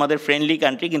যুগোস্লাভিয়া আমাদের ফ্রেন্ডলি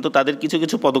কান্ট্রি, কিন্তু তাদের কিছু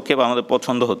কিছু পদক্ষেপ আমাদের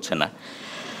পছন্দ হচ্ছে না।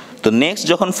 তো নেক্সট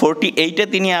যখন 48-এ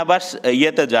তিনি আবার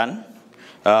যান,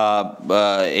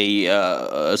 এই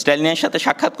স্ট্যালিনের সাথে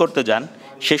সাক্ষাৎ করতে যান,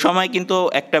 সে সময় কিন্তু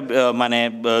একটা মানে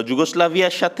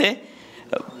যুগোস্লাভিয়ার সাথে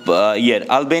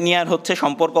আলবেনিয়ার হচ্ছে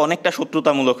সম্পর্ক অনেকটা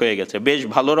শত্রুতামূলক হয়ে গেছে, বেশ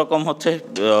ভালো রকম হচ্ছে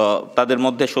তাদের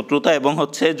মধ্যে শত্রুতা, এবং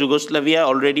হচ্ছে যুগোস্লাভিয়া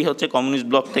অলরেডি হচ্ছে কমিউনিস্ট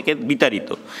ব্লক থেকে বিতাড়িত।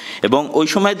 এবং ওই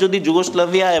সময় যদি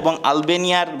যুগোস্লাভিয়া এবং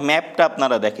আলবেনিয়ার ম্যাপটা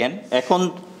আপনারা দেখেন, এখন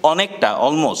অনেকটা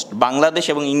অলমোস্ট বাংলাদেশ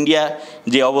এবং ইন্ডিয়া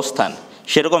যে অবস্থান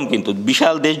সেরকম কিন্তু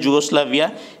বিশাল দেশ যুগোস্লাভিয়া,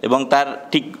 এবং তার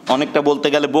ঠিক অনেকটা বলতে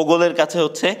গেলে বগলের কাছে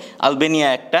হচ্ছে আলবেনিয়া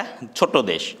একটা ছোট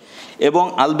দেশ, এবং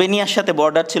আলবেনিয়ার সাথে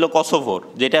বর্ডার ছিল কসোভোর,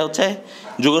 যেটা হচ্ছে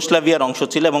যুগোস্লাভিয়ার অংশ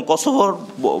ছিল, এবং কসোভোর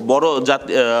বড়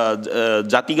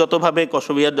জাতিগতভাবে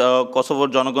কসোভোর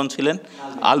জনগণ ছিলেন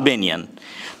আলবেনিয়ান।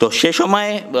 তো সে সময়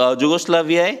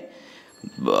যুগোস্লাভিয়ায়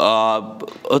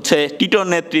হচ্ছে টিটোর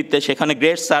নেতৃত্বে সেখানে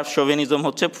গ্রেট সার্ভ শোভেনিজম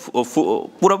হচ্ছে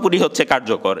পুরোপুরি হচ্ছে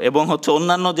কার্যকর, এবং হচ্ছে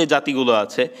অন্যান্য যে জাতিগুলো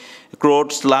আছে ক্রোট,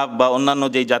 স্লাভ বা অন্যান্য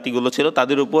যেই জাতিগুলো ছিল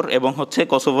তাদের উপর, এবং হচ্ছে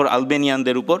কসোভোর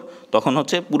আলবেনিয়ানদের উপর তখন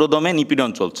হচ্ছে পুরোদমে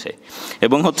নিপীড়ন চলছে।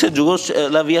 এবং হচ্ছে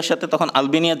যুগোস্লাভিয়ার সাথে তখন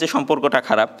আলবেনিয়ার যে সম্পর্কটা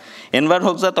খারাপ, এনভার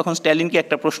হোক্সা তখন স্ট্যালিনকে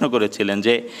একটা প্রশ্ন করেছিলেন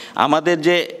যে আমাদের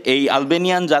যে এই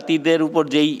আলবেনিয়ান জাতিদের উপর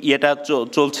যেই ইয়েটা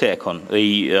চলছে এখন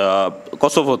এই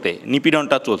কসোভোতে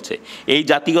নিপীড়নটা চলছে, এই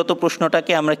জাতিগত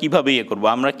প্রশ্নটাকে আমরা কিভাবে ইয়ে করব,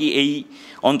 আমরা কি এই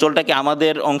অঞ্চলটাকে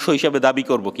আমাদের অংশ হিসেবে দাবি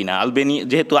করব কিনা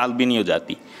যেহেতু আলবেনীয়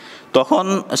জাতি। তখন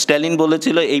স্ট্যালিন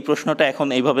বলেছিল এই প্রশ্নটা এখন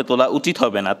এইভাবে তোলা উচিত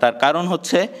হবে না, তার কারণ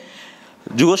হচ্ছে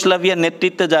যুগোস্লাভিয়ার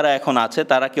নেতৃত্বে যারা এখন আছে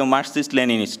তারা কেউ মার্কসিস্ট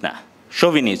লেনিনিস্ট না,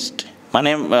 শোভিনিস্ট, মানে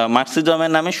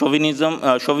মার্কসিজমের নামে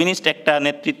শোভিনিস্ট একটা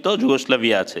নেতৃত্ব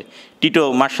যুগোস্লাভিয়া আছে।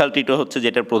 মার্শাল টিটো হচ্ছে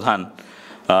যেটার প্রধান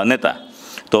নেতা।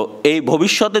 তো এই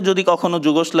ভবিষ্যতে যদি কখনো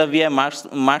যুগোস্লাভিয়ায়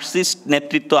মার্কসিস্ট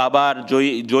নেতৃত্ব আবার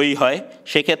জয়ী হয়,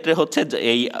 সেক্ষেত্রে হচ্ছে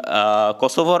এই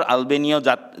কসোভোর আলবেনীয়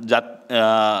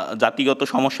জাতিগত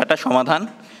সমস্যাটা সমাধান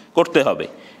করতে হবে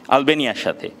আলবেনিয়ার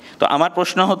সাথে। তো আমার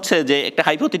প্রশ্ন হচ্ছে যে একটা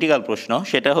হাইপোথেটিক্যাল প্রশ্ন,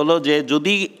 সেটা হলো যে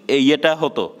যদি ইয়েটা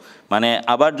হতো, মানে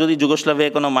আবার যদি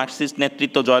যুগোস্লাভিয়ায় কোনো মার্কসিস্ট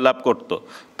নেতৃত্ব জয়লাভ করত,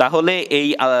 তাহলে এই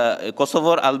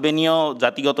কসোভোর আলবেনীয়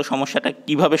জাতিগত সমস্যাটা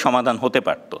কিভাবে সমাধান হতে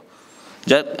পারত?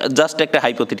 জাস্ট একটা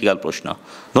হাইপোথেটিক্যাল প্রশ্ন।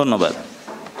 ধন্যবাদ।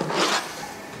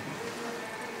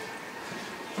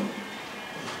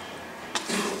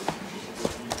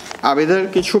 আবিদের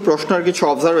কিছু প্রশ্ন আর কিছু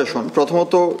অবজারভেশন।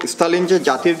 প্রথমত, স্টালিন যে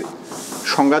জাতির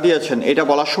সংজ্ঞা দিয়েছেন এটা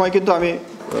বলার সময় কিন্তু আমি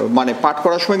পাঠ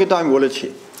করার সময় কিন্তু আমি বলেছি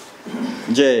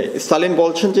যে স্টালিন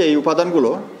বলছেন যে এই উপাদানগুলো,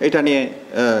 এটা নিয়ে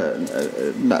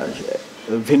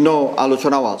ভিন্ন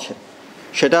আলোচনাও আছে,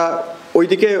 সেটা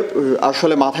ওইদিকে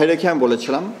আসলে মাথায় রেখে আমি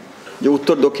বলেছিলাম যে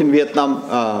উত্তর দক্ষিণ ভিয়েতনাম,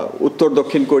 উত্তর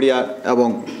দক্ষিণ কোরিয়া এবং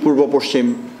পূর্ব পশ্চিম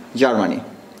জার্মানি।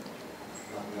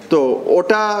 তো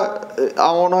ওটা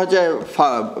আমার মনে হয় যে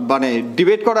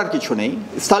ডিবেট করার কিছু নেই।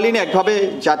 স্টালিন একভাবে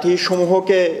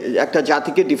জাতিসমূহকে, একটা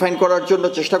জাতিকে ডিফাইন করার জন্য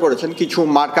চেষ্টা করেছেন কিছু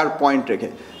মার্কার পয়েন্ট রেখে,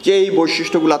 যে এই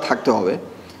বৈশিষ্ট্যগুলো থাকতে হবে।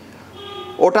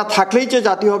 ওটা থাকলেই যে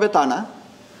জাতি হবে তা না,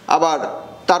 আবার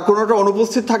তার কোনোটা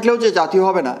অনুপস্থিত থাকলেও যে জাতি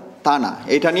হবে না তা না।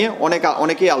 এটা নিয়ে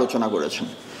অনেকেই আলোচনা করেছেন।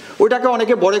 ওইটাকে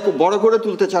অনেকে বড় করে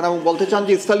তুলতে চান এবং বলতে চান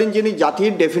যে স্টালিন যিনি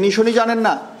জাতির ডেফিনিশনই জানেন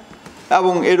না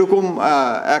এবং এরকম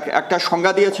একটা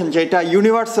সংজ্ঞা দিয়েছেন যেটা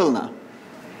ইউনিভার্সাল না,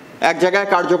 এক জায়গায়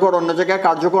কার্যকর অন্য জায়গায়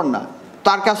কার্যকর না,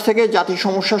 তার কাছ থেকে জাতির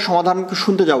সমস্যার সমাধান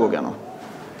শুনতে যাব কেন?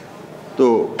 তো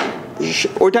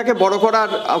ওইটাকে বড় করার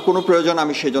কোনো প্রয়োজন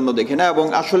আমি সেই জন্য দেখি না, এবং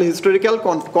আসলে হিস্টোরিক্যাল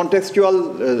কনটেক্সচুয়াল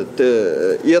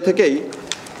থেকেই,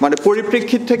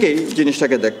 পরিপ্রেক্ষিত থেকেই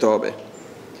জিনিসটাকে দেখতে হবে।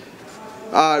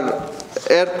 আর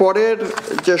এর পরের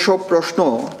যেসব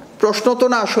প্রশ্ন তো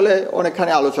না আসলে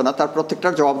অনেকখানি আলোচনা, তার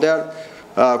প্রত্যেকটার জবাব দেওয়ার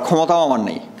ক্ষমতাও আমার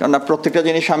নেই, কারণ প্রত্যেকটা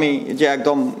জিনিস আমি যে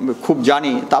একদম খুব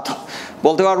জানি তা তো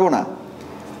বলতে পারবো না।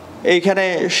 এইখানে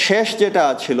শেষ যেটা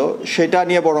ছিল সেটা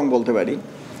নিয়ে বরং বলতে পারি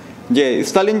যে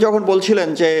স্টালিন যখন বলছিলেন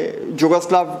যে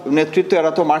যুগোস্লাভ নেতৃত্ব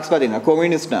এরা তো মার্ক্সবাদী না,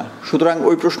 কমিউনিস্ট না, সুতরাং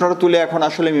ওই প্রশ্নটা তুলে এখন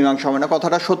আসলে মীমাংসা হবে না,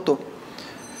 কথাটা সত্য।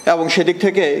 এবং সেদিক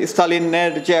থেকে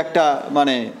স্টালিনের যে একটা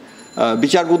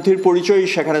বিচার বুদ্ধির পরিচয়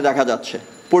সেখানে দেখা যাচ্ছে,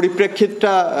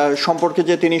 পরিপ্রেক্ষিতটা সম্পর্কে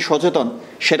যে তিনি সচেতন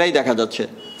সেটাই দেখা যাচ্ছে,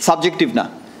 সাবজেক্টিভ না।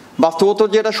 বাস্তবত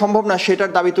যেটা সম্ভব না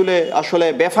সেটার দাবি তুলে আসলে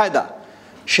বেফায়দা,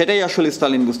 সেটাই আসলে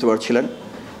স্টালিন বুঝতে পারছিলেন,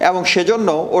 এবং সেজন্য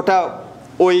ওটা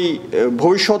ওই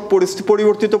ভবিষ্যৎ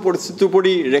পরিবর্তিত পরিস্থিতির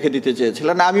উপরই রেখে দিতে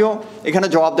চেয়েছিলেন। আমিও এখানে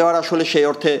জবাব দেওয়ার আসলে সেই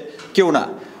অর্থে কেউ না,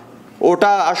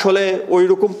 ওটা আসলে ওই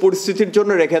রকম পরিস্থিতির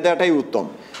জন্য রেখে দেওয়াটাই উত্তম।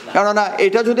 কেননা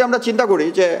এটা যদি আমরা চিন্তা করি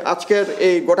যে আজকের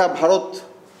এই গোটা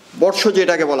ভারতবর্ষ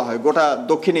যেটাকে বলা হয়, গোটা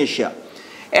দক্ষিণ এশিয়া,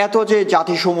 এত যে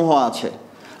জাতিসমূহ আছে,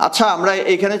 আচ্ছা আমরা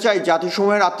এখানে চাই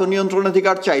জাতিসমূহের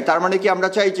আত্মনিয়ন্ত্রণাধিকার চাই, তার মানে কি আমরা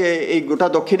চাই যে এই গোটা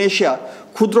দক্ষিণ এশিয়া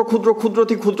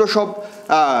ক্ষুদ্র সব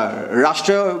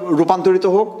রাষ্ট্রে রূপান্তরিত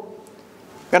হোক?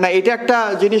 কেন এটা একটা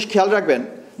জিনিস খেয়াল রাখবেন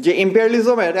যে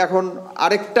ইম্পেরিয়ালিজমের এখন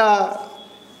আরেকটা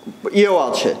ইয়েও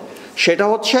আছে, সেটা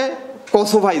হচ্ছে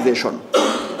কসোভাইজেশন।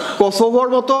 কসোভোর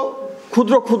মতো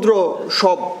ক্ষুদ্র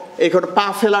সব এখানে পা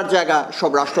ফেলার জায়গা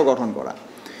সব রাষ্ট্র গঠন করা।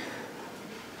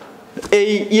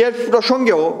 এই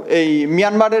প্রসঙ্গেও এই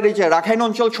মিয়ানমারের এই যে রাখাইন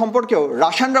অঞ্চল সম্পর্কেও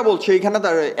রাশিয়ানরা বলছে এইখানে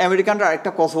তার আমেরিকানরা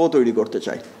আরেকটা কসোভো তৈরি করতে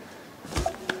চায়।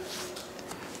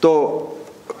 তো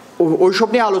ওইসব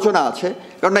নিয়ে আলোচনা আছে,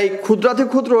 কারণ এই ক্ষুদ্রাতি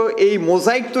ক্ষুদ্র এই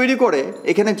মোজাইক তৈরি করে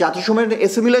এখানে জাতিসমূহের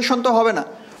অ্যাসিমিলেশন তো হবে না,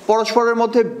 পরস্পরের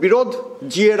মধ্যে বিরোধ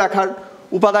জিয়ে রাখার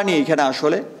উপাদানই এখানে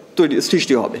আসলে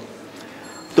সৃষ্টি হবে।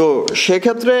 তো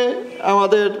সেক্ষেত্রে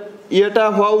আমাদের ইয়েটা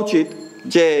হওয়া উচিত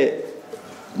যে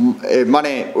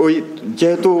মানে ওই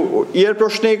যেহেতু ইয়ের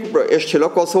প্রশ্নে এসেছিল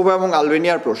কসোভো এবং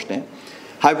আলবেনিয়ার প্রশ্নে,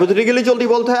 হাইপোথেটিক্যালি যদি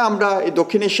বলতে হয় আমরা এই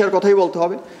দক্ষিণ এশিয়ার কথাই বলতে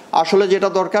হবে। আসলে যেটা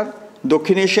দরকার,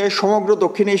 দক্ষিণ এশিয়ায় সমগ্র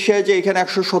দক্ষিণ এশিয়ায় যে এখানে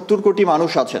 170 কোটি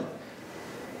মানুষ আছেন,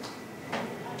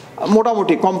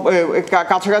 মোটামুটি কম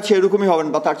কাছাকাছি এরকমই হবেন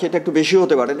বা তার চেয়ে একটু বেশি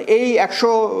হতে পারেন, এই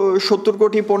 170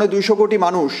 কোটি 250 কোটি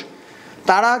মানুষ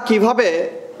তারা কিভাবে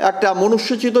একটা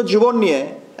মনুষ্যচিত জীবন নিয়ে,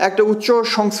 একটা উচ্চ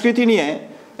সংস্কৃতি নিয়ে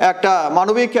একটা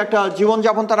মানবিক একটা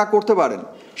জীবনযাপন তারা করতে পারেন,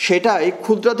 সেটাই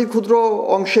ক্ষুদ্রাতি ক্ষুদ্র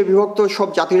অংশে বিভক্ত সব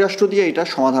জাতিরাষ্ট্র দিয়ে এটা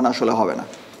সমাধান আসলে হবে না।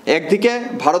 একদিকে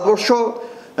ভারতবর্ষ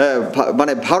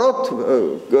মানে ভারত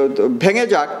ভেঙে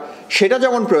যাক সেটা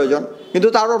যেমন প্রয়োজন, কিন্তু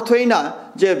তার অর্থ এই না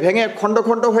যে ভেঙে খণ্ড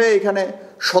খণ্ড হয়ে এখানে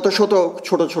শত শত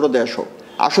ছোট ছোট দেশ হোক।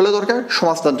 আসলে দরকার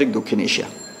সমাজতান্ত্রিক দক্ষিণ এশিয়া,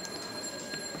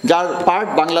 যার পার্ট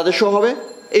বাংলাদেশও হবে,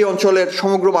 এই অঞ্চলের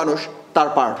সমগ্র মানুষ তার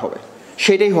পার্ট হবে,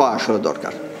 সেটাই হওয়া আসলে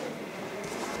দরকার।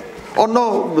 অন্য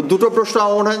দুটো প্রশ্ন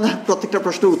আমার মনে হয় না প্রত্যেকটা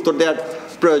প্রশ্নের উত্তর দেওয়ার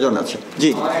প্রয়োজন আছে।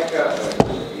 জি,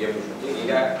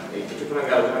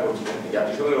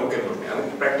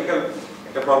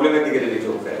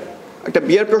 একটা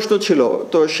বিয়ের প্রশ্ন ছিল,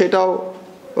 তো সেটাও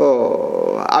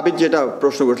আবিদ যেটা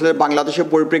প্রশ্ন করেছিলেন বাংলাদেশের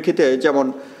পরিপ্রেক্ষিতে, যেমন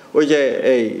ওই যে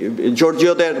এই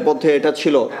জর্জিয়দের মধ্যে এটা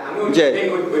ছিল যে,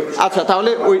 আচ্ছা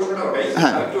তাহলে ওই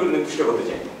হ্যাঁ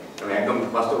একদম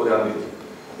বাস্তব উদাহরণ দিচ্ছি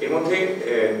এর মধ্যে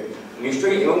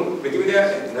নিশ্চয়ই, এবং পৃথিবীতে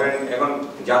ধরেন এখন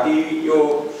জাতীয়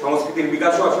সংস্কৃতির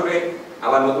বিকাশও আসলে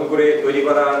আবার নতুন করে তৈরি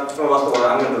করা কোনো বাস্তবতা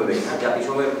আমি অন্তত দেখি না।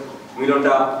 জাতিসংঘের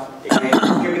মিলনটা এখানে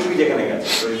পৃথিবী যেখানে গেছে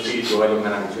যোগাযোগ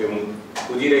নানা কিছু এবং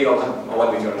পুঁজির এই অবাধ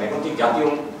বিচরণ, এখন ঠিক জাতীয়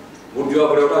বুর্জোয়া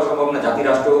গড়ে ওঠা সম্ভব না, জাতি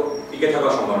রাষ্ট্র টিকে থাকা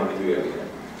সম্ভব না পৃথিবীর।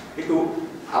 কিন্তু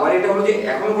আবার এটা হলো যে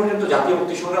এখনো পর্যন্ত জাতীয়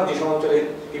মুক্তি সংগ্রাম যে সব অঞ্চলে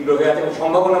তীব্র হয়ে আছে এবং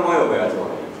সম্ভাবনাময় হয়ে আছে,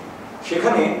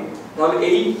 সেখানে তাহলে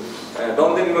এই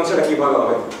দ্বন্দ্বের মীমাংসাটা কিভাবে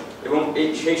হবে এবং এই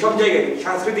সেই সব জায়গায়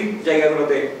সাংস্কৃতিক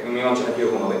জায়গাগুলোতে মীমাংসাটা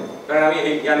কিরকম হবে। কারণ আমি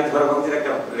এই ইয়ানিস ভারোভারোভিচের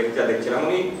একটা লেকচার দেখছিলাম,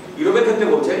 উনি ইউরোপের ক্ষেত্রে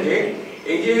বলছেন যে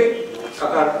এই যে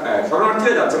আপনার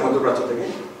শরণার্থীরা যাচ্ছে মধ্যপ্রাচ্য থেকে,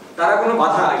 তারা কোনো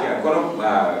বাধা কোনো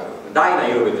দায় না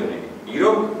ইউরোপের জন্য।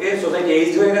 ইউরোপের সোসাইটি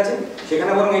এইজ হয়ে গেছে,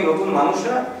 সেখানে বরং এই নতুন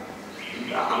মানুষরা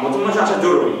আসা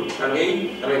জরুরি, কারণ এই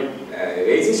মানে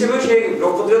এইজ হিসেবেও সে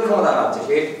রোগ প্রতিরোধ ক্ষমতা আছে,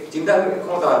 সে চিন্তা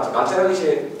ক্ষমতা আছে, কালচারালি সে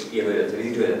ইয়ে হয়ে যাচ্ছে,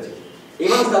 রিজিট হয়ে যাচ্ছে। এই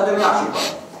মানুষ তার জন্য আশীর্বাদ,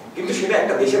 কিন্তু সেটা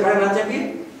একটা দেশের বাইরে না চাপিয়ে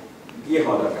ইয়ে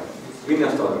হওয়া দরকার,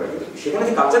 বিন্যস্ত হওয়া দরকার। সেখানে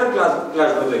যে কালচারাল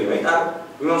ক্লাসগুলো তৈরি হয় তার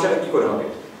মীমাংসাটা কি করে হবে।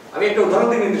 আমি একটা উদাহরণ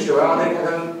দিয়ে নির্দিষ্টভাবে, আমাদের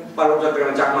এখানে পার্বত্য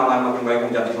চট্টগ্রামে চাকমা মারমা কিংবা এখন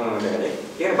জাতিসংঘ দেখা যায়,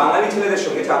 এখানে বাঙালি ছেলেদের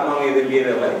সঙ্গে চাকমা মেয়েদের বিয়ের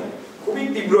ব্যাপারে খুবই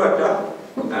তীব্র একটা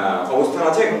অবস্থান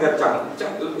আছে। এখানকার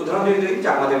উদাহরণ যদি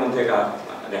চাকমাদের মধ্যে এটা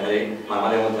দেখা যায়,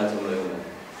 মারমাদের মধ্যে আছে।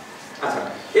 আচ্ছা,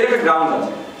 এর একটা গ্রাউন্ড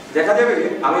আছে, দেখা যাবে যে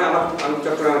আমি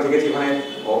চট্টগ্রামে দেখেছি, মানে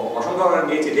অসংখ্য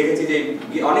গিয়েছি, দেখেছি যে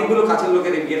অনেকগুলো কাছের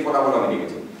লোকের বিয়ের ফলাফল আমি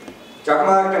দেখেছি।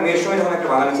 চাকমা একটা মেয়ের সঙ্গে যখন একটা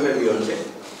বাঙালি ছেলের বিয়ে হচ্ছে,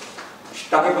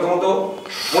 তাকে প্রথমত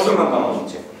মুসলমান বানানো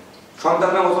হচ্ছে,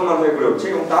 সন্তানরা মুসলমান হয়ে গড়ে উঠছে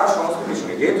এবং তার সংস্কৃতির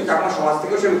সঙ্গে, যেহেতু চাকমা সমাজ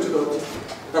থেকেও সে উচ্চুত হচ্ছে,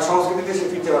 তার সংস্কৃতিতে সে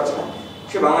ফিরতে পারছে না,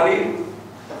 সে বাঙালি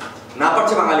না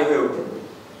পারছে বাঙালি হয়ে উঠতে,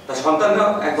 তার সন্তানরা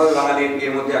একভাবে বাঙালি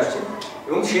এর মধ্যে আসছে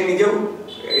এবং সে নিজেও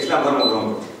ইসলাম ধর্ম গ্রহণ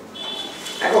করছে।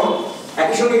 এখন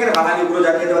একই সঙ্গে এখানে বাঙালি পুরো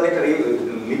জাতীয়তাবাদী একটা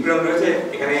নিপীড়ন রয়েছে,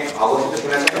 এখানে অবস্থিত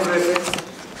সেনা শাসন রয়েছে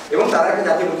এবং তারা একটা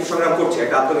জাতীয় মুক্তি সংগ্রাম করছে,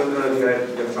 একটা আত্মনিয়ন্ত্রণের অধিকারের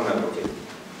জন্য সংগ্রাম করছে।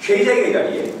 সেই জায়গায়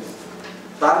দাঁড়িয়ে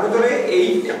তার ভিতরে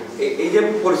এই যে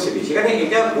পরিস্থিতি, সেখানে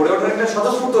এটা গড়ে ওঠার একটা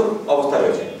স্বতঃস্ফূর্ত অবস্থা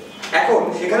রয়েছে। এখন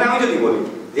সেখানে আমি যদি বলি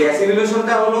যে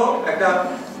অ্যাসিমিলেশনটা হলো একটা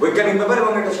বৈজ্ঞানিক ব্যাপার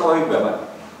এবং একটা স্বাভাবিক ব্যাপার,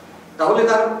 তাহলে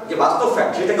তার যে বাস্তব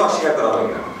ফ্যাক্ট সেটাকে অস্বীকার করা হবে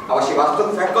না। আবার সেই বাস্তব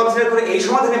ফ্যাক্ট কনসিডার করে এই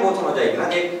সমাধানে পৌঁছানো যায় না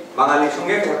যে বাঙালির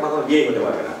সঙ্গে একমাত্র বিয়ে হতে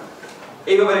পারবে না,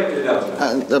 এই ব্যাপারে একটু যদি আলোচনা।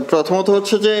 প্রথমত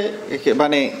হচ্ছে যে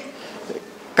মানে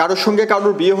কারোর সঙ্গে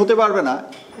কারোর বিয়ে হতে পারবে না,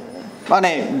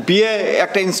 মানে বিয়ে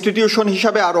একটা ইনস্টিটিউশন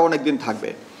হিসাবে আরো অনেকদিন থাকবে,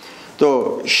 তো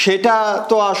সেটা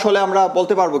তো আসলে আমরা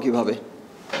বলতে পারবো কিভাবে?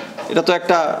 এটা তো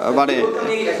একটা মানে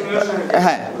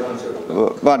হ্যাঁ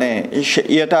মানে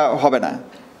ইয়েটা হবে না,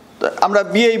 আমরা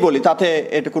বিয়েই বলি, তাতে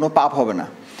এটা কোনো পাপ হবে না।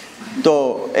 তো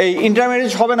এই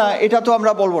ইন্টারম্যারেজ হবে না এটা তো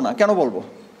আমরা বলবো না, কেন বলবো?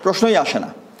 প্রশ্নই আসে না।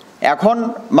 এখন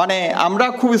মানে আমরা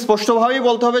খুব স্পষ্টভাবেই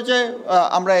বলতে হবে যে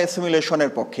আমরা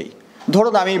অ্যাসিমিলেশনের পক্ষেই।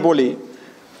 ধরুন আমি বলি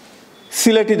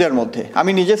সিলেটিদের মধ্যে,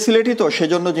 আমি নিজে সিলেটি, তো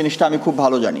সেজন্য জিনিসটা আমি খুব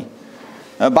ভালো জানি,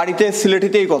 বাড়িতে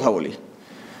সিলেটিতেই কথা বলি।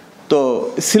 তো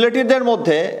সিলেটিদের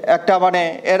মধ্যে একটা মানে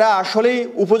এরা আসলেই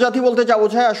উপজাতি বলতে যা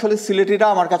বোঝায়, আসলে সিলেটিরা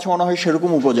আমার কাছে মনে হয়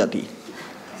সেরকম উপজাতি,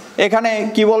 এখানে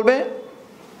কি বলবে,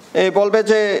 বলবে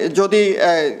যে যদি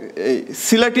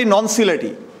সিলেটি নন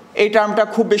সিলেটি এই টার্মটা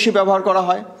খুব বেশি ব্যবহার করা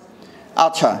হয়।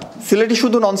 আচ্ছা, সিলেটি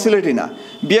শুধু নন সিলেটি না,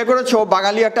 বিয়ে করেছে ও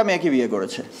বাঙালি একটা মেয়েকে বিয়ে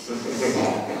করেছে,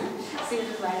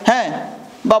 হ্যাঁ,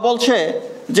 বা বলছে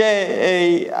যে এই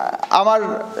আমার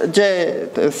যে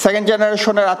সেকেন্ড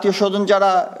জেনারেশনের আত্মীয় স্বজন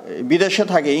যারা বিদেশে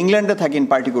থাকে, ইংল্যান্ডে থাকে ইন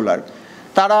পার্টিকুলার,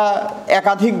 তারা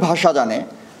একাধিক ভাষা জানে,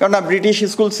 কেননা ব্রিটিশ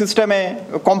স্কুল সিস্টেমে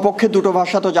কমপক্ষে 2টো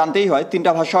ভাষা তো জানতেই হয়,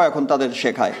 3টা ভাষাও এখন তাদের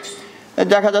শেখায়।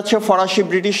 দেখা যাচ্ছে ফরাসি,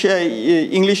 ব্রিটিশ,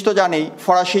 ইংলিশ তো জানেই,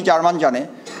 ফরাসি, জার্মান জানে,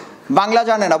 বাংলা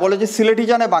জানে না, বলে যে সিলেটি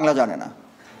জানে, বাংলা জানে না।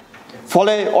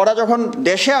 ফলে ওরা যখন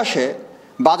দেশে আসে,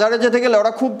 বাজারে যেতে গেলে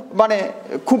ওরা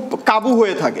খুব কাবু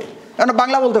হয়ে থাকে, কারণ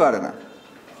বাংলা বলতে পারে না,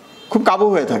 খুব কাবু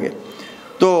হয়ে থাকে।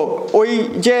 তো ওই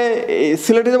যে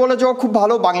সিলেটিতে বলে যে ও খুব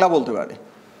ভালো বাংলা বলতে পারে,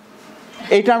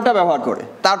 এই টার্মটা ব্যবহার করে।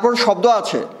 তারপর শব্দ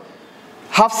আছে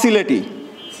হাফ সিলেটি।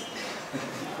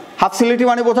 হাফ সিলেটি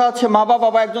মানে বোঝা যাচ্ছে মা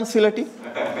বাবা একজন সিলেটি,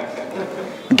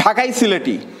 ঢাকাই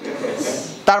সিলেটি,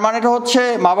 তার মানেটা হচ্ছে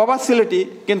মা বাবা সিলেটি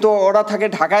কিন্তু ওরা থাকে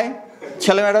ঢাকায়,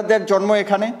 ছেলেমেয়েরাদের জন্ম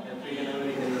এখানে।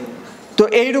 তো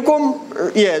এইরকম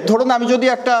ধরুন আমি যদি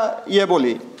একটা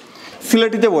বলি,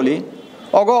 সিলেটিতে বলি,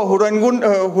 অগ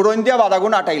হুরইন দিয়া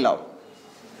বাদাগুন আটাইলাও।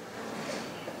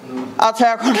 আচ্ছা,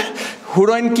 এখন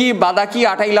হুরইন কি, বাদা কি,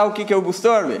 আটাইলাও কি কেউ বুঝতে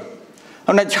পারবে?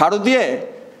 মানে ঝাড়ু দিয়ে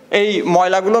এই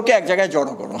ময়লাগুলোকে এক জায়গায়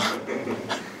জড়ো করো।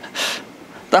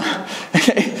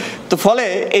 তো ফলে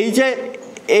এই যে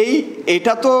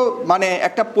এটা তো মানে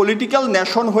একটা পলিটিক্যাল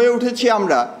নেশন হয়ে উঠেছি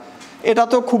আমরা, এটা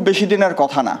তো খুব বেশি দিনের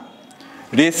কথা না।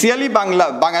 রেসিয়ালি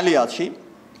বাঙালি আছি,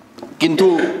 কিন্তু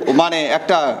মানে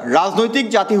একটা রাজনৈতিক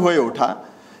জাতি হয়ে ওঠা,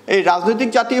 এই রাজনৈতিক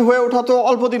জাতি হয়ে ওঠা তো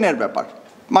অল্প দিনের ব্যাপার,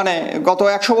 মানে গত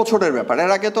 100 বছরের ব্যাপার,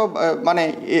 এর আগে তো মানে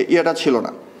এটা ছিল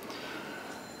না।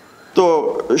 তো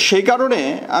সেই কারণে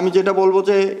আমি যেটা বলবো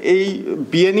যে এই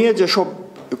বিয়ে নিয়ে যেসব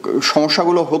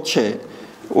সমস্যাগুলো হচ্ছে,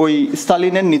 ওই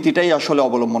স্টালিনের নীতিটাই আসলে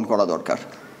অবলম্বন করা দরকার।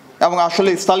 এবং আসলে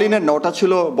স্টালিনের ওটা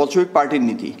ছিল বলশভিক পার্টির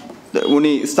নীতি,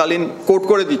 উনি স্টালিন কোট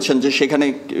করে দিচ্ছেন যে সেখানে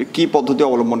কি পদ্ধতি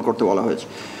অবলম্বন করতে বলা হয়েছে।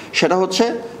 সেটা হচ্ছে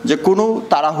যে কোনো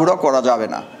তাড়াহুড়ো করা যাবে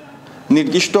না,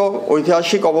 নির্দিষ্ট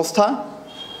ঐতিহাসিক অবস্থা,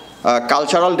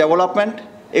 কালচারাল ডেভেলপমেন্ট,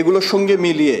 এগুলোর সঙ্গে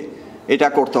মিলিয়ে এটা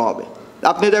করতে হবে।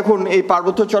 আপনি দেখুন এই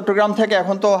পার্বত্য চট্টগ্রাম থেকে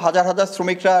এখন তো হাজার হাজার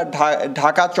শ্রমিকরা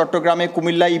ঢাকা, চট্টগ্রামে,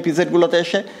 কুমিল্লা, ইপিজেডগুলোতে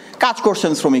এসে কাজ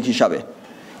করছেন শ্রমিক হিসাবে।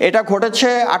 এটা ঘটেছে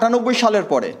 98 সালের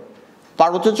পরে।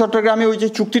 পার্বত্য চট্টগ্রামে ওই যে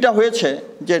চুক্তিটা হয়েছে,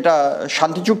 যেটা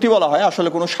শান্তি চুক্তি বলা হয়, আসলে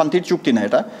কোনো শান্তির চুক্তি না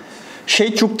এটা, সেই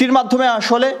চুক্তির মাধ্যমে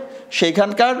আসলে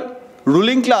সেইখানকার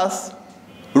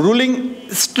রুলিং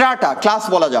স্ট্রাটা, ক্লাস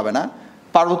বলা যাবে না,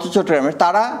 পার্বত্য চট্টগ্রামের,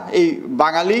 তারা এই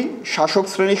বাঙালি শাসক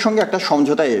শ্রেণীর সঙ্গে একটা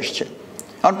সমঝোতায় এসছে।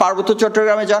 কারণ পার্বত্য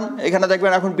চট্টগ্রামে যান, এখানে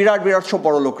দেখবেন এখন বিরাট বিরাট সব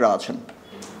বড় লোকরা আছেন।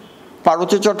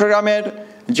 পার্বত্য চট্টগ্রামের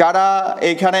যারা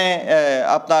এইখানে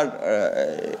আপনার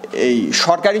এই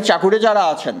সরকারি চাকুরে যারা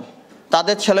আছেন,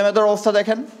 তাদের ছেলেমেয়েদের অবস্থা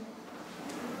দেখেন,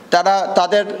 তারা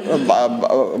তাদের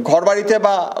ঘরবাড়িতে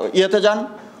বা ইয়েতে যান,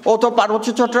 ও তো পার্বত্য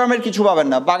চট্টগ্রামের কিছু পাবেন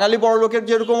না। বাঙালি বড় লোকের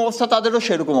যেরকম অবস্থা তাদেরও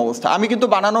সেরকম অবস্থা। আমি কিন্তু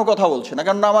বানানোর কথা বলছি না,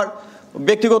 কারণ আমার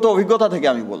ব্যক্তিগত অভিজ্ঞতা থেকে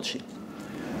আমি বলছি।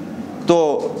 তো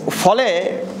ফলে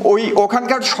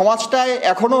ওখানকার সমাজটায়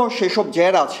এখনও সেসব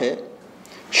জের আছে,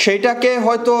 সেইটাকে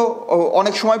হয়তো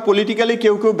অনেক সময় পলিটিক্যালি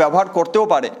কেউ ব্যবহার করতেও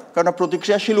পারে, কারণ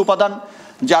প্রতিক্রিয়াশীল উপাদান,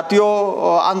 জাতীয়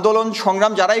আন্দোলন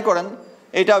সংগ্রাম যারাই করেন,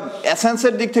 এটা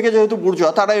এসেন্সের দিক থেকে যেহেতু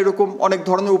বুর্জোয়া, তারা এরকম অনেক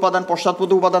ধরনের উপাদান, পশ্চাৎপদ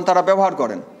উপাদান তারা ব্যবহার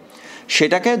করেন।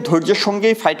 সেটাকে ধৈর্যের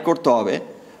সঙ্গেই ফাইট করতে হবে,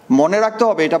 মনে রাখতে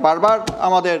হবে। এটা বারবার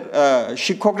আমাদের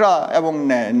শিক্ষকরা এবং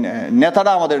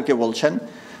নেতারা আমাদেরকে বলছেন,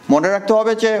 মনে রাখতে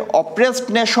হবে যে অপ্রেসড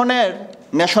নেশনের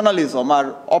ন্যাশনালিজম আর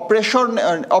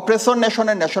অপ্রেসর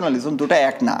নেশনের ন্যাশনালিজম দুটো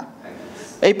এক না।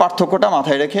 এই পার্থক্যটা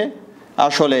মাথায় রেখে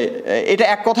আসলে এটা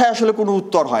এক কথায় আসলে কোনো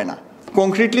উত্তর হয় না,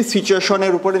 কংক্রিটলি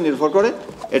সিচুয়েশনের উপরে নির্ভর করে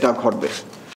এটা ঘটবে।